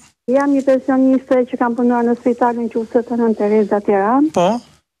erdhët zonjë. Jam një pensioniste që kam punuar në spitalin Qusët të Nën Tereza Tiranë. Po.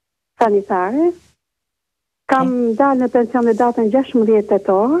 Sanitare. Kam dalë në pension në datën 16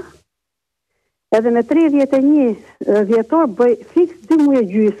 tetor. Edhe me 31 dhjetor bëj fiks 2 muaj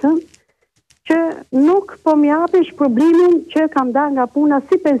gjysmë që nuk po më japi shpërblimin që kam dalë nga puna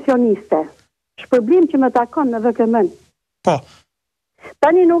si pensioniste. Shpërblim që më takon në VKM. Po.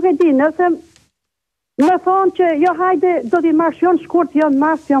 Tani nuk e di, nëse më thonë që jo hajde do t'i marrë jon shkurt, jon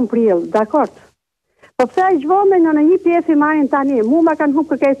mars, jon prill, dakord. Po pse ai zhvome në një pjesë i marrin tani, mua ma kanë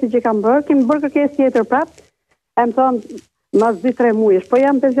humbë kërkesën që kam bërë, kemi bërë kërkesë tjetër prap. E më thonë mas 2-3 muajsh, po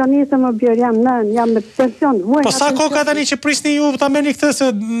jam pensioniste më bjerë, jam me pension. Po sa kohë ka tani që prisni ju ta merrni këtë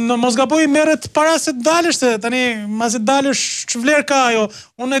se në mos gaboj merret para se të dalësh se tani mas të dalësh ç'vlerë ka ajo.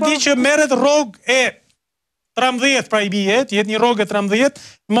 Unë e di që merret rrogë e 13 pra i bie, jetë një rrogë 13,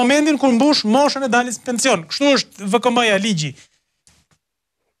 në momentin kur mbush moshën e daljes në pension. Kështu është VKM-ja ligji.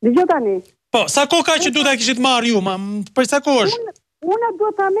 Dëgjoj tani. Po, sa kohë ka që duhet ta kishit marrë ju, për sa kohë është? Unë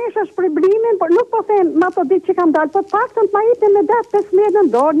duhet ta mesha shpërblimin, por nuk po them me ato ditë që kam dalë, po paktën të ma jepni me datë 15 në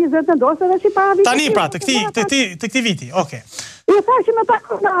dorë, 20 në dorë, se dhe shi para vitit. Tani pra, të këtij viti, okay. Ju thash që me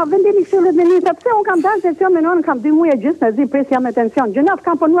takon na vendimi këshillit ministra, pse un kam dalë pension me nonën, kam 2 muaj gjithë me zi presja me tension. Gjënat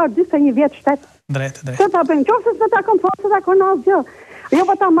kam punuar 41 vjet shtet. Drejt. Se ta bën qoftë se ta kam thonë se ta kon asgjë. Jo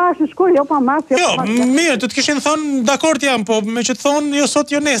po ta marrësh në shkollë, jo pa marrë. Jo, mirë, të kishin thënë dakord jam, po me që të thonë jo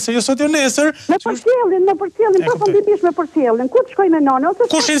sot jo nesër. Me përcjellin, po fondimisht me përcjellin. Ku të shkoj me nonën ose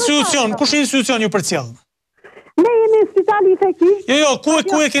kush institucion ju përcjell? Ne jemi në spitali efektiv. Jo,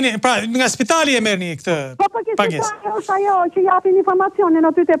 ku e keni? Pra, nga spitali e merrni këtë pagesë. Po është ajo që japin informacionin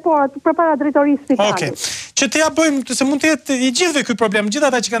aty te porët përpara drejtorisë spitalit. Okej. Që të ja bëjmë, se mund të jetë i gjithëve ky problem, gjithë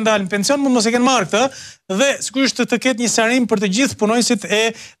ata që kanë dalë në pension mund mos e kenë marrë këtë, dhe sigurisht të ketë një serim për të gjithë punonjësit e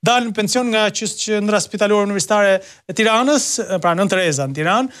dalë në pension nga qendra spitalore universitare e Tiranës, pra Nën Tereza në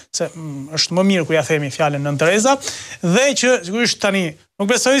Tiranë, se është më mirë kur ja themi fjalën Nën Tereza, dhe që sigurisht tani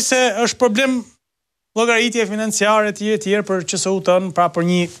nuk besoj se është problem llogaritje financiare të tjerë për QSU-tën, pra për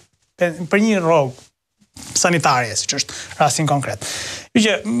një rrogë sanitare, siç është rastin konkret.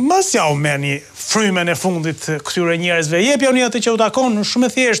 Që mos ja u merrni frymën e fundit këtyre njerëzve. Jepni atë që u takon, shumë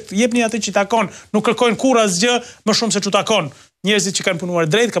e thjeshtë, jepni atë që i takon, nuk kërkojnë kurrë asgjë më shumë se ç'u takon. Njerëzit që kanë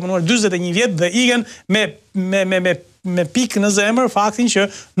punuar drejt, kanë punuar 41 vjet dhe ikën me pikë në zemër faktin që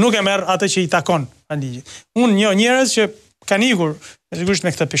nuk e merr atë që i takon ligjit. Unë njoh njerëz që kanë ikur sigurisht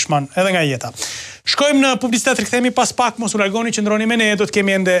me këtë pishman edhe nga jeta. Shkojmë në publicitet, rikthehemi pas pak, mos u largoni, qëndroni me ne, do të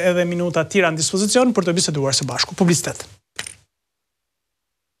kemi ende edhe minuta tira në dispozicion për të biseduar së bashku. Publicitet.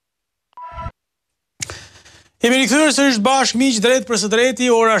 Jemi rikthyer sërish bashkë, miq, drejt për së drejti,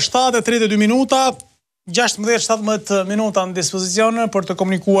 ora 7:32 minuta, 16-17 minuta në dispozicion për të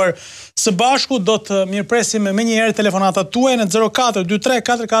komunikuar së bashku. Do të mirëpresim me njëherë telefonatat tuaja në 0423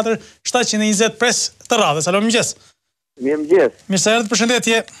 44 720 pres të radhës. Alo, mëngjes. Mirëmëngjes. Mirë se erdhët,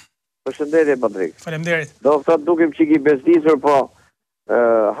 përshëndetje. Përshëndetje, Patrik. Faleminderit. Do të thotë dukem çik i bezdisur, po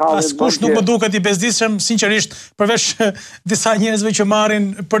askush nuk më duket i bezdisshëm, sinqerisht, përveç disa njerëzve që marrin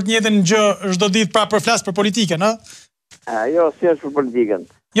për të njëjtën gjë çdo ditë, pra për flas për politikën, ë? Jo, si është për politikën.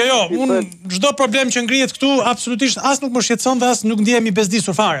 Jo, unë çdo problem që ngrihet këtu absolutisht as nuk më shqetëson dhe as nuk ndihem i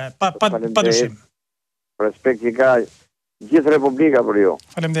bezdisur fare, pa dyshim. Respekt që ka gjithë Republika për ju.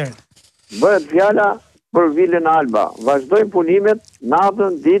 Faleminderit. Bëhet fjala për vilën Alba. Vazhdojnë punimet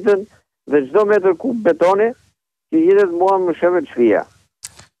natën, ditën dhe çdo metër kub betoni që hidhet mua më shëvet shfia.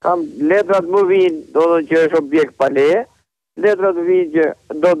 Kam letrat më vinë, do të që është objekt pa leje, letrat vinë që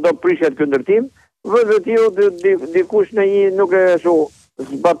do prishet ky ndërtim, vëzhgju dikush në një nuk e shu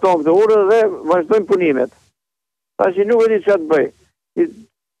zbaton këtë urë dhe vazhdojnë punimet. Tash nuk e di çfarë të bëj.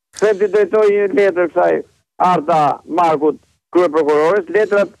 Them të drejtoj një letër kësaj Arta Markut, kryeprokurores,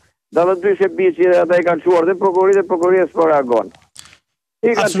 letrat dhe dyshe bici dhe ata i kanë quar dhe prokuria s'po reagon.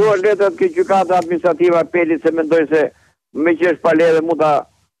 I kanë quar letrat ke gjykata administrative apelit se mendoj se me që është pale dhe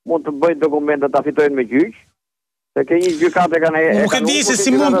mund të bëjnë dokumentet ta fitojnë me gjyq. Se ke një gjykate kanë nuk e di se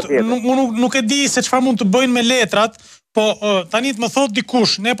si mund, nuk e di se çfarë mund të bëjnë me letrat, po tani të më thot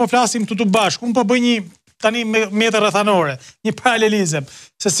dikush, ne po flasim këtu bashkë, unë po bëj një tani metër rrethanore, një paralelizëm,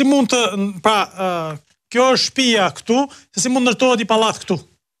 se si mund të, pra, kjo është shtëpia këtu, se si mund ndërtohet i pallat këtu.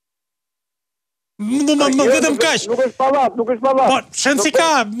 Vetëm kaq. Nuk është pallat. Po, shensi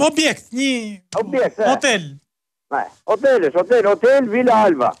ka objekt, një hotel. Hotel Villa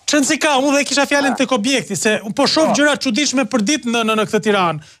Alba. Shensi ka, unë dhe kisha fjalën tek objekti, se po shoh gjëra çuditshme për ditë në këtë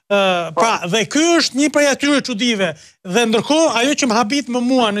Tiranë. Pra, dhe ky është një prej atyre çudive. Dhe ndërkohë ajo që më habit më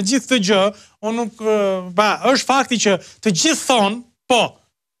mua në gjithë këtë gjë, unë nuk, është fakti që të gjithë thonë, po,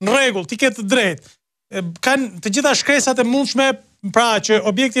 në rregull, ti ke të drejtë. Kanë të gjitha shkresat e mundshme, pra që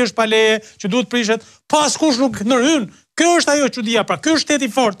objekti është pa leje, që duhet prishet, po askush nuk ndërhyn. Kjo është ajo çudia, pra ky është shteti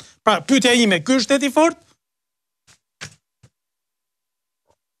i fortë. Pra pyetja ime, ky është shteti i fortë?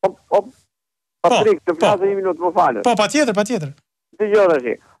 Patrik, të flasë një minutë, më falë. Po, patjetër. Dëgjoj tash.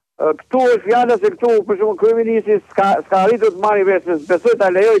 Këtu është fjala se këtu për shembull kryeministri s'ka arritur të marrë vesh, besoj ta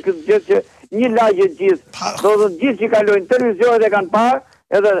lejoj këtë gjë që një lagje gjithë, do të gjithë që kalojnë televizionet e kanë parë,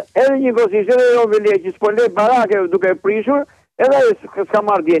 edhe një gosisht edhe jo velie që s'po le barake duke prishur, edhe s'ka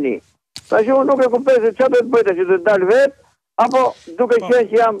marrë djeni. Tash unë nuk e kuptoj se çfarë do të bëj tash, do të dal vet apo duke qenë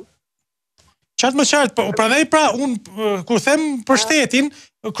që jam qatë më qartë, po prandaj pra unë kur them për shtetin,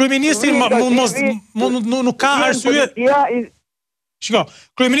 kryeministri nuk ka arsye. Shiko,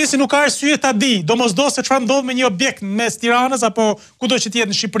 kryeministri nuk ka arsye ta di, domosdoshmë se çfarë ndodh me një objekt mes Tiranës apo kudo që të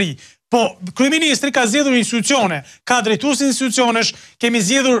jetë në Shqipëri. Po, kryeministri ka zgjedhur institucione, ka drejtues institucionesh, kemi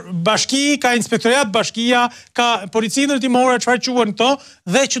zgjedhur bashki, ka inspektoriat bashkia, ka policinë ndërtimore, çfarë quhen këto,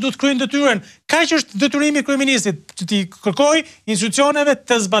 dhe që duhet kryejnë detyrën. Kaq është detyrimi i kryeministrit, që ti kërkoj institucioneve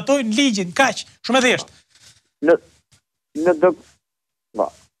të zbatojnë ligjin, kaq, shumë e thjeshtë.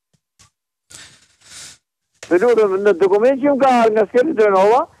 Në dokument që më ka nga skemi të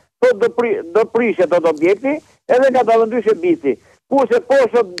Renova, do prishet ato objekti, edhe nga të vëndyshe biti. Kurse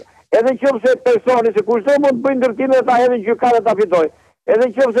poshët, edhe qëpse personi, se kurse mund të bëjnë ndërtime dhe ta edhe në gjykatë ta fitoj. Edhe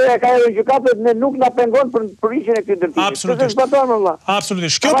qëpse e ka edhe në gjykatë, ne nuk na pengon për prishin e këtë ndërtime. Absolutisht.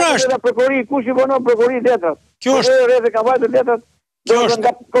 Absolutisht. Kjo pra është. Kush i vonon prokurori letrat? Kjo është. Edhe ka vajtur letrat. Kjo është.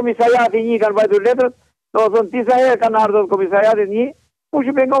 Nga komisariati 1 kanë vajtur letrat. Do të thonë disa herë kanë ardhur komisariati 1. Kush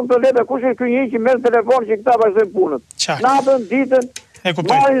i pengon këto letra, kush është ky një që merr telefon që këta vazhdojnë punën. Natën, ditën,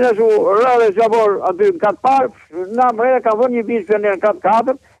 marrin ashtu rrëdhe çavor aty në kat parë, na mëre ka vënë një biç në kat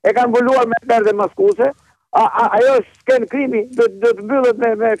 4, e kanë mbuluar me perde maskuese. Ajo sken krimi, do të mbyllet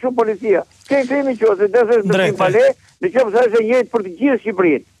me kështu policia. Sken krimi që ose desë është ndërtim pale, nëse është e njëjtë për të gjithë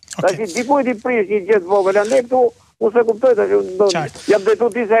Shqipërinë. Tash dikujt i prish një gjë të vogël, andaj këtu unë se kuptoj tash jam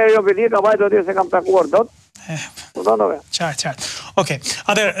drejtuar disa herë jo veli, ka vajtur atje se kam takuar dot. Qartë. Okej.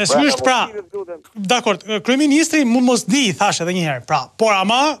 Atëherë, sigurisht pra, dakord, kryeministri mund mos di, thash edhe një herë. Pra, por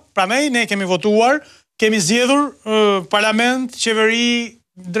ama, pramej ne kemi votuar, kemi zgjedhur parlament, qeveri,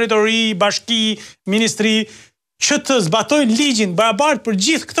 drejtori, bashki, ministri që të zbatojnë ligjin barabart për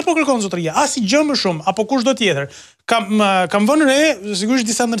gjithë. Këtë po kërkon zotëria. Asi gjë më shumë apo kushdo tjetër. Kam vënë re, sigurisht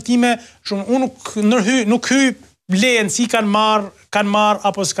disa ndërtime shumë, unë nuk hyj lejen si kanë marr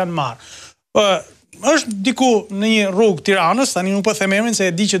apo s'kan marr. Është diku në një rrugë Tiranës, tani nuk po them emrin se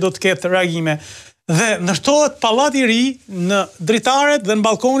e di që do të ketë reagime, dhe ndërtohet pallati i ri në dritaret dhe në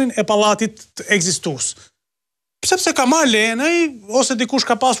balkonin e pallatit ekzistues. Sepse ka marrë lejen ai ose dikush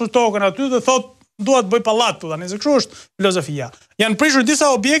ka pasur tokën aty dhe thotë dua të bëj pallat këtu tani, se kështu është filozofia. Janë prishur disa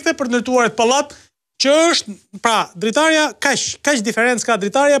objekte për ndërtuar të pallat që është, pra, dritarja kaq diferencë ka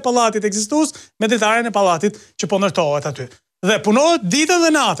dritarja e pallatit ekzistues me dritarjen e pallatit që po ndërtohet aty. Dhe punohet ditën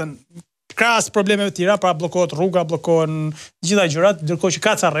dhe natën. Krahas problemeve të tjera, pra bllokohet rruga, bllokohen gjitha gjërat, ndërkohë që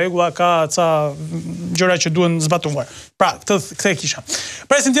ka ca rregulla, ka ca gjëra që duhen zbatuar. Pra, këtë kisha.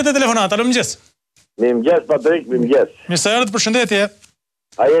 Presim tjetër telefonat. Alo, mëngjes. Mirëmëngjes Patrik, mirëmëngjes. Mirë se erdhët, përshëndetje.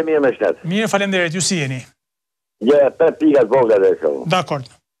 A jemi me shtet? Mirë, faleminderit. Ju si jeni? Ja, 3 pika vogla dhe kështu. Dakor.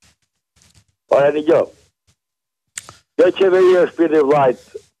 Ora një gjë. Kjo qeveri është pirë vllajt.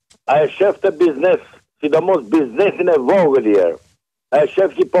 A e shef të biznes, sidomos biznesin e vogël i erë. A e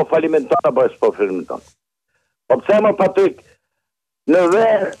shef që po falimenton apo s'po falimenton. Po pse më Patrik, në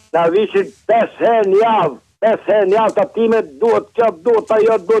verë na vishin 5 herë në javë, 5 herë në javë tatime duhet qëp, duhet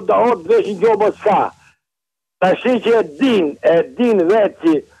ajo, duhet dahot, veshin gjobo s'ka. Tashi që e din vetë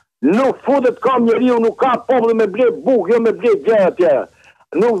që nuk futet kam njeriu, nuk ka popull me ble bukë, jo me ble gjëra tjera.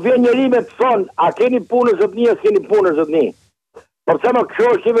 Nuk vjen njeri me të thonë, a keni punë zotni, a s'keni punë zotni. Po pse më kështu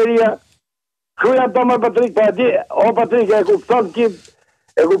është qeveria? Kështu janë të më Patrik, pa di, o Patrik, e kupton që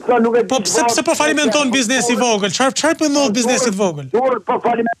nuk e di. Po pse po falimenton biznesi vogël? Çfarë po ndodh biznesit vogël? Dur po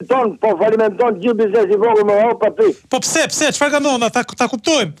falimenton gjithë biznesi vogël më o Patrik. Po pse? Çfarë ka ndodhur? Ta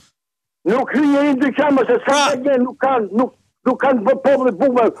kuptojmë. Nuk hyn njëri në dyqan, se sa gjë nuk kanë popull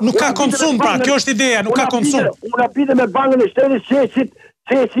bukë. Nuk ka konsum, pra, kjo është ideja, nuk ka konsum. Unë apite me bankën e shtetit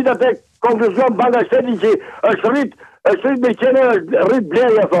qesit atë konkluzion banka e shtetit që është rrit me qene rrit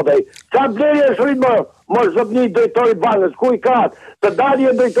blerja, thotë ai. Sa blerja është rrit më zotni drejtori bankës, ku i ka të dali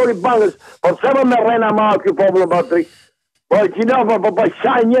e drejtori bankës, po pse më merrena ma ky popull Patrik? Po qina po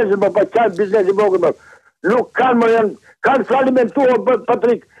çaj njerëz, po çaj biznesi vogël. Nuk kanë falimentuar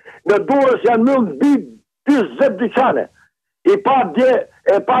Patrik. Në Durrës janë mbyllur mbi 40 dyqane. I pa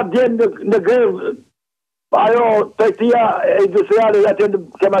dje në grevë ajo tregtia industriale aty në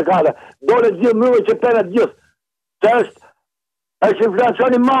Kemakala. Dole gjithë mbyllur që penat gjithë. Se është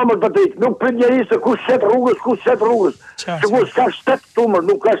inflacioni mamër Patrik, nuk prit njeri se kush shet rrugës. Sigur s'ka shtet tumër,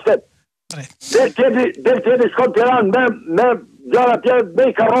 nuk ka shtet. Del tjeti shkon Tiranë me gjara tjere, me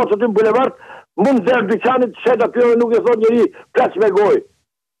i karrocë aty në bulevard, mund dherë dyqanit shet aty dhe nuk e thot njeri plaq me gojë.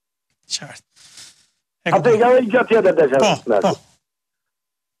 Qartë. Atë ka një gjë tjetër desha. Po.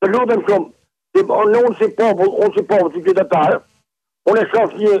 Të lutem shumë, unë si popull, si qytetar, unë e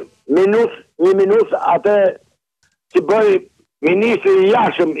shoh një minus atë që bëj ministri i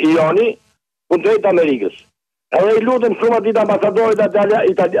jashtëm i joni, kundrejt Amerikës. Edhe i lutem shumë atit ambasadorit atë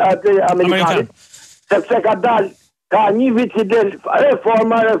Amerikanit, sepse ka një vit që del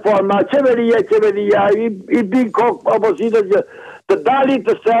reforma, qeveria, i bin kokë opozitës të dali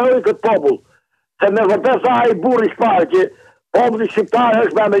të seroj këtë popull. Se me vërtet sa ai burri shparë që populli shqiptar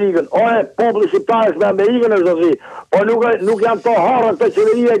është me Amerikën. Ore, populli shqiptar është me Amerikën, është zotëri. Po nuk janë to harën të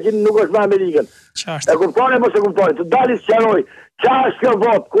qeveria që nuk është me Amerikën. E kuptoni apo se kuptoni? Të dali sqaroj, qa është kjo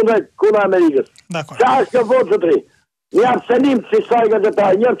vot kundër Amerikës? Qa është kjo vot, zotëri? Një absenim si sa i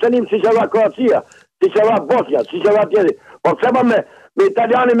gazetar, një absenim si që dha Kroacia, si që dha Bosnia, si që dha tjeri. Po pse po me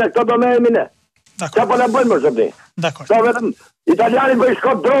italiani me këto do merremi ne? Qa po ne bëjmë, zotëri? Sa vetëm italiani po i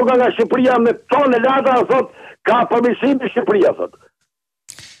shkon droga nga Shqipëria me tonë lata, thot, ka përmirësim i Shqipëria, thot.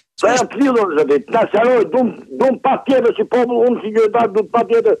 Sa janë të lidhur, zotëri, na sqaroj, dum pa tjetër si popull, unë si qytetar du pa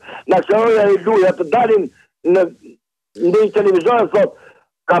tjetër, na sqaroj ai luja të dalin në televizor, thot,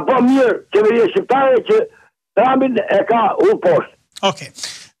 ka bë mirë qeveria shqiptare që Trumpin e ka u poshtë. Okej,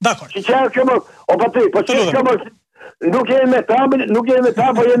 dakor. Si që kjo më, o pa ty, po që kjo më, nuk jemi me Trumpin,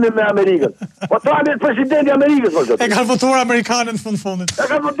 po jemi me Amerikën. Po Trumpi është presidenti Amerikës, po zotëri. E kanë votuar amerikanët në fundit. E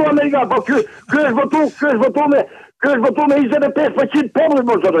kanë votuar amerikanët, po ky është votu me 25% popullit,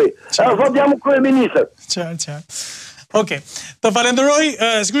 po zotëri. E thot jam kryeministër. Qartë. Okej. Të falenderoj,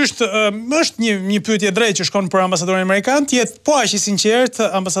 sigurisht është një pyetje drejt që shkon për ambasadorin amerikan, tjetë po aq i sinqert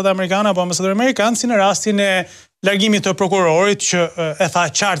ambasador amerikan apo ambasador amerikan si në rastin e largimit të prokurorit që e tha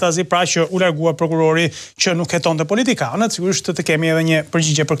qartazi pra që u largua prokurori që nuk hetonte politikanët, sigurisht të kemi edhe një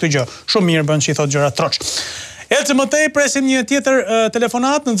përgjigje për këtë gjë. Shumë mirë bën që i thot gjëra troç. Ecë më tej, presim një tjetër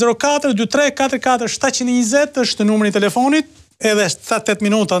telefonat në 04 23 44 720 është numri i telefonit. Edhe 7-8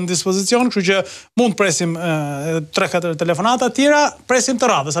 minuta në dispozicion, kështu që mund presim 3-4 telefonata tjera, presim të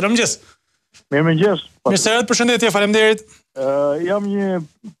radhës. Faleminderit. Mirëmëngjes. Mirëserit, përshëndetje, faleminderit. Jam një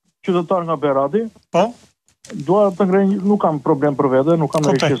qytetar nga Berati. Po. Dua të ngrej, nuk kam problem për vete, nuk kam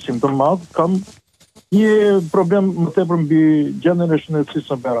shqetësim të madh, kam një problem më tepër mbi gjendjen e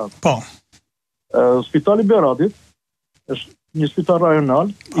shëndetësisë në Berat. Po. Spitali Beratit është një spital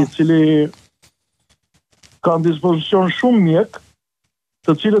rajonal i cili ka në dispozicion shumë mjek,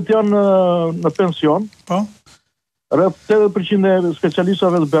 të cilët janë në pension. Po. Rreth 80% e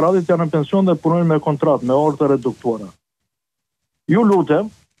specialistave të Beratit janë në pension dhe punojnë me kontratë, me orë të reduktuara. Ju lutem,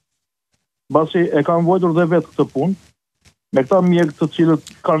 basi e kam vojtur dhe vetë këtë punë, me këta mjek të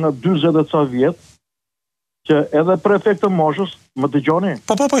cilët kanë në 20 e ca vjetë, që edhe prefekt të moshës, më dëgjoni?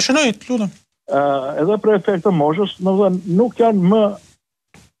 Po, shënoj, të lutem. Edhe prefekt të moshës, nuk janë më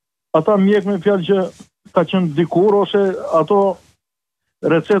ata mjek me fjalë që ka qenë dikur, ose ato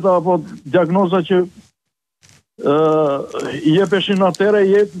receta apo diagnoza që jepeshin atere,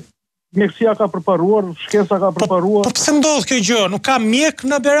 mjekësia ka përparuar, shkenca ka përparuar. Po pse ndodh kjo gjë? Nuk ka mjek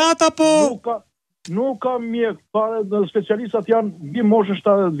në Berat apo? Nuk ka mjek, pare dhe specialistat janë mbi moshën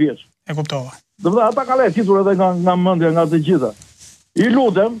 70 vjeç. E kuptova. Dhe ata ka le titur edhe nga mendja, nga të gjitha. I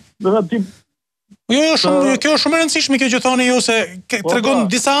lutem, dhe ti kjo është shumë e rëndësishme kjo që thoni ju se tregon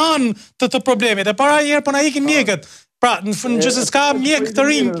disa anë të problemit. E para herë po na ikin mjekët. Pra, në që se s'ka mjek të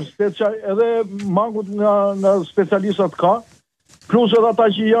rinj. Edhe mangut nga specialistat ka, plus edhe ata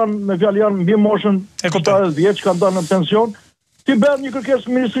që janë janë mbi moshën 70 vjeç, kanë dalë në pension, ti bën një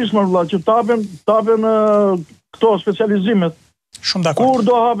kërkesë ministrisë më vëlla që tapen këto specializimet. Shumë dakord. Kur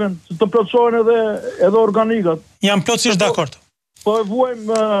do hapen të plotësohen edhe organikat. Jam plotësisht dakord. Po e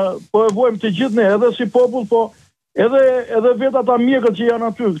vuajmë të gjithë ne, edhe si popull, po edhe vetë ata mjekët që janë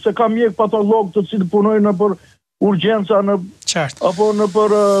aty, se ka mjek patolog të cilë punojnë në për urgjenca, apo në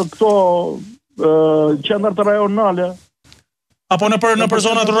për këto qendrat rajonale. Apo në për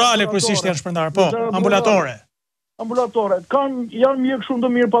zonat rurale, kryesisht janë shpërndarë, po, ambulatore. Janë mjek shumë të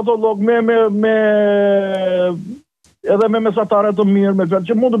mirë patolog, edhe me mesatare të mirë, me fjalë,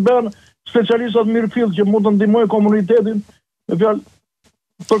 që mund të bëhen specialistat mirë fill, që mund të ndihmojnë komunitetin. Për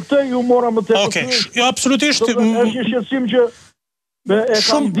këtë ju mora më të Okej, jo absolutisht. Është një shqetësim që e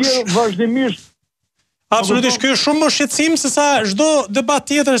kam dirë vazhdimisht. Absolutisht, kjo është shumë më shqetësim se sa çdo debat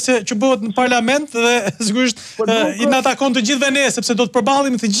tjetër që bëhet në parlament dhe sigurisht i na takon të gjithëve ne, sepse do të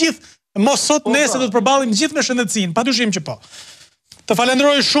përballemi të gjithë, mos sot nese do të përballemi gjithë me shëndetësinë, padyshim që po. Të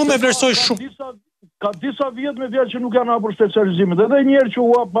falenderoj shumë, e vlerësoj shumë. Ka disa vjet me vjet që nuk janë hapur specializimet, edhe një herë që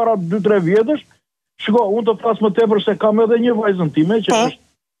u hap para 2-3 vjetësh. Shiko, unë të flas më tepër se kam edhe një vajzën time që është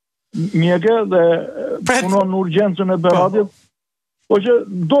mjeke dhe punon në urgjencën e Beratit, po që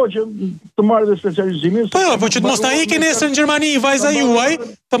do që të marrë dhe specializimin. Po që të mos ta ikin nesër në Gjermani, vajza juaj,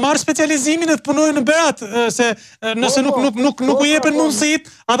 të marrë specializimin e të punojnë në Berat, se nëse nuk u jepen mundësit,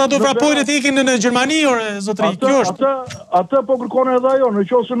 ata do vrapojnë e të ikin në Gjermani, ore, zotëri, kjo është. Atë po kërkone edhe ajo, në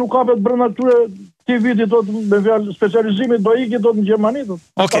qoftë se nuk kapet brenda këtyre Ti viti do të me fjalë specializimi do iki do në Gjermani do.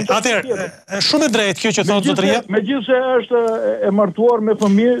 Okej, atëherë, shumë e drejtë kjo që thot zotëria. Megjithëse është e martuar me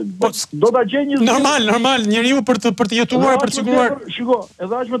fëmijë, do ta gjej një normal, njeriu për të jetuar për të siguruar. Shiko,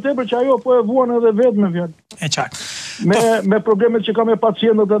 edhe aq më tepër që ajo po e vuan edhe vetë me fjalë. E qartë. Me problemet që ka me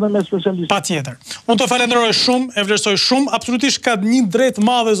pacientët edhe me specialistë. Patjetër. Unë të falenderoj shumë, e vlerësoj shumë, absolutisht ka një drejtë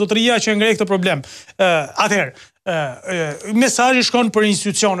madhe zotëria që ngrej këtë problem. Atëherë, mesazhi shkon për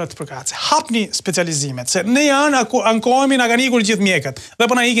institucionet përkatëse. Hapni specializimet, se ne janë ankohemi na kanë ikur gjithë mjekët dhe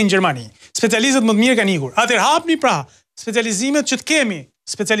po na ikin në Gjermani. Specialistët më të mirë kanë ikur. Atëherë hapni pra specializimet që të kemi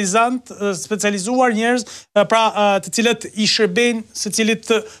specializuar njerëz të cilët i shërbejnë secilit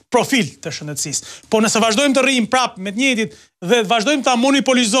profil të shëndetësisë. Po nëse vazhdojmë të rrijmë prapë me të njëjtit dhe vazhdojmë ta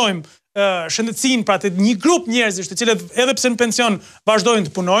monopolizojmë shëndetësinë pra të një grup njerëzish të cilët edhe pse në pension vazhdojnë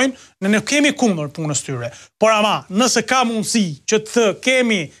të punojnë, ne kemi kundër punës tyre. Por ama, nëse ka mundësi që të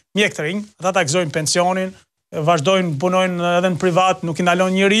kemi mjek të rinj, ata ta gëzojnë pensionin, vazhdojnë punojnë edhe në privat, nuk i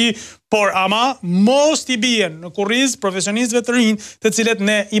ndalon njëri, por ama mos t'i bien në kurriz profesionistëve të rinj, të cilët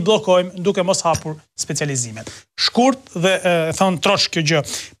ne i bllokojmë duke mos hapur specializimet. Shkurt dhe thon trosh kjo gjë.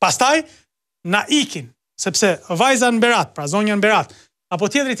 Pastaj na ikin, sepse vajza në Berat, pra zonja në Berat, apo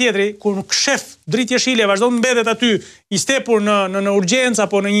tjetri, kur shef dritë jeshile vazhdon mbetet aty i stepur në urgjencë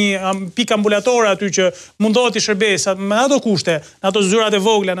apo në një pikë ambulatore aty që mundohet i shërbesë me ato kushte, në ato zyrat e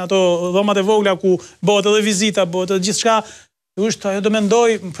vogla, në ato dhomat e vogla ku bëhet edhe vizita, bëhet edhe gjithçka, ajo do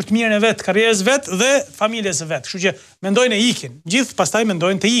mendoj për të mirën e vet, karrierës vet dhe familjes së vet. Kështu që mendojnë e ikin. Gjithë pastaj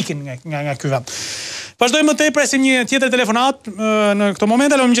mendojnë të ikin nga ky vend. Vazhdojmë më tej, presim një tjetër telefonat në këtë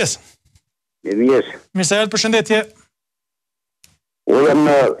moment. Alo, mëngjes. Mirë. Mirë se erdhët, përshëndetje. Unë jam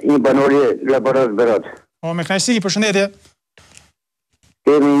një banor i laboratorët Berat. O, me kënaqësi, përshëndetje.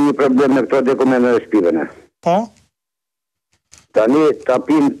 Kemi një problem me këto dokumente të shpivene. Po? Tani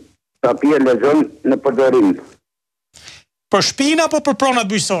tapi e lexon në përdorim. Për shpinë apo për pronat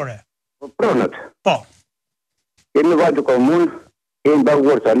bujqësore? Për pronat. Po. Kemi vajtë komun, kemi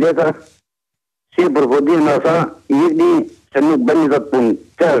baguar sa letra, si për vodin në tha, i se nuk bëni të punë.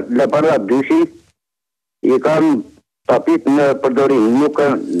 Që laborat dyshi, i kam tapit në përdorim, nuk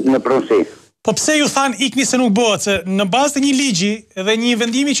në pronësi. Po pse ju than ikni se nuk bëhet, se në bazë të një ligji dhe një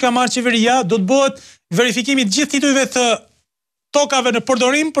vendimi që ka marrë qeveria, do të bëhet verifikimi të gjithë titujve të tokave në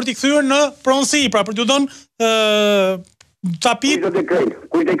përdorim për t'i kthyer në pronësi, pra për t'u dhënë tapit.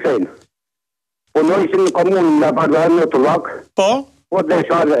 Kujt e krejnë? Po noi si në komunë në apartament në Tullak. Po? Po të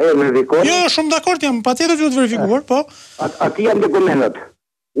shallë e verifikoj. Jo, shumë dakord jam, patjetër që duhet verifikuar, po. Ati janë dokumentat.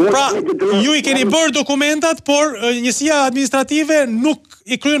 Pra, ju i keni bërë dokumentat, por njësia administrative nuk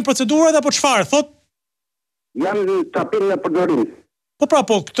i kryen procedurat apo çfarë? Thot janë tapit në përdorim. Po pra,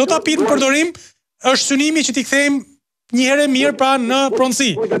 po, këto tapit në përdorim është synimi që t'i kthejmë një herë mirë pra në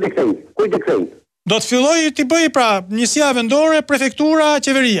pronësi. Kujt e kthejnë? Do të filloj t'i bëj pra njësia vendore, prefektura,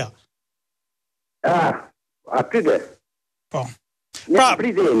 qeveria. Aty dhe. Po. Pra,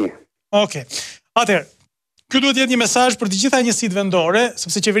 Okej. Atëherë, ky duhet të jetë një mesazh për të gjitha njësitë vendore,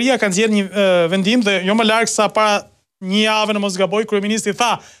 sepse qeveria ka nxjerrë një vendim dhe jo më larg sa para një javë në mos gaboj, kryeministri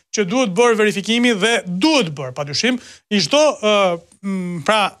tha që duhet bërë verifikimi dhe duhet bërë padyshim i çdo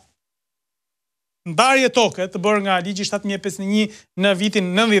pra ndarje toke të bërë nga ligji 1751 në vitin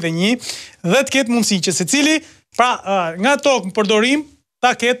 91 dhe të ketë mundësi që secili pra nga tokë në përdorim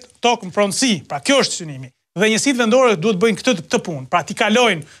ta ketë tokë në pronësi. Pra kjo është synimi. Dhe njësitë vendore duhet bëjnë këtë punë, pra t'i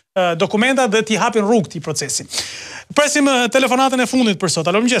kalojnë dokumentat dhe t'i hapin rrugë këtij procesi. Presim telefonatën e fundit për sot.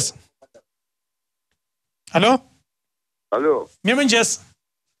 Alo, mëngjes. Alo? Alo. Mirëmëngjes.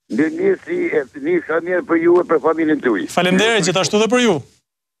 Nisha mirë për ju e për familjen tuaj. Faleminderit gjithashtu dhe për ju.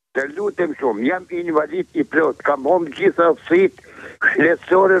 Të lutem shumë, jam invalid i plot, kam humbur gjitha aftësitë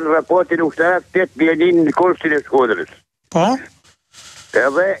shëndetësore në raportin ushtarak 8 vjenin në Kollësin e Shkodrës. Po?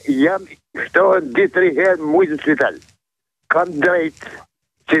 Edhe jam shtohet 2-3 herë mujtë në spital. Kam drejt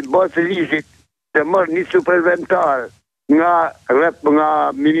që të basë ligjit të mërë një superventar nga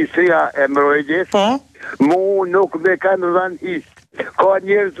Ministria e Mbrojtjes. Po? Mu nuk me kanë dhënë hisë. Ka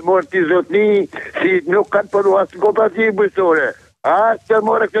njerëz morë t'i zotni, si nuk kanë përru asë në kooperativë bujqësore. Asë të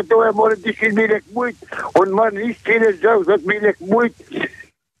morë këto e morë 200.000 lek mujtë, unë marë 160.000 lek mujtë,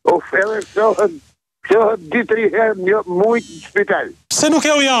 edhe shohën 2-3 herë një mujtë në spital. Pse nuk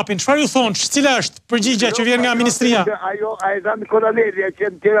e u japin? Çfarë ju thonë? Cila është përgjigja që vjen nga ministria? Ajo ai dhan kolonelja që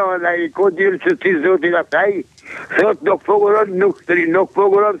në Tiranë, ai kodil që ti zoti ai, thot nuk foguron nuk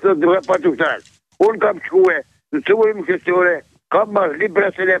foguron se do pa tuktar. Unë kam shkuar në çurim qytetore, kam marrë libra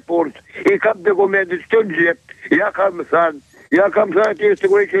telefon, i kam dokumentet të gjep, ja kam thënë ti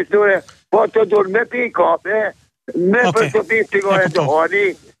sigurisht qytetore, po të dur me pikë kafe, me për të pikë sigare të hani,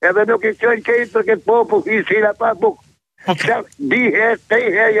 edhe nuk i qënë kejtë për këtë popull, i sila pa buk. Dihe,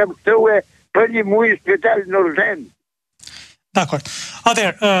 tehe, jam këtue për një mujë spjetal në rëzen. Dakor.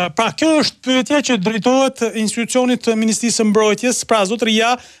 Atëherë, pra kjo është pyetja që drejtohet institucionit të Ministrisë së Mbrojtjes, pra zotëria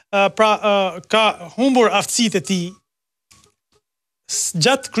ka humbur aftësitë e tij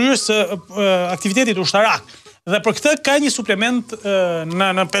gjatë kryerjes së aktivitetit ushtarak. Dhe për këtë ka një suplement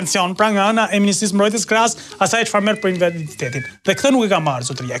në pension, pra nga ana e Ministrisë së Mbrojtjes krahas asaj çfarë merr për invaliditetin. Dhe këtë nuk e ka marrë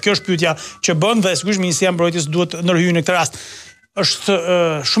zotëria. Kjo është pyetja që bën dhe sigurisht Ministria e Mbrojtjes duhet ndërhyjë në këtë rast. Është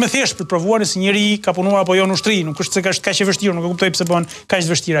shumë e thjeshtë për të provuar nëse njëri ka punuar apo jo në ushtri, nuk është se është kaq e vështirë, nuk e kuptoj pse bëhen kaq të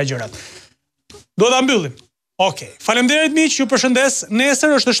vështira gjërat. Do ta mbyllim. Okej. Faleminderit miq, ju përshëndes.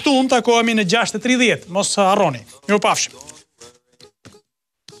 Nesër është shtunë, takohemi në 6:30. Mos harroni. Mirupafshim.